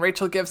about, and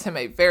Rachel gives him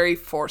a very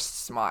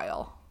forced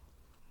smile.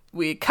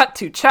 We cut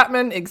to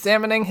Chapman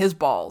examining his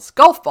balls.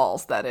 Golf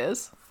balls, that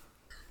is.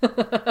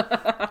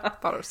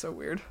 Thought it was so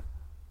weird.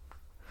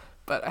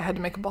 But I had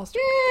to make a balls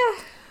joke.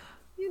 Yeah.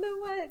 You know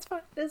what? It's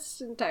fine.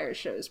 This entire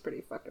show is pretty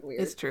fucking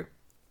weird. It's true.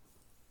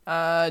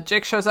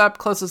 Jake shows up,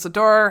 closes the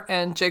door,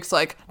 and Jake's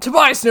like,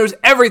 Tobias knows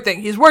everything.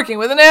 He's working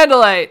with an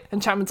Andalite.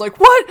 And Chapman's like,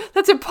 what?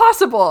 That's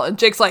impossible. And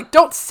Jake's like,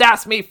 don't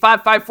sass me,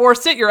 554.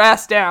 Sit your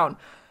ass down.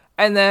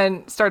 And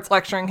then starts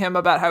lecturing him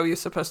about how he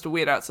was supposed to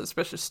weed out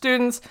suspicious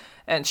students.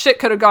 And shit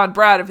could have gone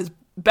bad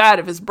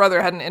if his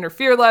brother hadn't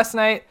interfered last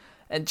night.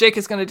 And Jake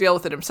is going to deal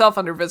with it himself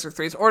under Visitor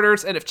 3's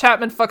orders. And if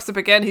Chapman fucks up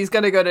again, he's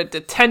going to go to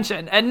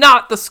detention. And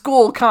not the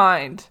school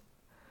kind.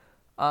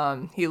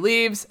 He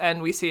leaves,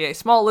 and we see a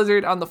small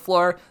lizard on the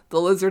floor. The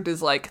lizard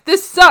is like,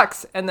 this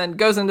sucks! And then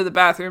goes into the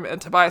bathroom,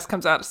 and Tobias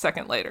comes out a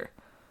second later.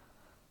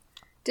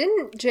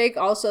 Didn't Jake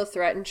also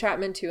threaten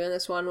Chapman, too, in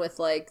this one with,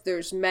 like,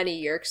 there's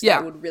many Yerks Yeah.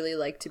 that would really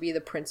like to be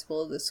the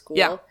principal of the school?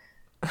 Yeah.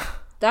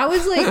 That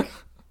was, like,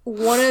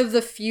 one of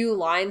the few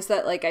lines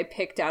that, like, I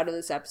picked out of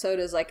this episode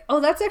is, like, oh,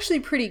 that's actually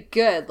pretty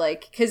good.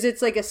 Like, because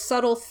it's, like, a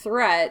subtle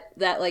threat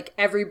that, like,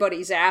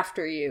 everybody's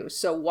after you,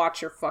 so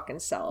watch your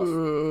fucking self.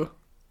 Ooh.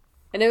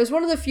 And it was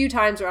one of the few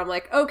times where I'm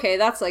like, okay,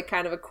 that's like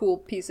kind of a cool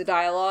piece of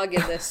dialogue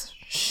in this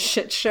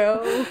shit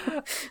show.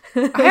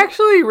 I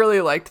actually really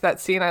liked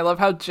that scene. I love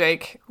how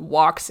Jake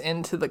walks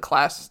into the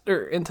class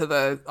or into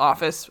the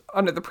office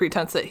under the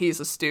pretense that he's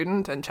a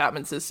student and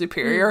Chapman's his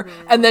superior,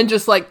 and then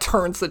just like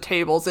turns the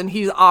tables, and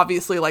he's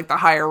obviously like the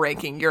higher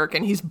ranking Yerk,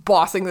 and he's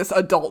bossing this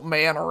adult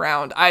man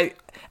around.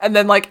 And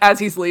then like as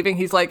he's leaving,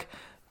 he's like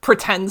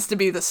pretends to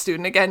be the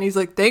student again. He's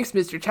like, thanks,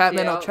 Mr.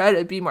 Chapman. Yeah. I'll try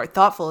to be more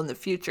thoughtful in the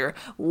future.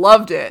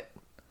 Loved it.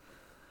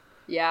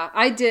 Yeah,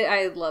 I did.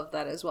 I love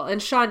that as well.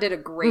 And Sean did a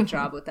great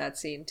job with that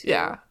scene, too.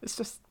 Yeah, it's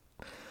just...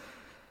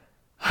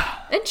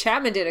 And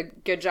Chapman did a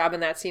good job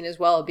in that scene as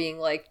well, being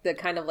like the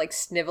kind of like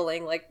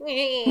sniveling, like,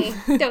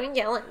 don't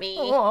yell at me.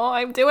 Oh,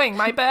 I'm doing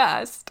my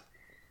best.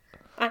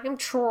 I'm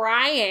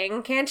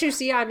trying. Can't you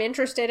see I'm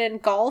interested in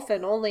golf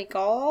and only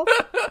golf?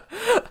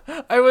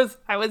 I was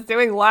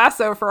doing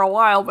lasso for a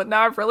while, but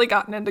now I've really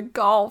gotten into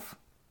golf.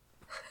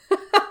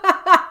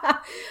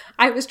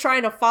 I was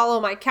trying to follow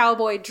my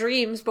cowboy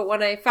dreams, but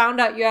when I found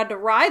out you had to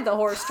ride the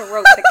horse to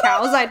rope the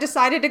cows, I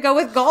decided to go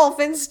with golf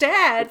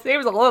instead.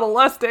 Seems a little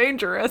less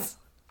dangerous.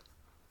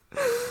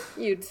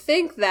 You'd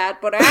think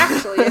that, but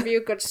actually, if you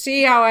could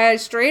see how I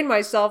strained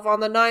myself on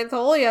the 9th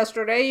hole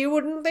yesterday, you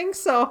wouldn't think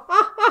so.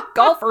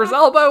 Golfer's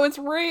elbow is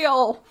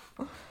real.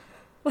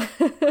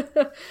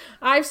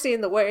 I've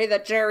seen the way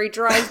that Jerry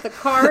drives the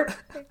cart.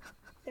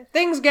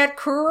 Things get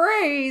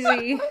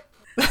crazy.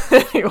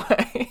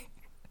 Anyway.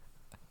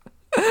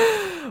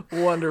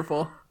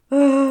 Wonderful.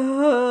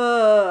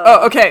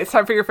 Oh, okay. It's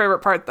time for your favorite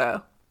part,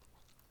 though.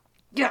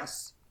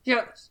 Yes.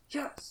 The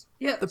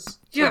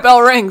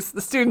bell rings.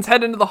 The students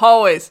head into the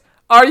hallways.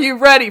 Are you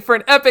ready for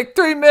an epic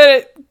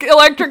 3-minute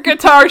electric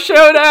guitar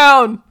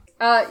showdown?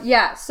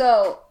 Yeah.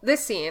 So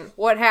this scene,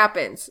 what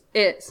happens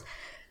is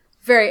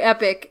very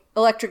epic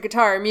electric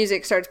guitar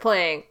music starts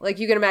playing. Like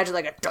you can imagine,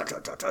 like a dun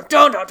dun dun dun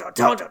dun dun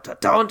dun dun dun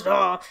dun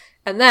dun.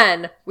 And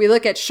then we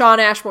look at Shawn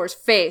Ashmore's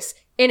face.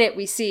 In it,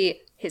 we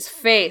see his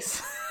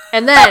face.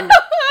 And then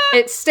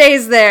it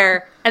stays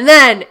there. And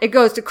then it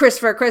goes to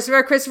Christopher's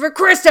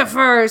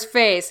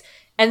face.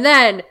 And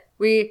then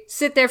we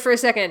sit there for a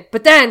second.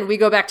 But then we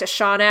go back to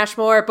Shawn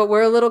Ashmore. But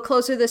we're a little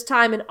closer this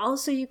time. And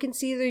also you can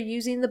see they're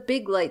using the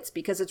big lights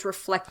because it's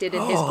reflected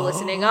in his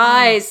glistening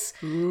eyes.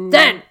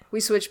 Then we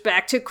switch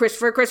back to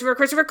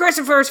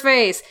Christopher's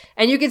face.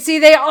 And you can see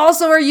they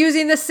also are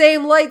using the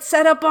same light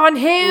setup on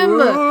him.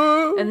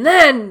 And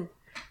then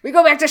we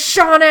go back to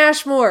Shawn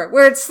Ashmore,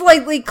 where it's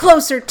slightly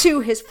closer to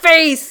his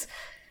face.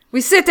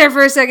 We sit there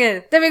for a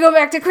second. Then we go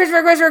back to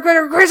Christopher,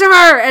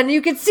 and you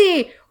can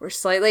see we're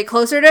slightly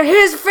closer to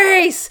his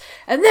face.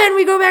 And then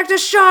we go back to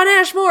Shawn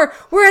Ashmore.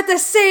 We're at the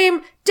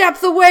same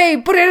depth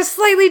away, but at a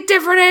slightly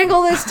different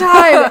angle this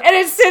time. And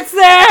it sits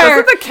there.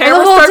 Doesn't the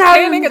camera start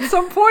panning at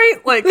some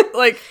point?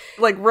 Like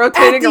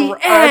rotating at the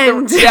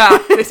end. Yeah,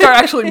 they start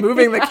actually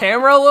moving the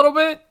camera a little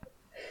bit.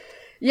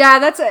 Yeah,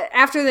 that's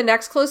after the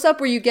next close-up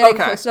where you get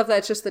close enough that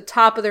it's just the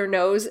top of their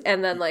nose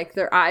and then, like,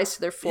 their eyes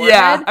to their forehead.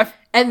 Yeah.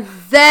 And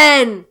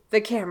then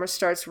the camera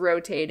starts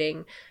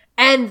rotating.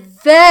 And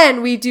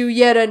then we do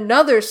yet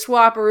another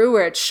swapperoo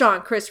where it's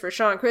Sean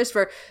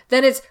Christopher.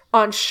 Then it's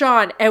on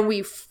Sean, and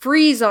we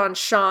freeze on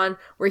Sean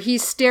where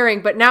he's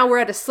staring, but now we're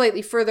at a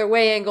slightly further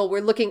away angle.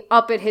 We're looking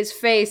up at his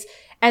face,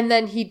 and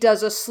then he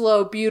does a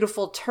slow,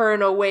 beautiful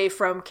turn away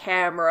from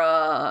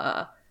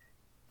camera.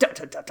 So,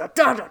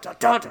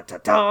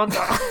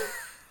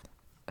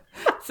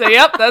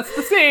 yep, that's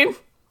the scene.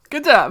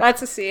 Good job.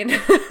 That's a scene.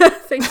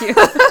 Thank you.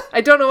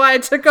 I don't know why I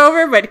took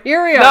over, but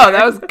here we are. No,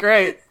 that was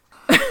great.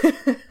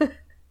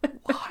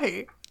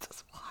 Why?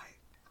 Just why?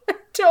 I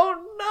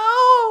don't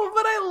know,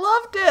 but I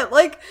loved it.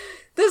 Like,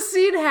 this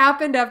scene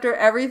happened after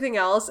everything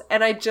else,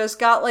 and I just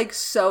got, like,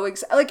 so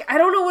excited. Like, I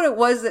don't know what it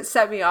was that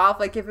set me off.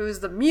 Like, if it was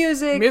the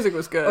music. The music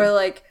was good. Or,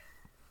 like,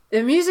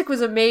 the music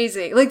was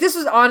amazing. Like, this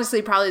was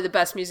honestly probably the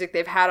best music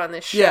they've had on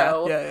this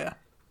show. Yeah.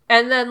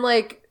 And then,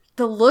 like,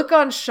 the look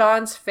on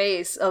Sean's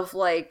face of,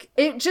 like,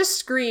 it just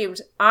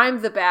screamed,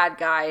 I'm the bad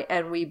guy,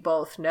 and we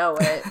both know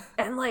it.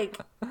 And, like,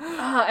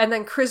 and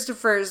then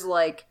Christopher's,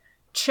 like,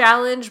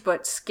 challenged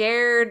but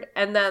scared,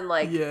 and then,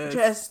 like,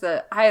 just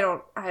I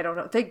don't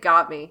know. They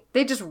got me.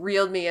 They just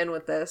reeled me in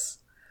with this.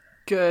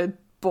 Good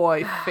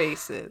boy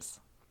faces.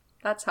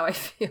 That's how I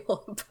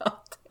feel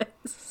about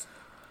this.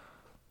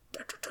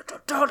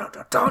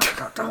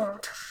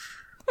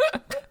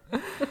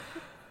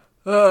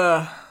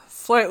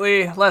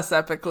 Slightly less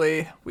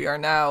epically, we are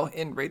now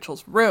in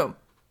Rachel's room,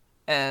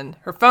 and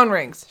her phone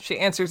rings. She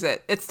answers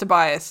it. It's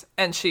Tobias,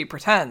 and she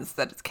pretends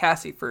that it's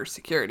Cassie for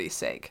security's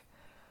sake.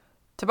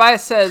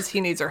 Tobias says he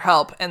needs her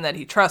help and that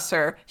he trusts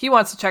her. He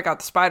wants to check out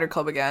the Spider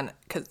Club again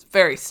because it's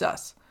very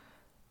sus.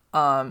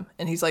 And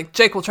he's like,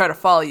 Jake will try to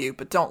follow you,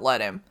 but don't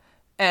let him.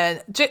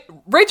 And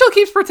Rachel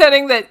keeps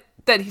pretending that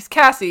he's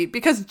Cassie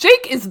because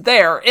Jake is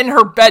there in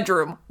her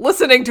bedroom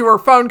listening to her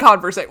phone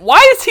conversation.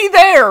 Why is he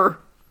there?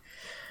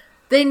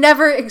 They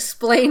never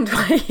explained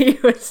why he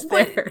was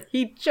there.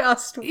 He's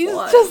just there. He's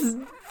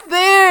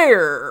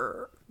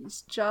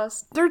just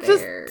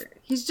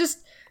there.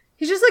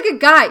 He's just like a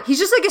guy. He's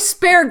just like a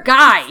spare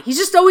guy. He's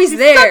just always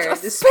there.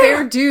 The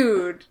spare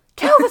dude.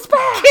 Kill the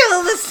spare.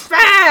 Kill the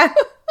spare.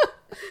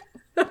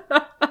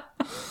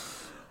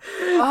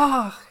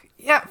 Oh,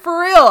 yeah,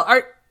 for real.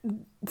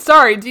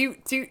 Sorry, do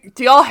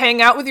y'all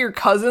hang out with your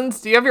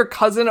cousins? Do you have your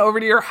cousin over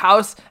to your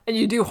house and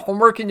you do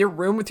homework in your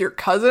room with your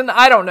cousin?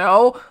 I don't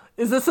know.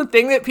 Is this a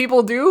thing that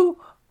people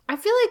do? I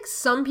feel like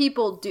some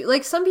people do.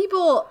 Like, some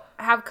people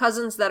have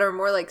cousins that are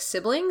more like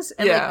siblings.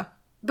 And yeah. Like,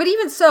 but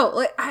even so,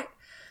 like,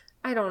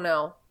 I don't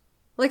know.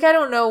 Like, I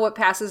don't know what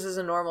passes as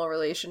a normal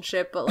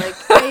relationship, but, like,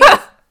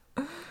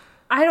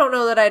 I don't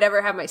know that I'd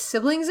ever have my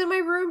siblings in my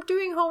room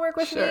doing homework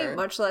with me,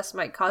 much less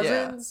my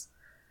cousins.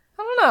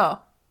 Yeah. I don't know.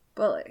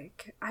 But,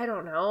 like, I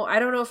don't know. I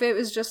don't know if it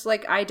was just,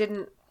 like, I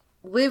didn't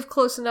live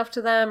close enough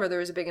to them, or there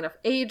was a big enough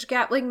age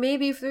gap. Like,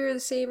 maybe if they were the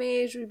same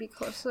age, we'd be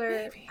closer.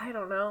 Maybe. I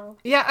don't know.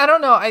 Yeah, I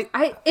don't know.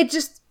 I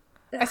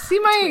see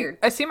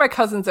my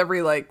cousins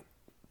every, like,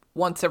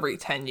 once every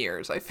 10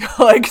 years, I feel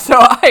like. So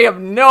I have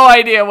no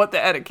idea what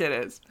the etiquette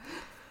is.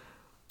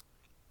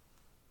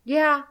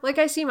 Yeah, like,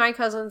 I see my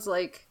cousins,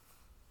 like,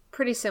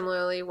 pretty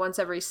similarly once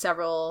every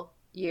several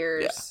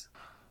years. Yeah.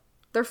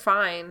 They're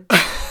fine.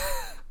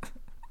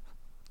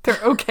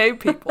 They're okay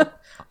people.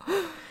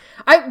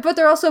 But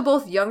they're also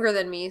both younger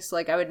than me, so,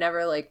 like, I would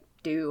never, like,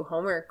 do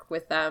homework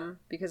with them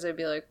because I'd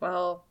be like,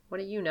 well, what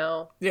do you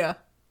know? Yeah.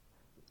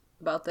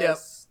 About this? Yep.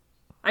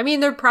 I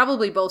mean, they're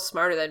probably both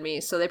smarter than me,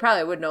 so they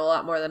probably would know a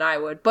lot more than I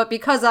would. But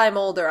because I'm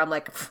older, I'm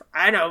like,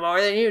 I know more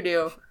than you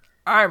do.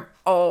 I'm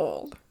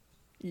old.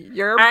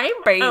 You're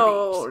babies.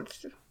 Old.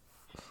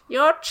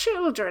 You're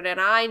children,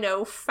 and I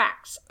know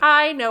facts.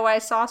 I know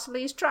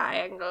isosceles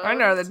triangles. I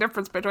know the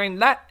difference between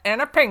that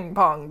and a ping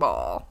pong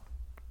ball.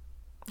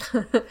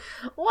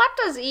 What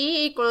does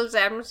E equals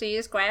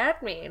MC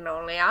squared mean?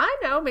 Only I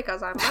know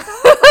because I'm not.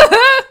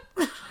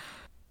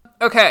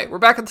 Okay, we're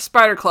back at the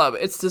Spider Club.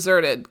 It's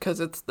deserted because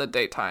it's the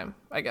daytime,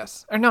 I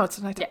guess. Or no, it's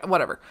the nighttime. Yeah.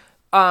 Whatever.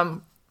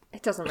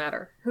 It doesn't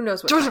matter. Who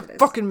knows what time it is. Doesn't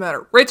fucking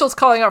matter. Rachel's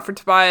calling out for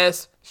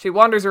Tobias. She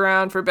wanders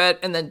around for a bit,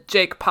 and then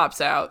Jake pops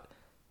out.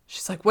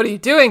 She's like, what are you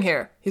doing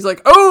here? He's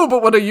like, oh,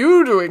 but what are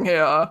you doing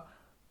here?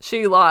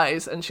 She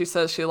lies, and she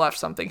says she left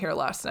something here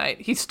last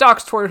night. He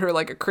stalks toward her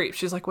like a creep.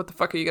 She's like, what the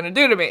fuck are you gonna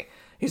do to me?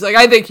 He's like,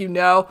 I think you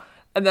know.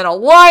 And then a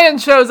lion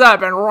shows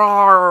up and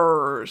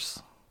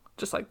roars.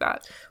 Just like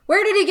that.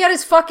 Where did he get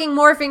his fucking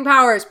morphing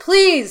powers?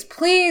 Please,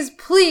 please,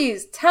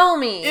 please, tell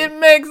me. It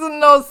makes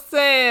no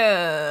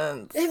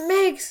sense. It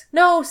makes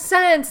no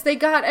sense. They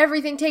got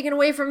everything taken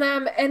away from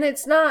them, and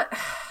it's not...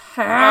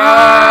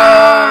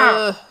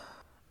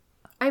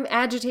 I'm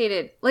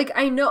agitated. Like,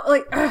 I know,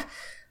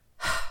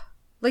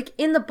 like,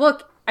 in the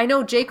book, I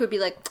know Jake would be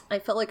like, I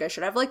felt like I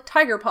should have, like,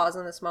 tiger paws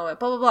in this moment,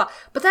 blah, blah, blah.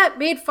 But that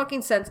made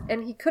fucking sense,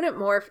 and he couldn't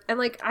morph, and,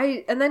 like,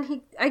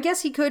 I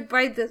guess he could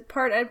by the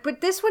part,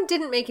 but this one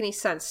didn't make any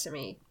sense to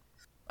me.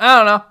 I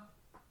don't know.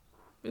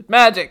 It's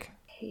magic.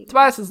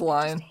 Tobias is a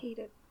lion. I just hate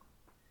it.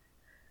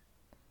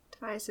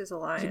 Tobias is a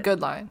lion. He's a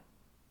good lion.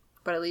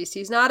 But at least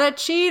he's not a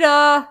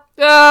cheetah.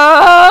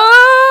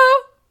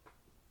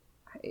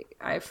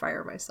 I I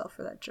fire myself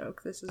for that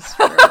joke. This is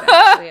where it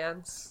actually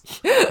ends.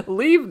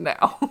 Leave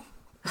now.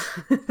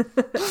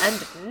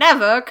 And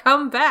never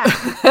come back.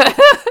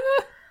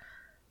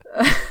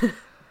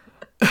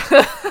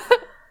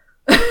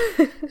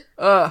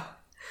 Oh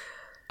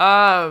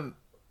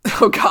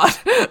god.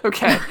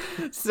 Okay.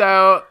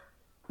 So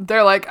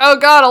they're like, oh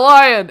god, a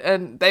lion,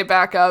 and they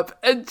back up,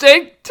 and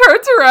Jake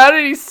turns around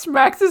and he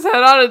smacks his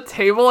head on a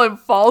table and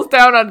falls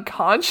down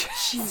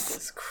unconscious.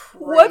 Jesus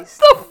Christ. What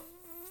the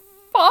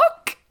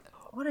fuck?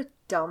 What a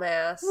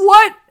dumbass.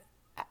 What?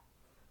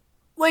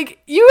 Like,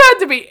 you had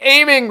to be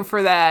aiming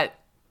for that.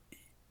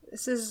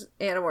 This is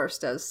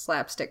Animorphs does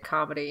slapstick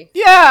comedy.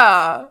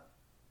 Yeah.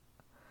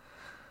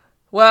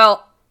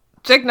 Well,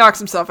 Jake knocks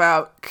himself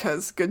out,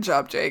 because good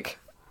job, Jake.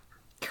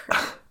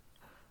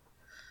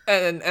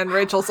 And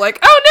Rachel's like,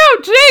 oh no,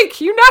 Jake,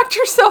 you knocked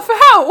yourself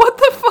out. What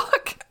the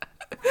fuck?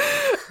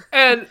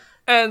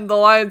 And the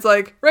lion's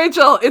like,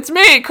 Rachel, it's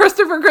me,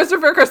 Christopher.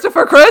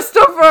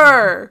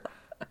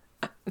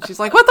 And she's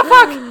like, what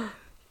the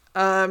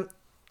fuck?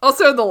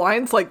 Also, the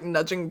lion's like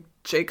nudging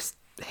Jake's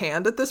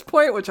hand at this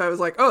point, which I was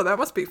like, oh, that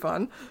must be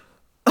fun.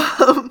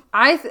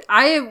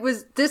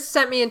 This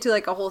sent me into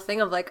like a whole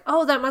thing of like,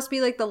 oh, that must be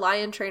like the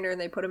lion trainer,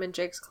 and they put him in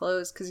Jake's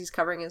clothes because he's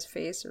covering his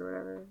face or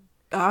whatever.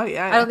 Oh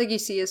yeah. I don't think you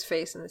see his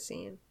face in the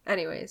scene.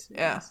 Anyways.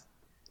 Yeah. Yes.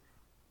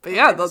 But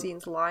yeah, the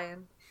scene's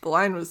lion. The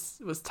lion was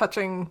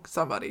touching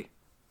somebody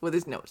with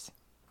his nose.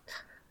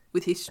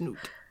 With his snoot.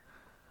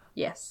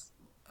 Yes.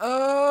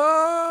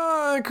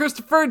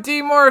 Christopher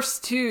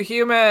demorphs to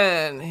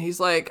human. He's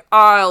like,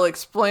 I'll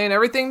explain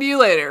everything to you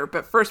later,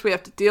 but first we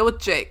have to deal with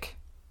Jake.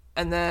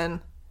 And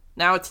then,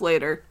 now it's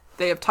later.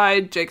 They have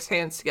tied Jake's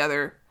hands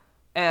together,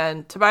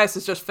 and Tobias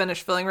has just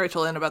finished filling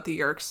Rachel in about the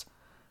Yeerks.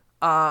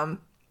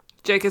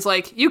 Jake is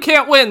like, you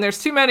can't win,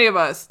 there's too many of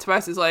us.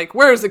 Tobias is like,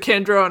 where's the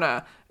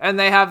Kandrona? And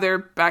they have their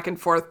back and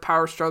forth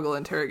power struggle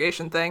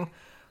interrogation thing.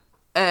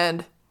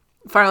 And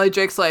finally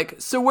Jake's like,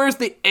 so where's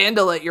the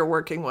Andalite you're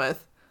working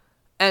with?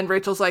 And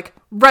Rachel's like,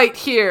 right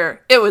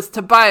here. It was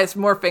Tobias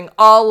morphing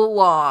all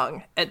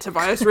along. And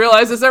Tobias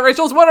realizes that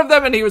Rachel's one of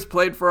them, and he was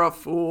played for a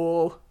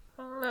fool.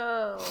 Oh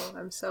no,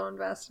 I'm so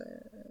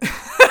invested.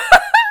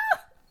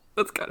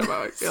 That's kind of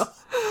how I feel.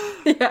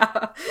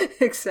 Yeah,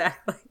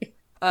 exactly.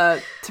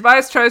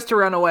 Tobias tries to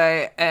run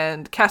away,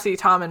 and Cassie,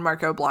 Tom, and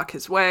Marco block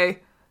his way.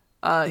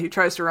 He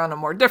tries to run a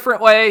more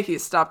different way.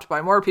 He's stopped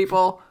by more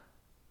people.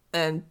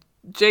 And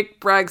Jake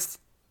brags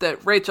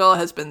that Rachel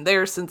has been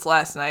there since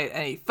last night,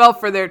 and he fell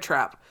for their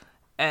trap.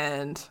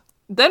 And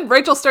then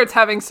Rachel starts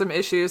having some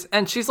issues,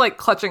 and she's like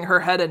clutching her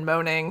head and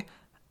moaning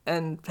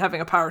and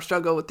having a power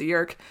struggle with the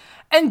Yeerk.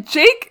 And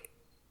Jake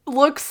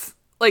looks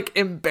like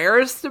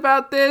embarrassed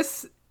about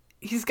this.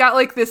 He's got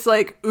like this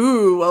like,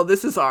 ooh, well,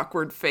 this is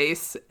awkward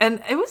face.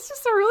 And it was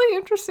just a really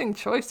interesting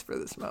choice for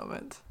this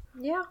moment.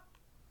 Yeah.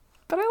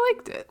 But I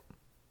liked it.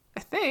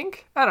 I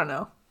think. I don't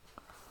know.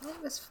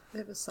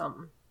 It was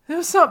something. It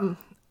was something.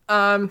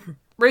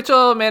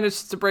 Rachel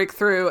manages to break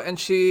through, and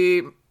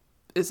she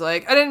is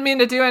like, I didn't mean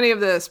to do any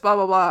of this, blah,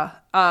 blah,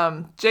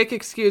 blah. Jake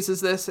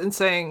excuses this in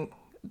saying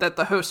that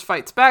the host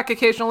fights back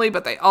occasionally,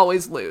 but they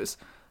always lose.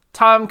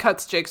 Tom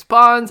cuts Jake's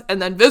bonds,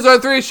 and then Visor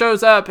 3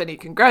 shows up, and he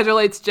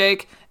congratulates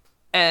Jake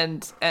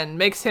and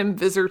makes him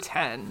Visor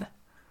 10.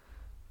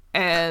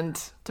 And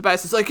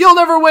Tobias is like, you'll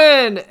never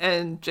win!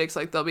 And Jake's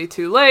like, they'll be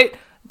too late.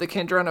 The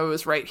Kandrona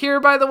was right here,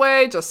 by the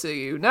way, just so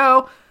you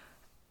know.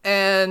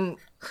 And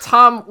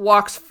Tom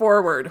walks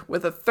forward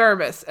with a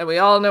thermos, and we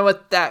all know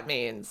what that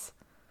means.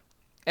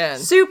 And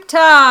soup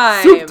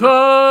time! Soup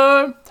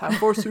time! Time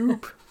for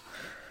soup.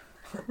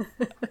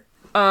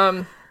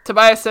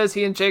 Tobias says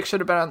he and Jake should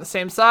have been on the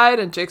same side,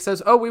 and Jake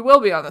says, oh, we will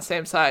be on the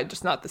same side,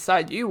 just not the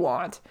side you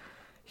want.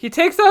 He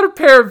takes out a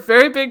pair of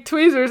very big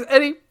tweezers,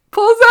 and he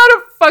pulls out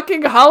a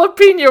fucking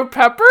jalapeno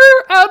pepper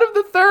out of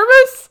the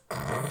thermos.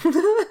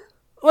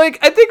 Like,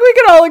 I think we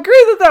can all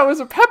agree that was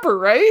a pepper,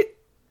 right?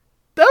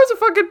 That was a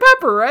fucking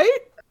pepper, right?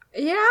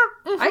 Yeah,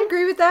 I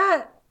agree with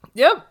that.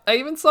 Yep, I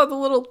even saw the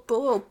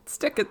little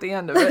stick at the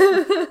end of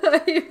it.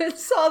 I even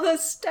saw the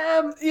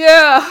stem.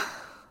 Yeah.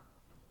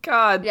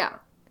 God. Yeah.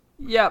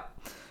 Yep.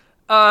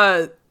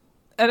 And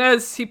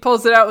as he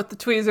pulls it out with the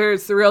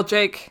tweezers, the real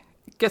Jake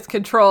gets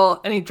control,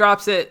 and he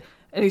drops it,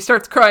 and he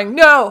starts crying,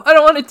 no, I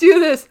don't want to do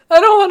this!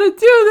 I don't want to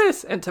do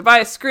this! And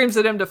Tobias screams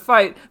at him to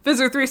fight.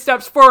 Visor 3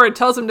 steps forward,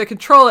 tells him to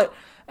control it,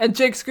 and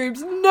Jake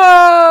screams,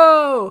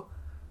 no!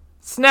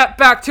 Snap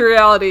back to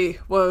reality.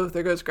 Whoa,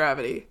 there goes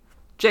gravity.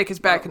 Jake is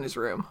back in his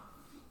room.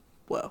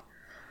 Whoa.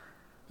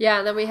 Yeah,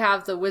 and then we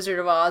have the Wizard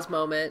of Oz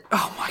moment.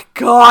 Oh my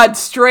god,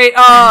 straight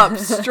up!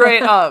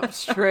 Straight up.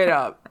 Straight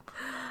up.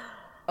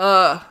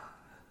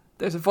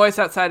 There's a voice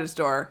outside his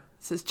door.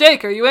 It says,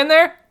 Jake, are you in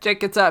there?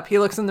 Jake gets up. He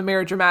looks in the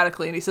mirror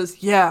dramatically, and he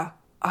says, yeah,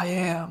 I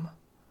am.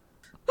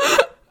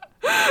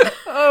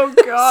 Oh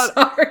god.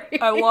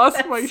 Sorry. I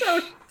lost my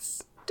so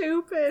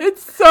stupid.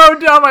 It's so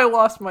dumb. I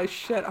lost my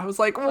shit. I was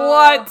like,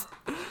 what?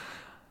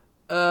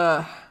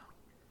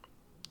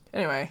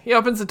 Anyway, he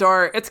opens the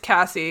door. It's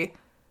Cassie.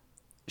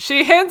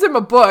 she hands him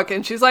a book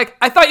and she's like,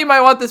 I thought you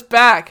might want this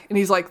back. And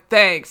he's like,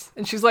 thanks.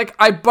 And she's like,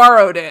 I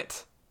borrowed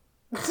it.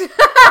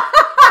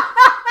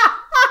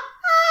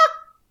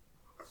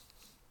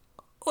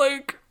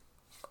 Like,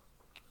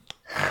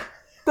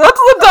 that's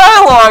the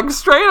dialogue,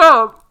 straight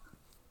up.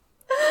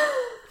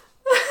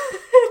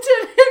 It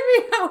didn't hit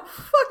me how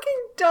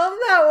fucking dumb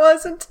that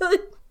was until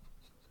you...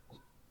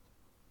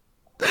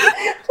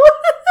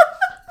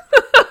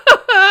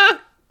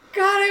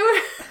 God,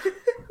 I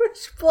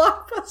wish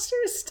Blockbuster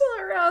is still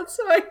around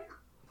so I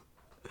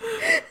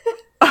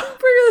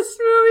bring this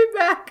movie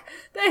back.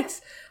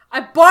 Thanks.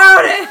 I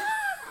borrowed it.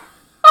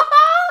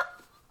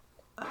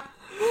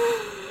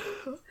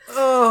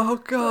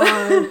 Oh,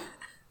 God.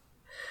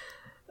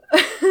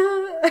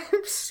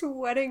 I'm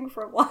sweating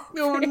from laughing.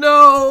 Oh,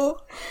 no.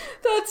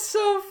 That's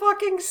so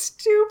fucking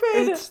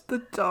stupid. It's the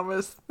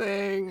dumbest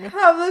thing.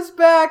 Have this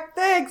back.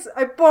 Thanks.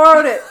 I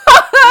borrowed it.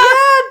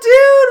 Yeah,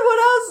 dude. What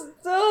else?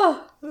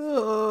 Ugh.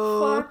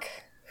 Oh.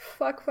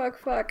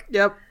 Fuck.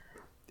 Yep.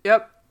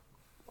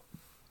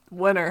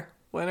 Winner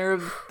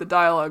of the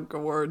dialogue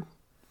award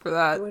for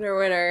that.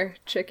 Winner.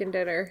 Chicken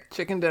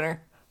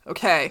dinner.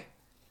 Okay.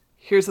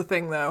 Here's the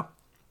thing, though.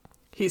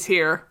 He's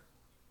here.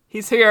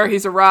 He's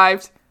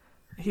arrived.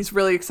 He's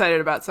really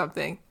excited about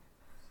something.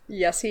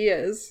 Yes, he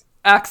is.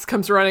 Axe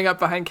comes running up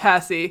behind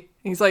Cassie.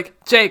 He's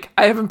like, Jake,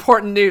 I have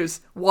important news.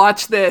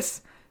 Watch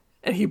this.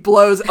 And he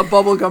blows a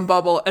bubblegum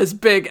bubble as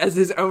big as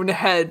his own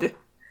head.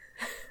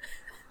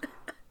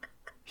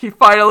 He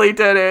finally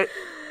did it.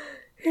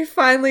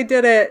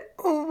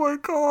 Oh my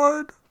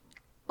God.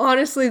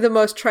 Honestly, the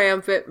most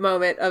triumphant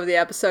moment of the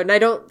episode. And I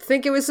don't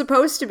think it was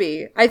supposed to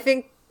be. I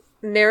think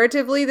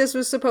narratively this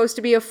was supposed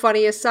to be a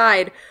funny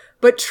aside.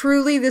 But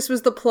truly, this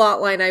was the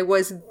plot line I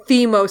was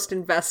the most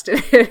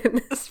invested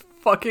in. It's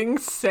fucking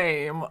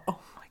same. Oh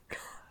my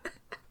God.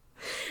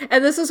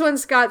 And this is when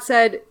Scott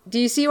said, do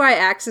you see why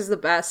Axe is the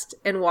best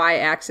and why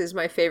Axe is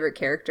my favorite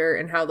character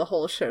and how the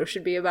whole show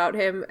should be about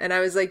him? And I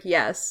was like,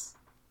 yes.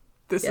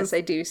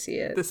 I do see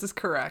it. This is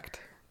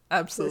correct.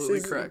 Absolutely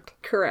correct.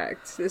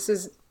 Correct. This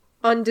is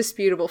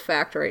undisputable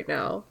fact right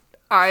now.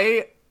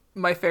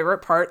 My favorite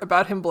part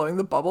about him blowing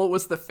the bubble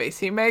was the face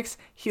he makes.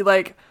 He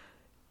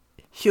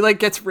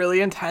gets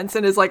really intense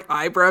and his like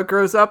eyebrow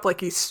grows up like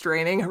he's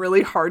straining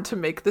really hard to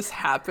make this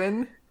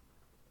happen.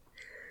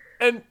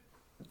 And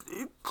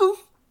it's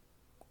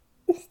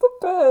the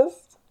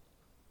best.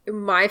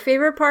 My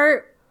favorite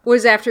part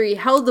was after he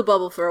held the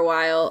bubble for a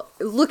while,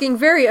 looking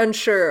very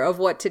unsure of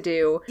what to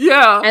do.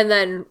 Yeah. And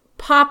then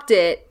popped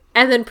it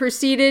and then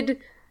proceeded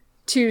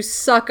to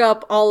suck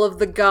up all of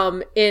the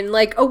gum in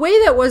like a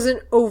way that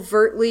wasn't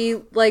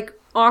overtly like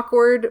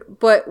awkward,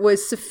 but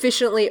was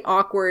sufficiently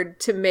awkward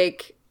to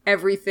make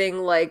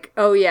everything like,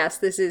 oh yes,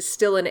 this is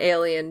still an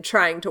alien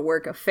trying to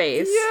work a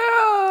face.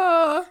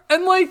 Yeah.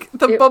 And like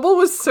the bubble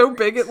was so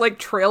big it like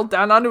trailed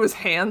down onto his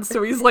hands,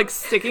 so he's like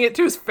sticking it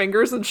to his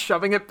fingers and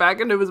shoving it back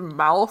into his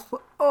mouth.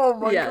 Oh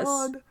my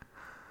God.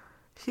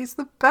 He's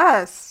the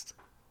best.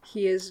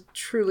 He is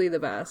truly the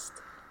best.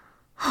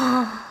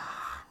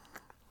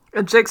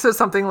 And Jake says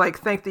something like,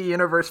 thank the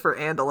universe for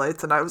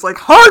Andalites, and I was like,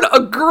 hard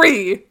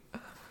agree!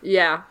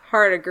 Yeah,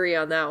 hard agree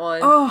on that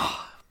one.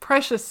 Oh,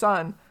 precious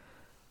son.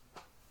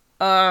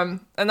 And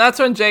that's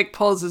when Jake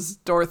pulls his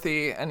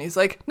Dorothy, and he's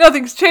like,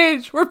 nothing's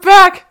changed! We're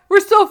back!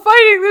 We're still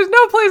fighting! There's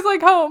no place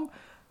like home!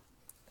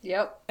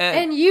 Yep.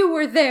 And you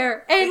were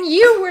there! And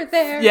you were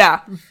there!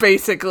 Yeah,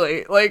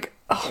 basically. Like,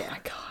 oh my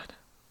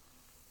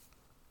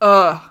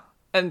God.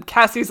 And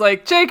Cassie's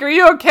like, Jake, are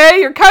you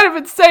okay? You're kind of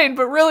insane,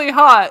 but really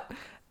hot.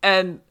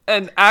 And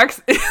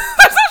Axe, there's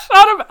a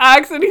shot of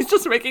Axe, and he's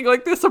just making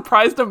like this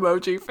surprised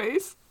emoji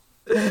face.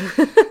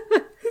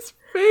 His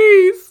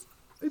face.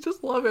 I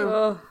just love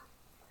him.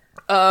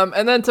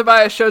 And then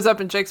Tobias shows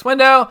up in Jake's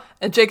window,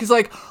 and Jake is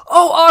like,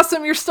 oh,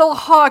 awesome, you're still a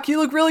hawk. You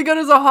look really good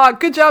as a hawk.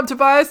 Good job,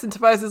 Tobias. And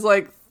Tobias is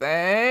like,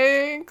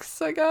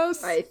 thanks, I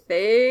guess. I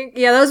think.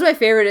 Yeah, that was my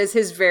favorite, is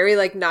his very,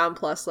 like,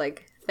 nonplussed,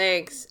 like,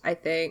 thanks, I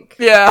think.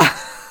 Yeah.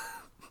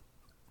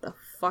 The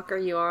fuck are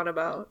you on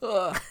about?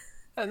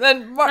 And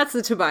then that's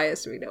the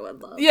Tobias we know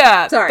and love.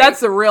 Yeah, sorry. That's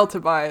the real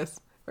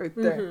Tobias right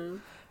there. Mm-hmm.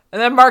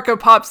 And then Marco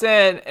pops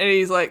in, and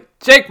he's like,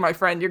 Jake, my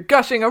friend, you're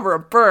gushing over a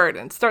bird,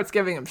 and starts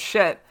giving him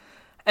shit.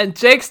 And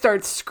Jake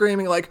starts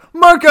screaming like,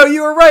 Marco,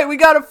 you were right, we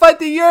gotta fight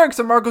the Yeerks.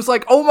 And Marco's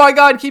like, oh my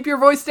God, keep your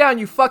voice down,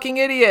 you fucking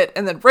idiot.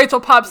 And then Rachel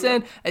pops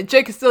in, and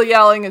Jake is still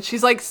yelling, and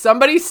she's like,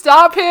 somebody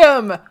stop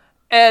him.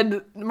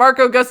 And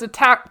Marco goes to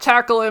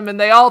tackle him, and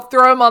they all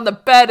throw him on the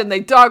bed, and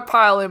they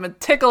dogpile him and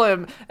tickle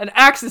him. And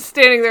Axe is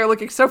standing there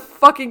looking so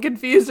fucking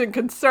confused and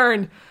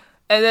concerned.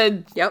 And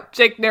then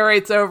Jake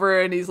narrates over,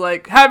 and he's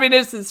like,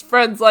 happiness is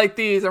friends like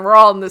these, and we're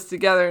all in this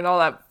together, and all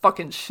that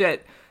fucking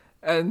shit.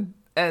 And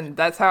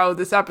that's how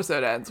this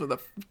episode ends, with a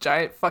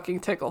giant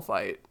fucking tickle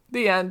fight.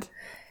 The end.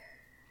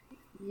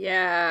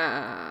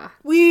 Yeah.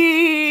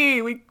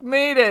 We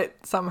made it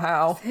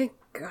somehow. Thank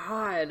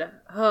God.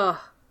 Ugh.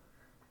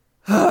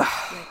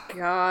 Oh my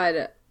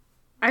God.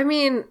 I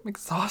mean, I'm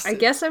exhausted. I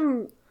guess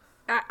I'm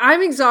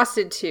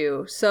exhausted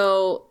too.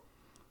 So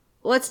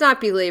let's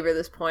not belabor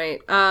this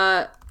point.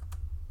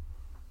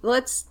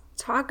 Let's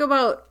talk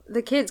about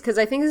the kids, because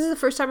I think this is the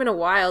first time in a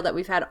while that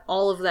we've had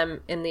all of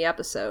them in the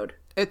episode.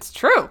 It's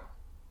true.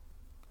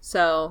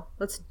 So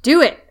let's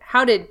do it.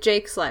 How did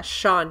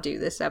Jake/Sean do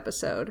this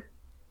episode?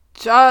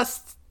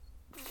 Just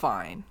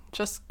fine.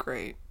 Just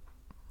great.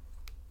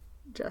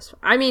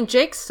 I mean,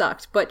 Jake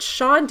sucked, but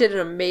Sean did an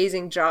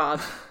amazing job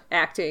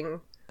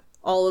acting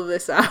all of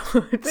this out.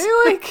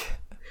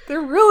 They're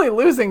really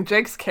losing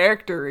Jake's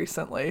character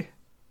recently.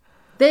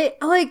 Jake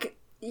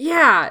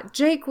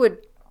would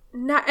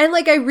not, and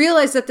I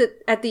realized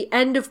that at the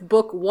end of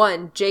book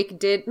 1, Jake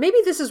did, maybe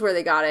this is where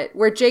they got it,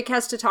 where Jake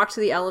has to talk to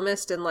the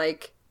Ellimist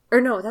and or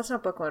no, that's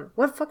not book 1.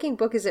 What fucking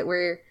book is it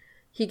where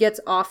he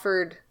gets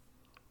offered?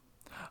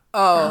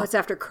 Oh, it's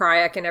after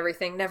Kryak and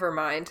everything. Never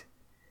mind.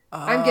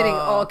 I'm getting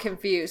all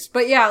confused.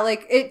 But yeah,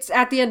 it's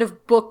at the end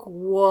of book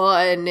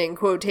 1 in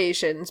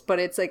quotations, but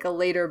it's a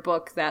later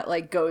book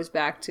that goes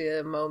back to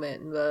a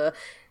moment.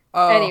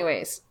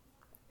 Anyways.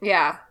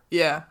 Yeah.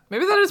 Yeah.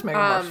 Maybe that is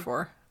Megamorph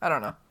 4. I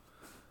don't know.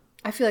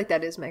 I feel like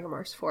that is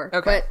Megamorph 4.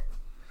 Okay. But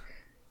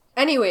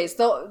anyways,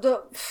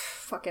 the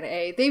fucking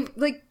A.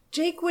 They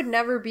Jake would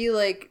never be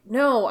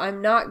no,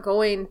 I'm not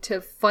going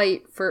to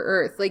fight for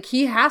Earth.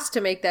 He has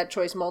to make that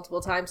choice multiple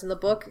times in the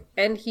book,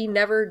 and he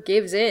never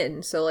gives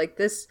in. So,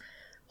 this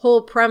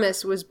whole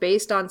premise was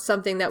based on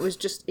something that was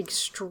just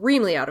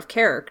extremely out of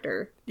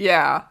character.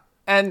 Yeah.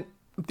 And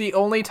the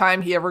only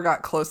time he ever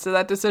got close to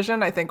that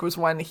decision, I think, was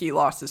when he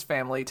lost his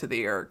family to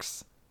the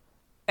Urks.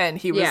 And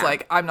he was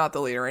I'm not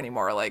the leader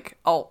anymore.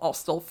 I'll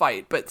still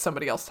fight, but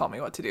somebody else tell me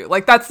what to do.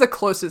 That's the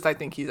closest I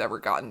think he's ever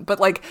gotten. But,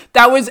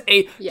 that was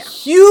a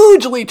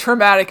hugely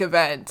traumatic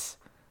event.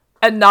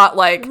 And not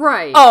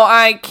right. Oh,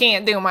 I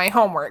can't do my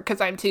homework because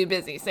I'm too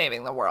busy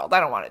saving the world. I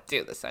don't want to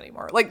do this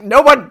anymore.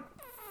 No one...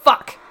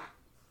 Fuck.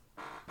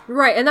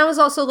 Right, and that was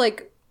also,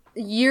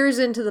 years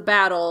into the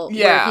battle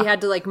where he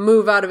had to,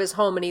 move out of his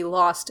home and he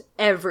lost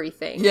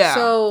everything. Yeah.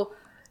 So...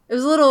 it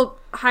was a little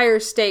higher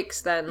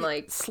stakes than,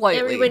 slightly.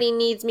 Everybody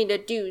needs me to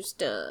do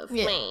stuff.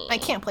 Yeah. I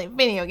can't play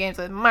video games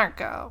with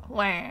Marco.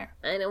 Wah. I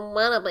don't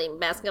want to play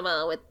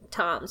basketball with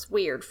Tom's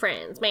weird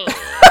friends, man.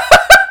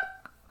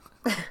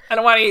 I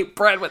don't want to eat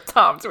bread with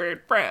Tom's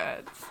weird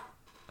friends.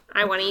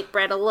 I want to eat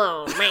bread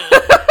alone, man.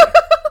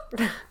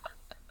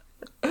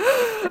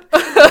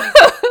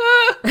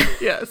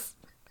 Yes.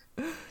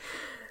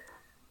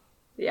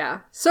 Yeah.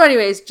 So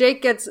anyways,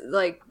 Jake gets,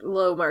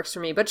 low marks for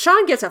me. But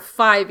Sean gets a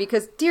 5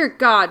 because, dear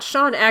God,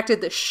 Sean acted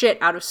the shit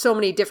out of so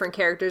many different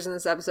characters in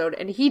this episode.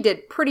 And he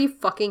did pretty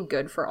fucking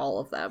good for all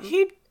of them.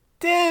 He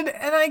did.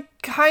 And I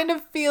kind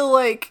of feel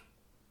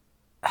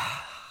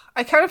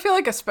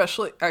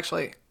especially,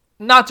 actually,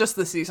 not just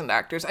the seasoned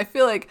actors. I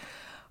feel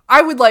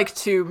I would like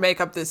to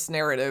make up this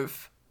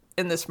narrative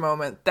in this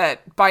moment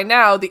that by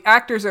now the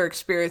actors are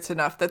experienced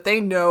enough that they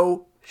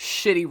know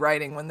shitty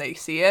writing when they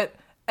see it.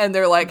 And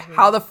they're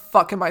how the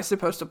fuck am I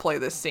supposed to play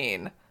this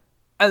scene?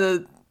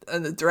 And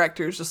the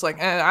director's just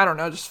I don't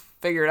know, just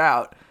figure it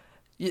out.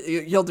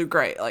 You'll do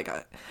great.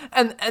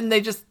 And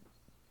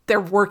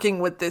they're working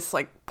with this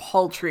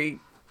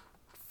paltry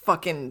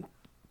fucking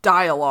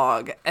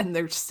dialogue, and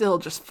they're still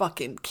just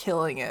fucking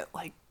killing it.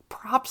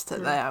 Props to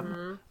them.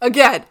 Mm-hmm.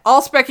 Again,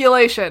 all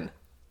speculation.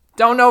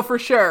 Don't know for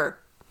sure.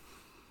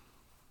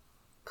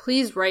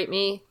 Please write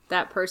me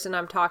that person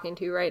I'm talking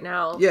to right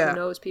now who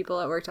knows people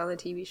that worked on the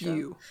TV show.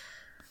 You.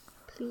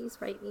 Please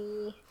write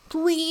me.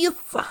 Please.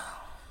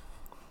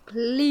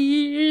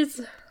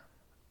 Please.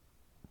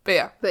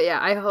 But yeah,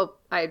 I hope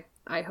and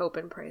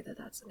pray that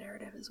that's the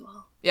narrative as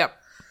well. Yep.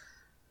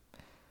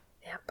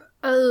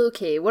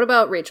 Okay, what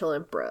about Rachel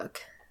and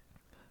Brooke?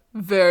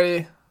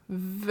 Very,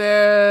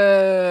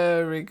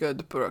 very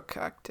good Brooke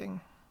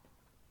acting.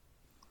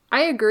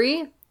 I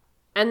agree.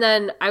 And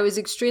then I was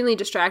extremely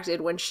distracted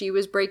when she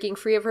was breaking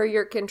free of her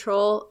Yeerk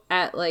control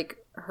at,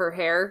 her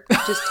hair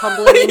just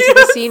tumbling into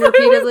the scene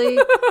repeatedly.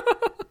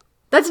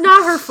 That's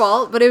not her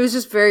fault, but it was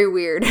just very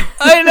weird.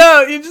 I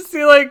know. You just see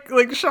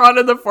Sean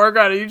in the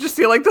foreground, and you just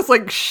see this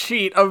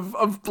sheet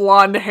of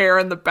blonde hair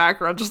in the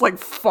background just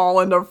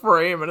fall into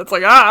frame, and it's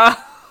Yeah,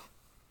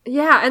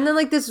 and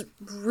then this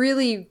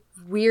really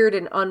weird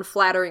and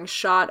unflattering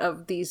shot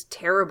of these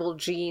terrible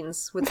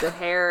jeans with the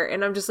hair,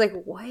 and I'm just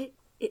what?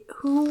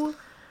 Who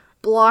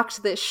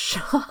blocked this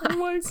shot? Oh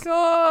my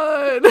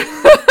God.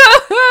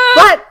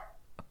 But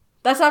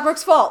that's not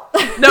Brooke's fault.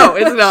 No,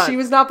 it's not. She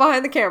was not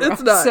behind the camera.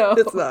 It's not. So.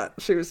 It's not.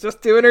 She was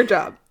just doing her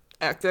job.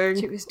 Acting.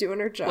 She was doing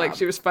her job.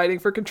 She was fighting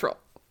for control.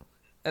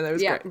 And that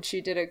was great. And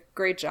she did a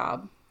great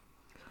job.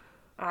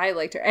 I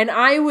liked her. And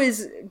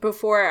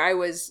before I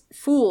was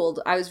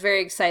fooled, I was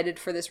very excited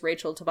for this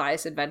Rachel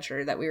Tobias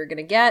adventure that we were going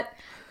to get.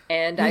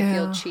 And I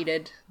feel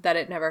cheated that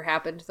it never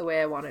happened the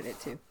way I wanted it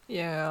to.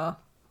 Yeah.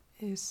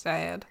 It's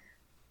sad.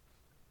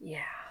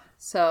 Yeah.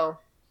 So...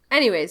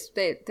 anyways,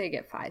 they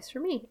get 5s for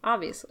me,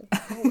 obviously.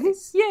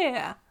 Always.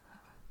 Yeah.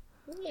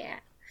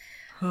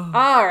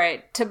 All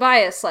right,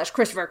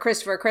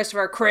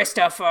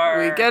 Tobias/Christopher.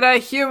 We get a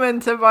human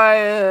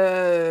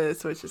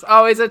Tobias, which is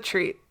always a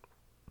treat.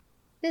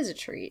 It is a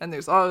treat. And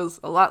there's always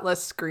a lot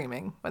less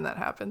screaming when that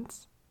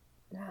happens.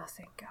 Oh,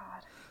 thank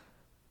God.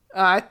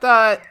 I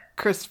thought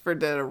Christopher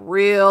did a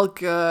real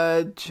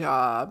good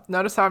job.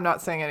 Notice how I'm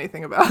not saying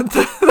anything about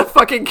the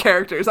fucking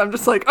characters. I'm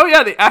just like, oh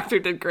yeah, the actor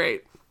did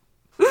great.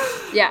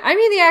 Yeah, I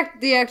mean,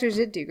 the actors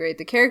did do great.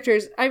 The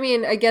characters, I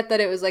mean, I get that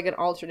it was like an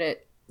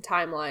alternate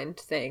timeline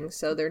thing,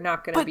 so they're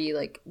not going to be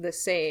like the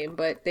same,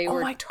 but they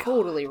were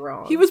totally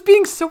wrong. He was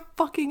being so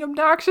fucking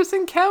obnoxious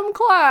in chem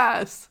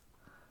class.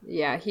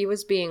 Yeah, he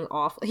was being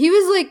awful. He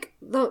was like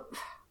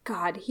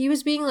he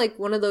was being like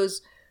one of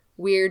those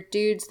weird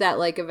dudes that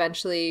like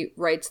eventually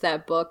writes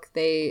that book,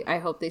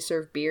 I hope they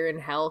serve beer in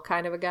hell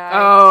kind of a guy.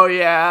 Oh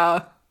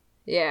yeah.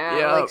 Yeah,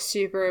 Yep. like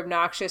super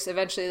obnoxious.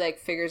 Eventually like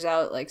figures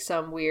out like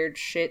some weird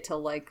shit to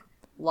like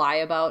lie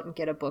about and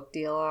get a book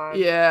deal on.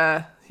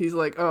 Yeah. He's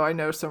like, oh, I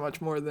know so much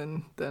more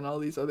than all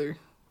these other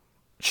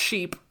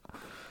sheep.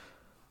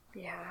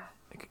 Yeah.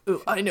 Like,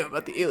 oh, I know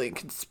about the alien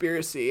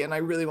conspiracy and I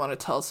really want to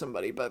tell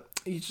somebody, but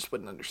you just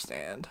wouldn't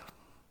understand.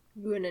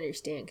 You wouldn't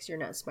understand because you're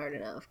not smart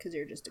enough because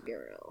you're just a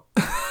girl.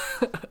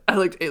 I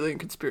liked alien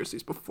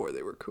conspiracies before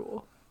they were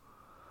cool.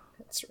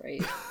 That's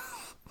right.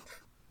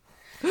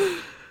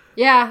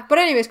 Yeah, but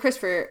anyways,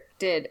 Christopher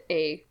did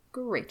a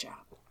great job.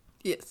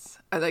 Yes,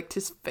 I liked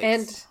his face.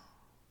 And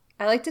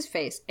I liked his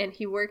face, and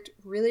he worked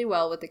really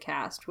well with the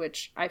cast,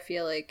 which I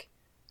feel like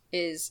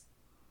is,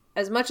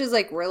 as much as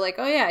like we're like,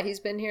 oh yeah,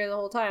 he's been here the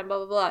whole time, blah,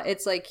 blah, blah.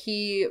 It's like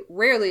he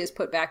rarely is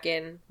put back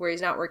in where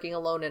he's not working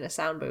alone in a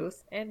sound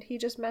booth, and he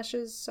just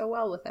meshes so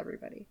well with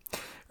everybody.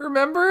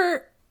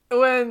 Remember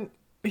when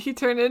he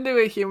turned into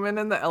a human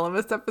in the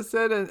Ellimist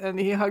episode and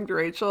he hugged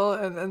Rachel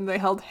and then they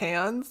held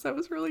hands? That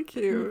was really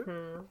cute.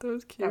 Mm-hmm. That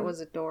was cute. That was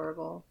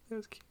adorable. That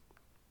was cute.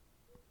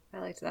 I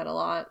liked that a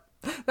lot.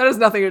 That has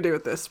nothing to do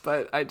with this,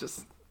 but I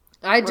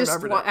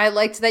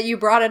liked that you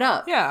brought it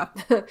up. Yeah.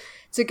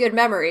 It's a good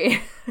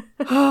memory.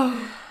 All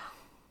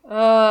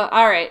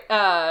right.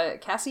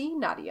 Cassie,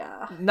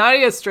 Nadia.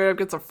 Nadia straight up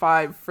gets a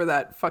 5 for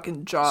that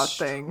fucking jaw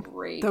thing.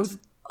 Great. That was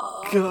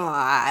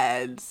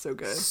God, so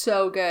good.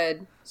 So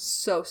good.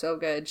 So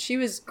good. She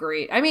was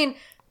great. I mean,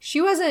 she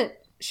was in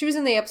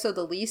the episode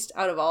the least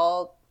out of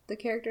all the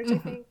characters, I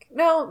think.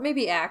 No,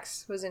 maybe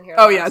Axe was in here.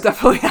 Oh yeah,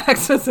 definitely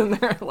Axe was in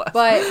there less.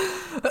 But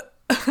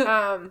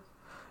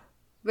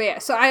yeah,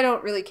 so I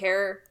don't really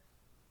care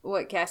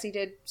what Cassie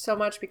did so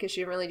much because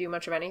she didn't really do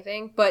much of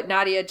anything. But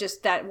Nadia,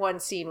 just that one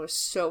scene was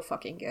so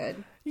fucking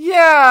good.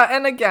 Yeah,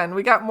 and again,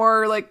 we got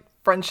more like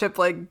friendship,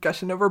 like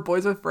gushing over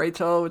boys with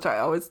Rachel, which I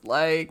always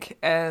like.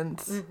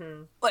 And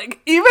like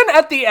even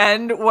at the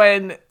end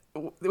when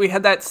we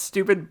had that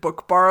stupid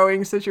book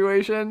borrowing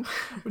situation,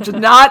 which is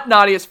not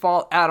Nadia's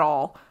fault at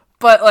all.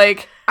 But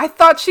like, I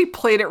thought she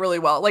played it really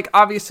well. Like,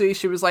 obviously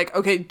she was like,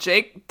 okay,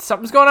 Jake,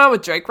 something's going on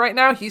with Jake right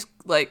now. He's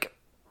like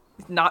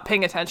not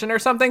paying attention or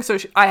something. So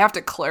I have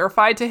to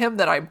clarify to him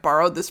that I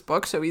borrowed this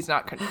book so he's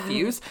not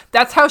confused.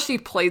 That's how she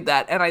played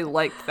that. And I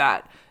liked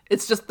that.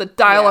 It's just the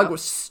dialogue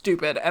was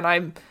stupid. And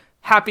I'm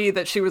happy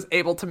that she was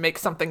able to make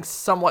something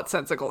somewhat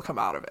sensical come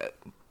out of it.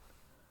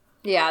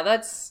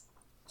 Yeah,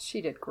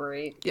 she did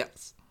great.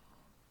 Yes.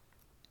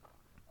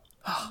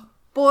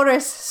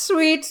 Boris,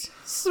 sweet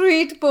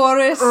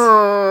Boris. I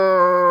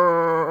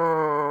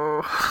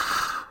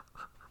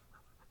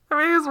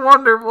mean, he's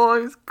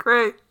wonderful. He's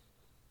great.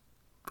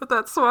 But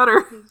that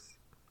sweater.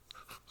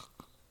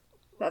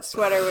 That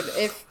sweater would,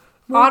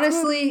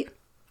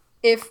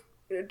 if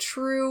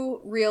true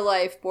real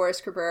life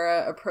Boris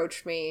Cabrera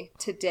approached me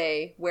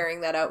today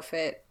wearing that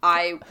outfit,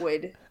 I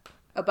would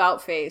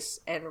about face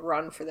and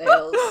run for the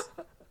hills.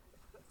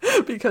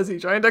 Because he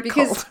joined a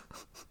cult.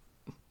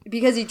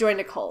 Because he joined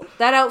a cult.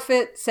 That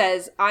outfit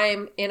says,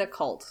 I'm in a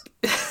cult.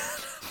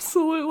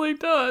 Absolutely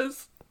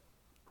does.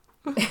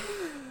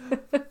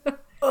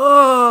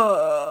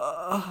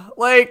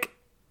 Like,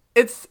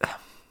 it's...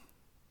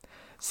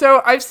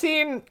 So I've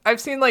seen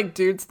like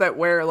dudes that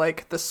wear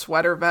like the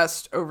sweater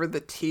vest over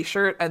the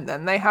t-shirt and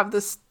then they have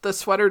the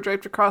sweater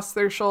draped across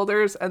their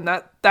shoulders, and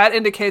that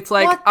indicates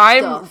like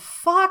what the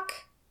fuck?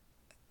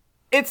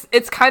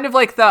 It's kind of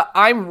like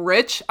I'm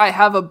rich, I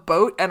have a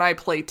boat, and I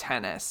play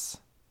tennis.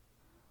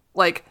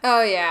 Like,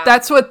 oh yeah,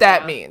 that's what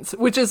that means,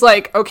 which is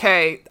like,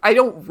 okay, I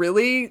don't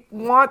really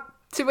want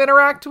to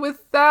interact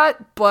with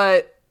that,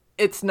 but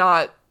it's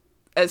not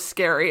as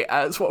scary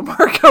as what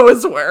Marco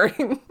is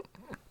wearing.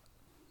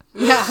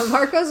 Yeah,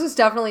 Marco's was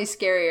definitely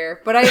scarier,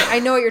 but I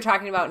know what you're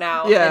talking about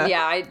now. Yeah, and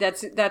yeah,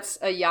 that's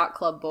a yacht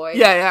club boy.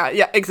 Yeah,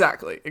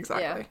 exactly.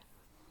 Yeah.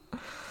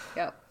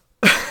 Yep.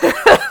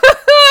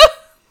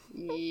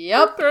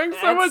 Yep.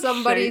 That's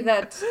somebody shade.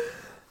 that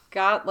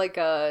got like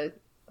a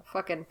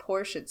fucking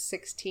Porsche at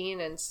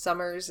 16 and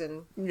summers,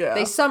 and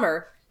they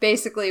summer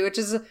basically, which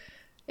is,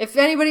 if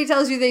anybody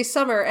tells you they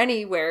summer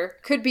anywhere,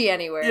 could be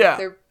anywhere.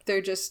 Yeah.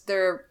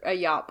 They're a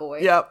yacht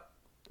boy. Yep.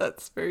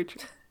 That's very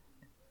true.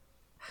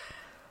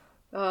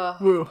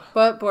 Woo.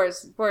 But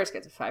Boris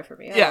gets a 5 for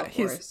me.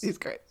 He's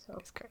great. So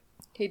he's great.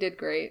 He did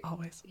great.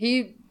 Always.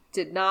 He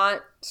did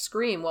not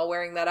scream while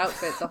wearing that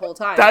outfit the whole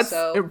time. That's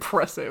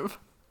impressive.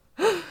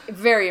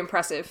 Very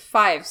impressive.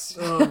 5s.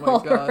 Oh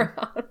my god.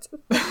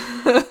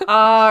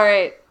 All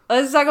right.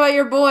 Let's talk about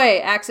your boy,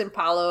 Axe and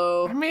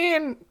Paulo. I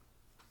mean,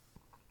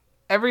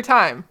 every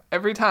time,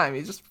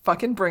 he just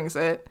fucking brings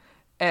it.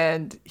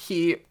 And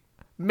he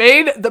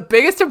made the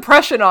biggest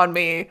impression on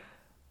me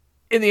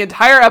in the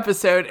entire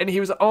episode, and he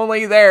was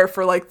only there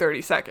for like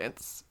 30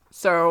 seconds.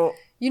 So,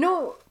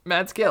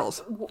 mad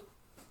skills.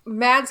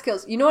 Mad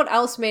skills. You know what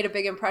else made a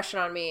big impression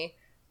on me?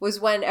 Was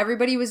when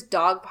everybody was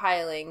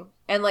dogpiling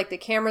and like the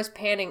camera's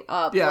panning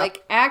up. Yeah.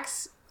 Like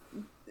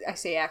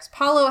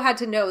Paulo had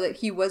to know that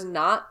he was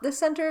not the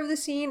center of the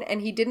scene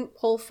and he didn't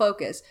pull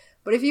focus.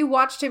 But if you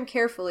watched him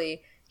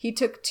carefully, he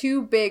took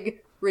 2 big,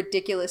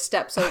 ridiculous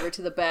steps over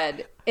to the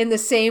bed in the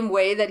same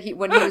way that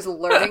when he was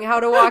learning how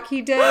to walk,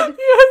 he did.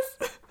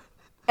 Yes.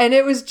 And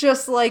it was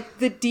just like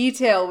the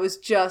detail was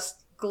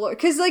just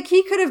because like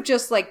he could have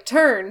just like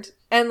turned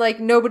and like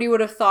nobody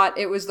would have thought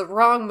it was the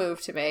wrong move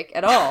to make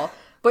at all.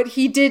 But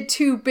he did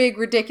 2 big,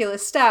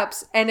 ridiculous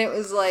steps, and it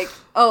was like,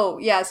 oh,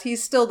 yes,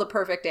 he's still the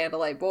perfect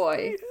Andalite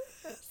boy.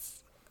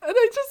 Yes. And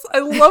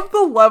I love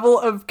the level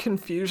of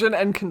confusion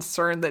and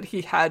concern that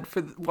he had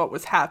for what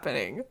was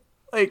happening.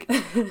 Like,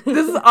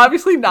 this is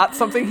obviously not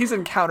something he's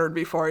encountered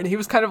before, and he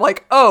was kind of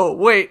like, oh,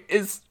 wait,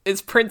 is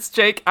Prince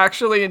Jake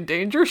actually in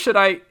danger? Should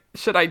I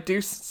do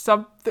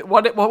something?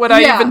 What would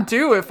I even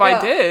do if I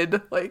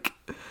did? Like...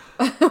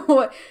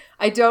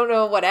 I don't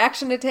know what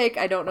action to take.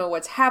 I don't know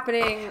what's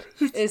happening.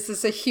 Is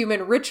this a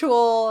human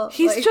ritual?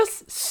 He's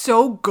just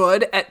so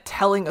good at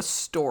telling a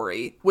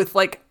story with,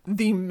 like,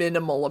 the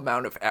minimal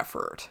amount of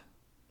effort.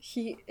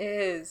 He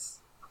is.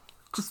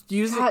 Just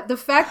use it. The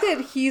fact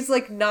that he's,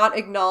 like, not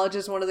acknowledged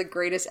as one of the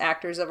greatest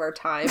actors of our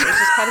time is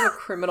just kind of a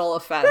criminal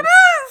offense. It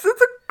is!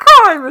 It's a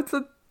crime! It's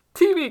a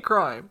TV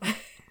crime.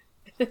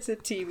 It's a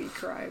TV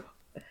crime.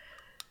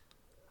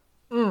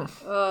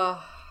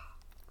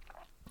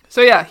 So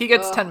yeah, he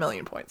gets 10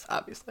 million points,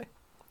 obviously.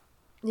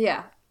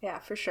 Yeah,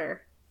 for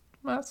sure.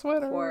 That's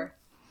what. For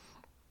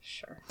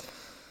sure.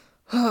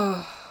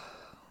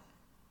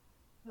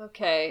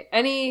 Okay,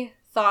 any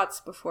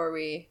thoughts before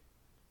we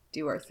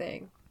do our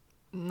thing?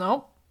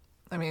 Nope.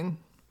 I mean,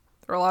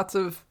 there are lots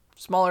of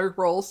smaller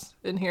roles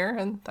in here,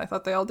 and I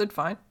thought they all did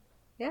fine.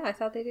 Yeah, I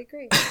thought they did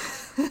great.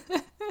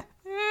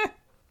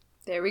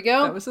 There we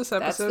go. That was this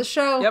episode. That's the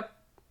show. Yep.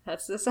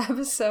 That's this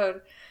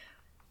episode.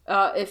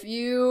 If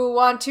you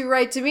want to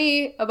write to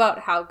me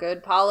about how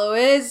good Paulo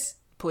is,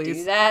 please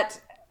do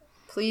that.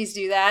 Please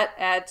do that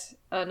at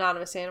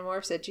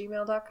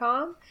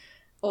anonymousanimorphs@gmail.com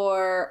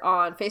or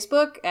on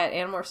Facebook at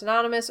Animorphs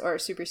Anonymous or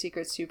super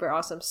secret, super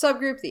awesome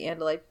subgroup, the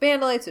Andalite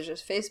Bandalites, which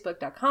is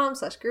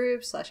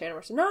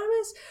facebook.com/groups/Animorphs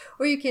Anonymous,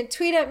 or you can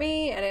tweet at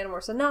me at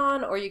Animorphs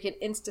Anon, or you can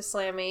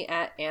Insta-slam me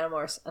at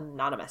Animorphs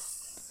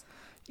Anonymous.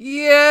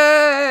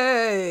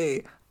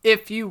 Yay!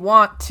 If you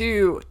want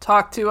to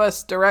talk to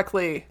us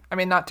directly, I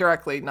mean, not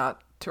directly,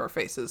 not to our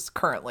faces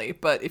currently,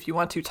 but if you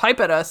want to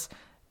type at us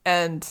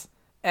and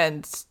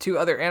to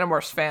other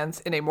Animorphs fans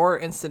in a more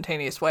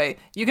instantaneous way,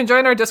 you can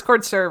join our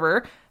Discord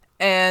server,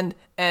 and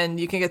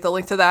you can get the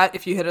link to that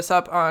if you hit us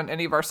up on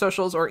any of our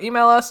socials or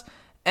email us,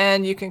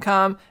 and you can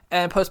come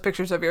and post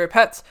pictures of your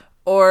pets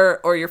or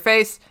your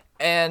face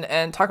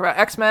and talk about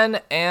X-Men,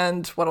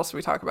 and what else do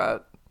we talk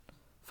about?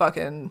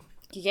 Fucking...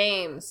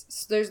 games.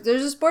 So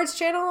there's a sports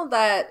channel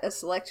that a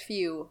select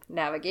few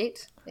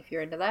navigate, if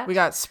you're into that. We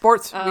got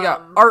sports, we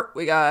got art,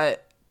 we got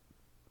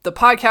the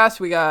podcast,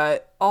 we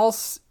got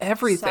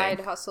everything. Side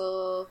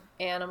hustle,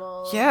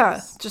 animals. Yeah,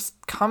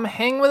 just come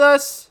hang with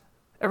us.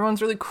 Everyone's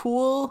really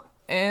cool,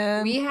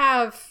 and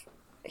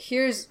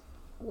here's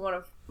one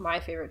of my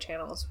favorite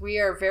channels. We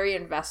are very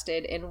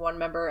invested in one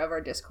member of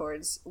our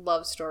Discord's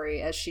love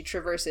story as she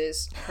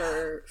traverses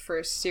her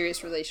first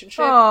serious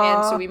relationship. Aww.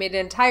 And so we made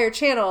an entire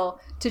channel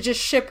to just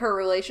ship her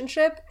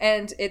relationship,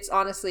 and it's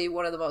honestly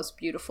one of the most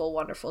beautiful,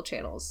 wonderful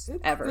channels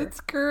ever.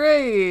 It's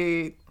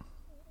great.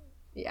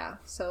 Yeah,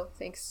 so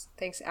thanks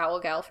Owl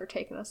Gal for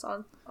taking us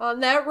on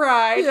that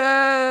ride.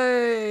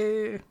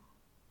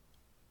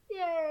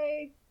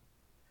 Yay.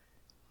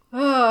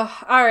 All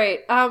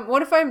right.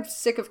 What if I'm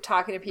sick of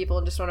talking to people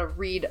and just want to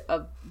read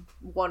a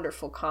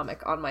wonderful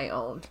comic on my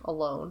own,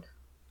 alone?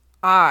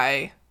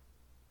 I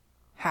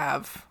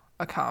have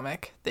a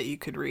comic that you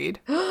could read.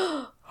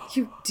 You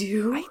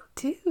do? I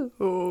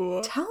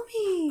do. Tell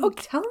me.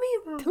 Okay. Tell me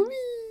about Tell me.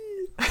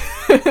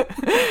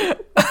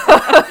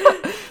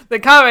 The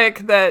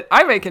comic that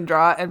I make and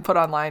draw and put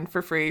online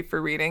for free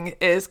for reading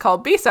is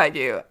called B-Side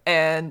You,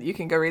 and you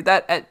can go read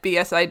that at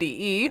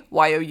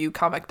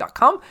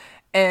bsideyoucomic.com.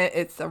 And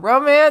it's a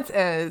romance,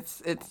 and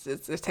it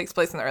takes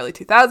place in the early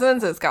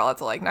 2000s. It's got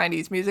lots of like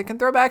 90s music and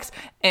throwbacks,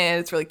 and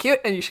it's really cute,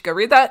 and you should go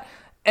read that.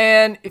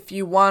 And if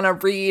you want to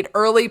read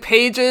early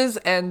pages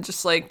and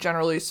just like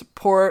generally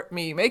support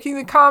me making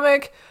the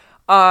comic,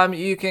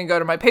 you can go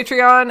to my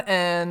Patreon,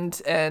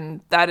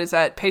 and that is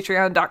at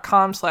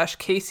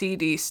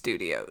patreon.com/KCD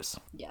Studios.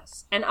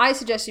 Yes. And I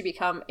suggest you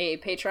become a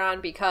patron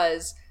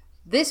because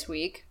this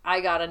week I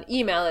got an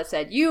email that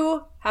said,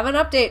 you have an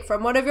update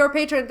from one of your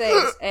patron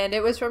things. And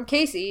it was from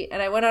Casey.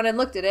 And I went on and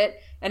looked at it,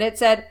 and it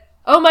said,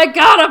 oh my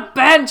god, a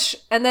bench!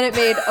 And then it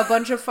made a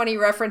bunch of funny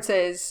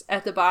references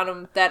at the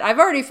bottom that I've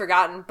already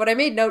forgotten, but I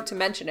made note to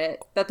mention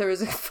it, that there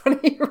was a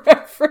funny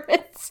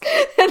reference.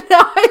 And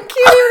now I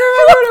can't even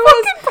remember what it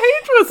was. What fucking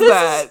page was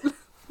that?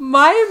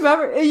 My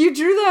memory, you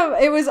drew them,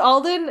 it was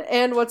Alden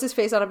and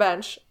what's-his-face on a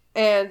bench.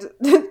 And,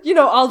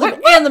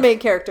 Alden and the main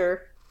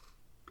character.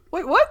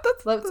 Wait, what?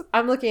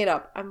 I'm looking it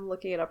up. I'm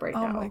looking it up right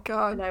now. Oh my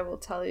god. And I will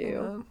tell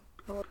you.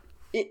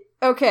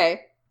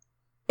 Okay.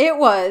 It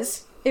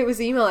was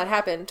the email that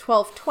happened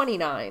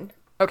 12/29.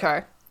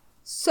 Okay.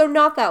 So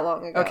not that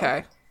long ago.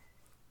 Okay.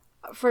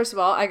 First of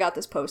all, I got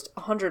this post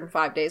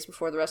 105 days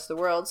before the rest of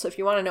the world, so if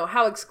you want to know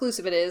how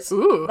exclusive it is,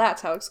 Ooh.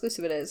 that's how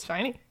exclusive it is.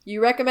 Shiny.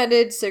 You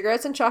recommended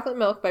Cigarettes and Chocolate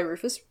Milk by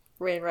Rufus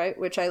Wainwright,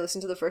 which I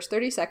listened to the first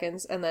 30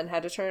 seconds and then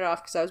had to turn it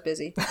off because I was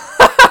busy.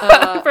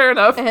 Fair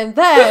enough. And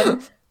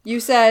then you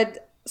said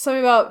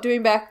something about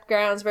doing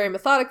backgrounds very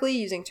methodically,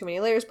 using too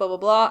many layers, blah, blah,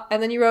 blah.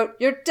 And then you wrote,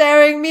 "You're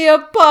tearing me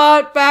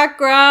apart,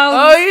 backgrounds."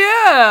 Oh,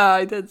 yeah.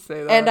 I did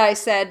say that. And I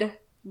said,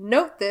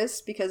 note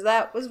this because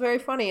that was very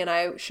funny and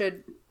I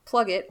should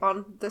plug it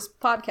on this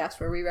podcast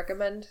where we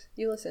recommend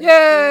you listen.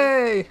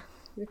 Yay!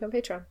 To become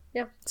Patreon.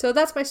 Yeah. So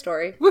that's my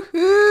story.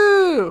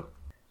 Woohoo!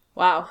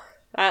 Wow.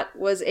 That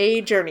was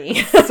a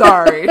journey.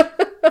 Sorry.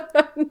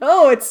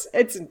 No,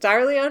 it's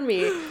entirely on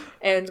me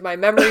and my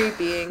memory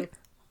being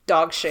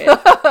dog shit.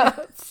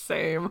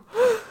 Same.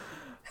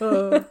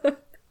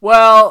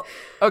 Well,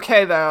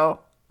 okay, though.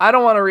 I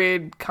don't want to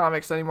read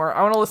comics anymore.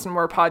 I want to listen to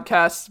more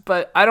podcasts,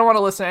 but I don't want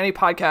to listen to any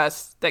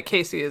podcasts that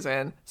Casey is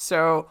in.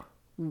 So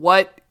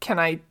what can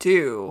I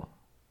do?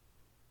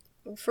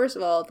 First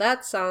of all,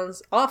 that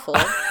sounds awful.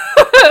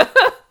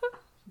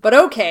 But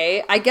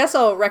okay, I guess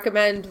I'll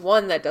recommend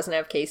one that doesn't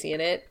have Casey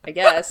in it, I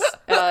guess.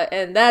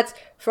 And that's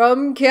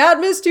From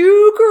Cadmus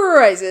to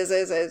Crisis,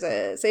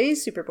 a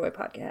Superboy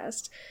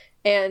podcast.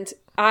 And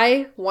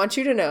I want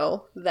you to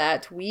know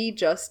that we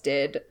just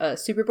did a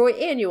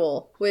Superboy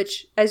Annual,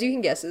 which, as you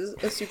can guess, is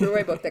a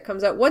Superboy book that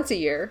comes out once a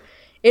year.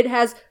 It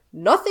has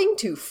nothing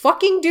to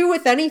fucking do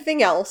with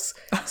anything else.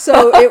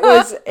 So it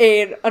was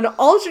an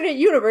alternate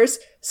universe.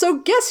 So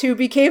guess who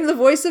became the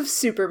voice of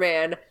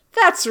Superman?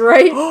 That's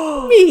right,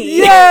 me.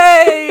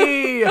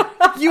 Yay!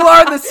 You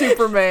are the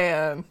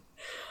Superman.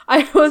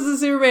 I was the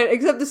Superman,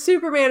 except the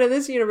Superman in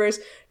this universe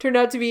turned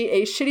out to be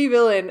a shitty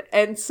villain,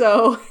 and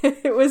so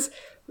it was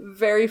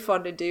very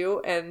fun to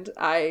do, and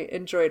I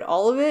enjoyed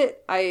all of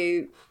it.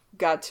 I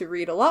got to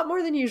read a lot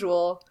more than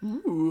usual.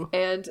 Ooh.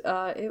 And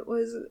it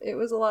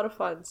was a lot of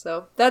fun.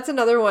 So that's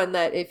another one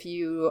that if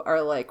you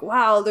are like,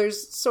 wow,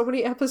 there's so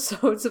many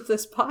episodes of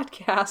this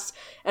podcast,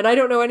 and I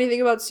don't know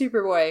anything about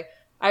Superboy,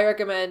 I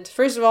recommend,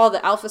 first of all,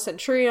 the Alpha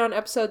Centurion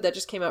episode that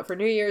just came out for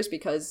New Year's,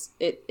 because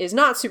it is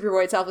not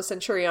Superboy, it's Alpha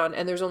Centurion,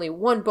 and there's only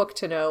one book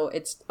to know.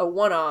 It's a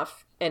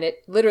one-off, and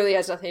it literally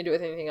has nothing to do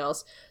with anything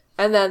else.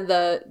 And then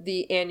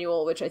the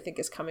annual, which I think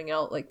is coming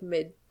out like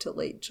mid to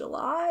late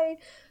July.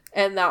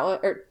 And that one,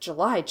 or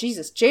January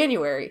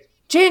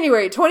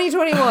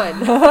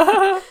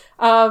 2021.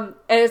 And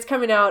it's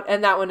coming out,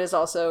 and that one is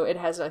also, it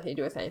has nothing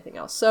to do with anything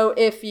else. So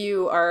if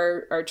you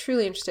are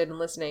truly interested in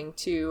listening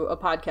to a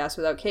podcast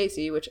without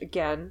Casey, which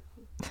again,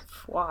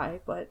 why,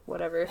 but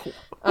whatever,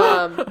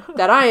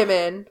 that I am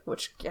in,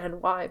 which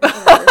again, why, but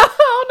whatever.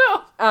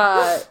 Oh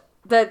no.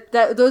 That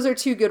those are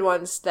two good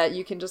ones that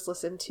you can just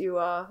listen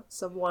to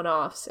some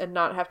one-offs and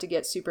not have to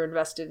get super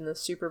invested in the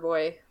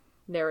Superboy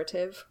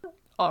narrative.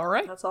 All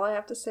right. That's all I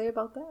have to say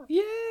about that.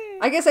 Yay.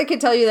 I guess I could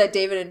tell you that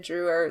David and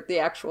Drew are the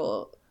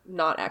actual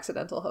not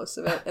accidental hosts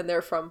of it, and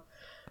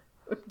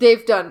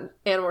they've done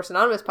Animorphs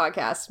Anonymous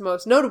podcasts,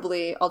 most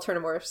notably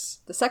Alternamorphs,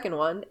 the second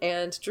one,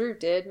 and Drew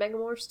did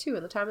Megamorphs 2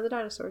 in the Time of the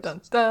Dinosaurs. Dun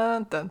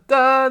dun dun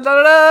dun dun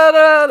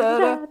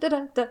dun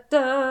dun dun.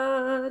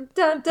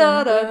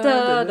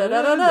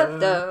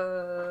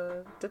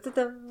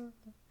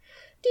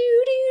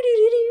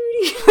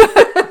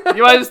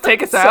 You want to just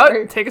take us out?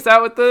 Sorry. Take us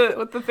out with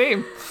the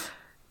theme.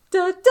 Da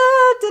da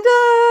da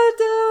da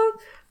da,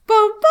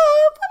 bum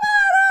bum da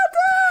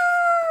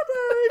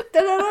da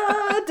da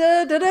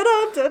da da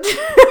da da.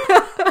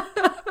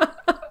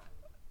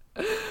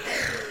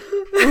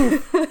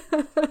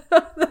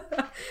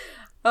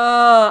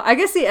 I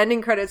guess the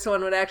ending credits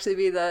one would actually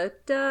be the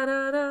da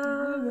da da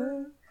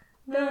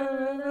da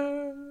da